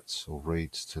of writes or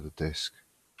reads to the disk,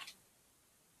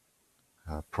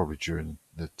 probably during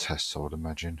the tests, I would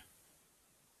imagine.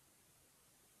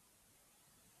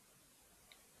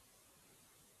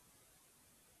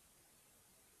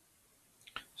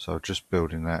 So just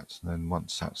building that, and then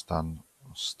once that's done,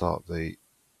 I'll start the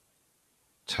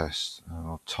test, and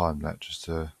I'll time that just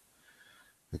to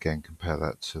again compare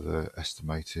that to the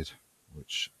estimated,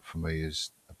 which for me is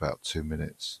about 2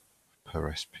 minutes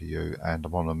per SPU, and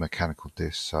I'm on a mechanical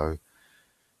disk, so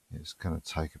it's going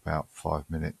to take about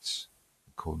 5 minutes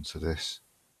according to this.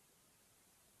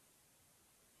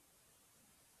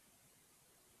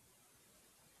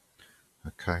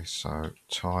 Okay, so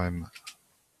time,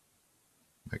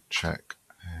 make check,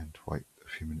 and wait a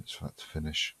few minutes for that to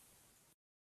finish.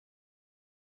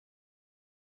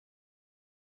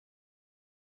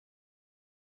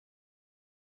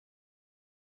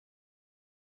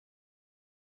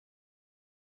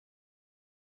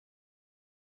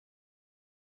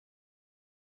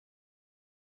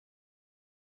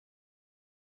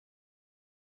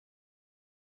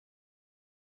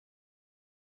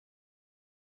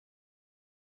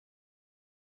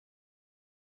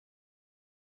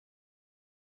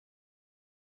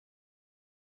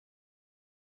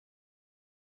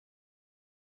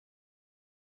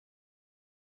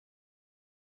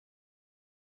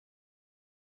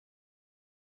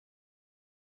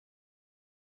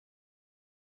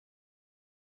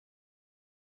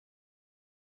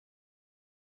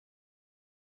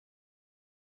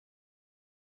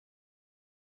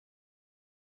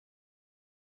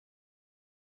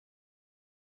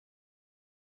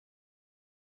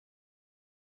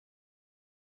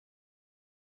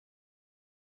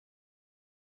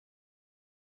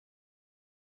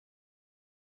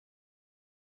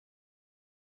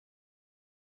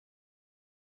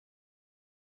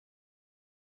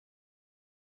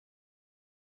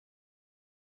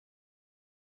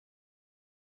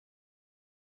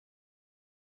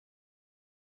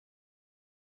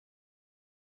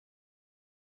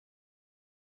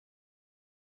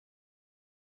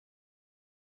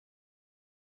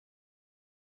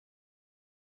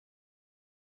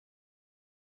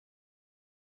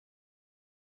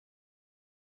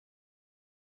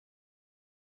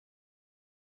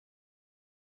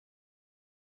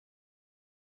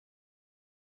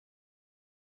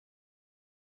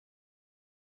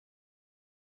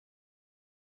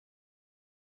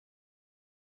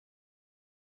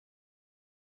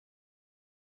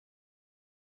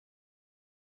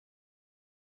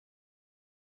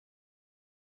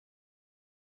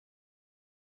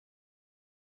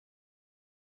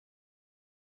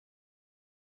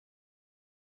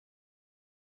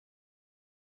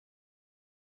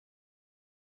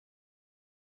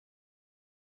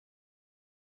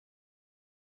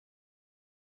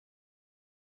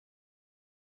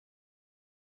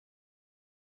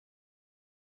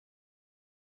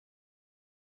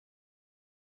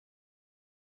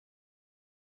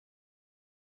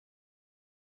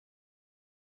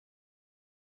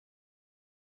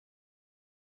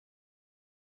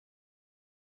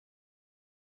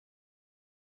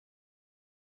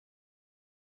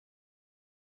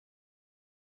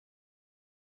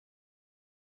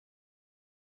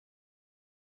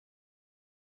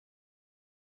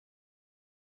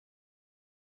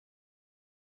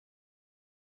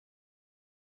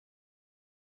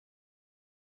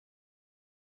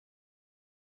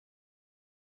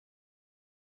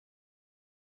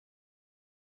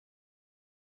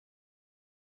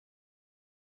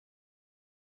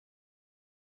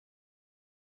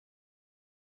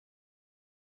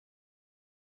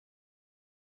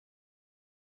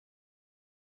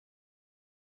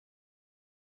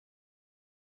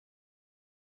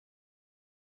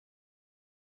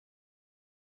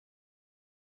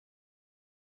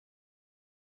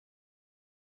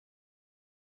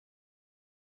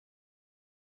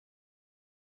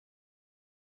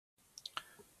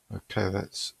 Okay,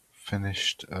 that's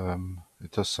finished.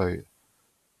 It does say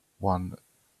one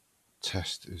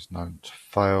test is known to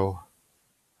fail,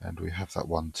 and we have that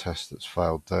one test that's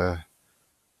failed there.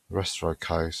 The rest are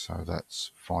okay, so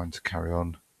that's fine to carry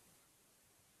on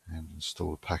and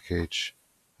install the package.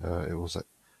 It was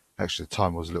actually the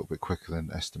time was a little bit quicker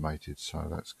than estimated, so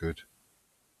that's good.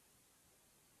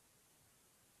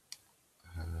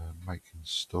 Make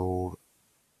install,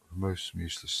 remove some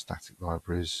useless static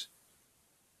libraries,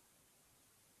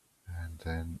 and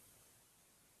then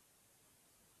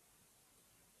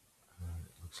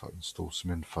it looks like install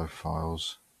some info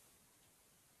files.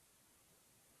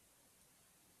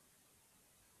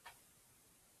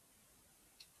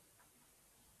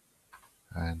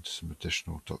 And some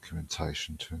additional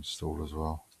documentation to install as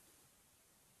well.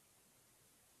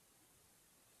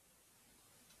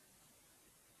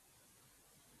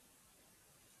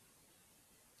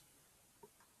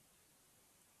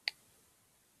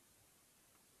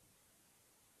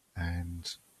 And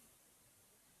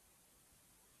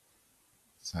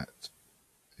that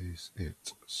is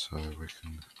it. So we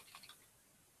can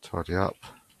tidy up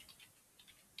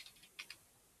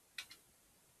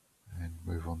and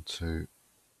move on to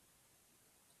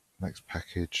next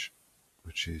package,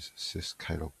 which is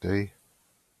sysklogd.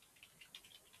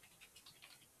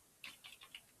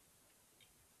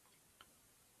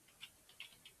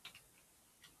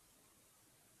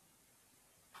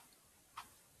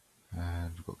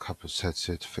 And we've got a couple of sets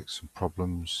here to fix some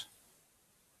problems.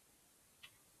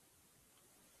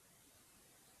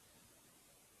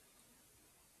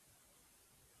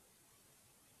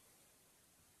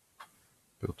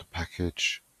 Build the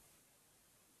package.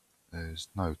 There's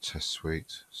no test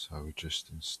suite, so we just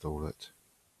install it.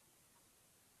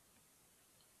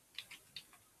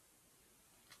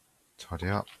 Tidy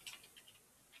up.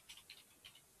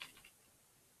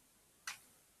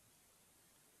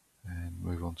 And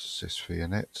move on to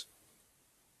sysvinit.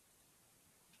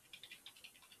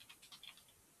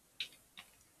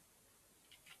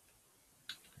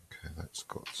 Okay, that's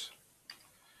got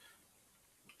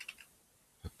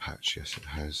a patch. Yes, it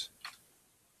has.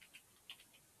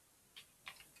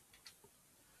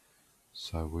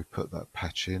 So we put that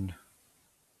patch in,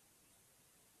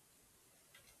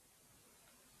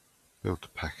 build the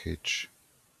package,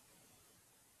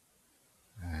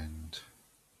 and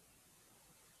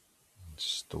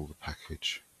install the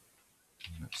package.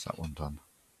 And that's that one done.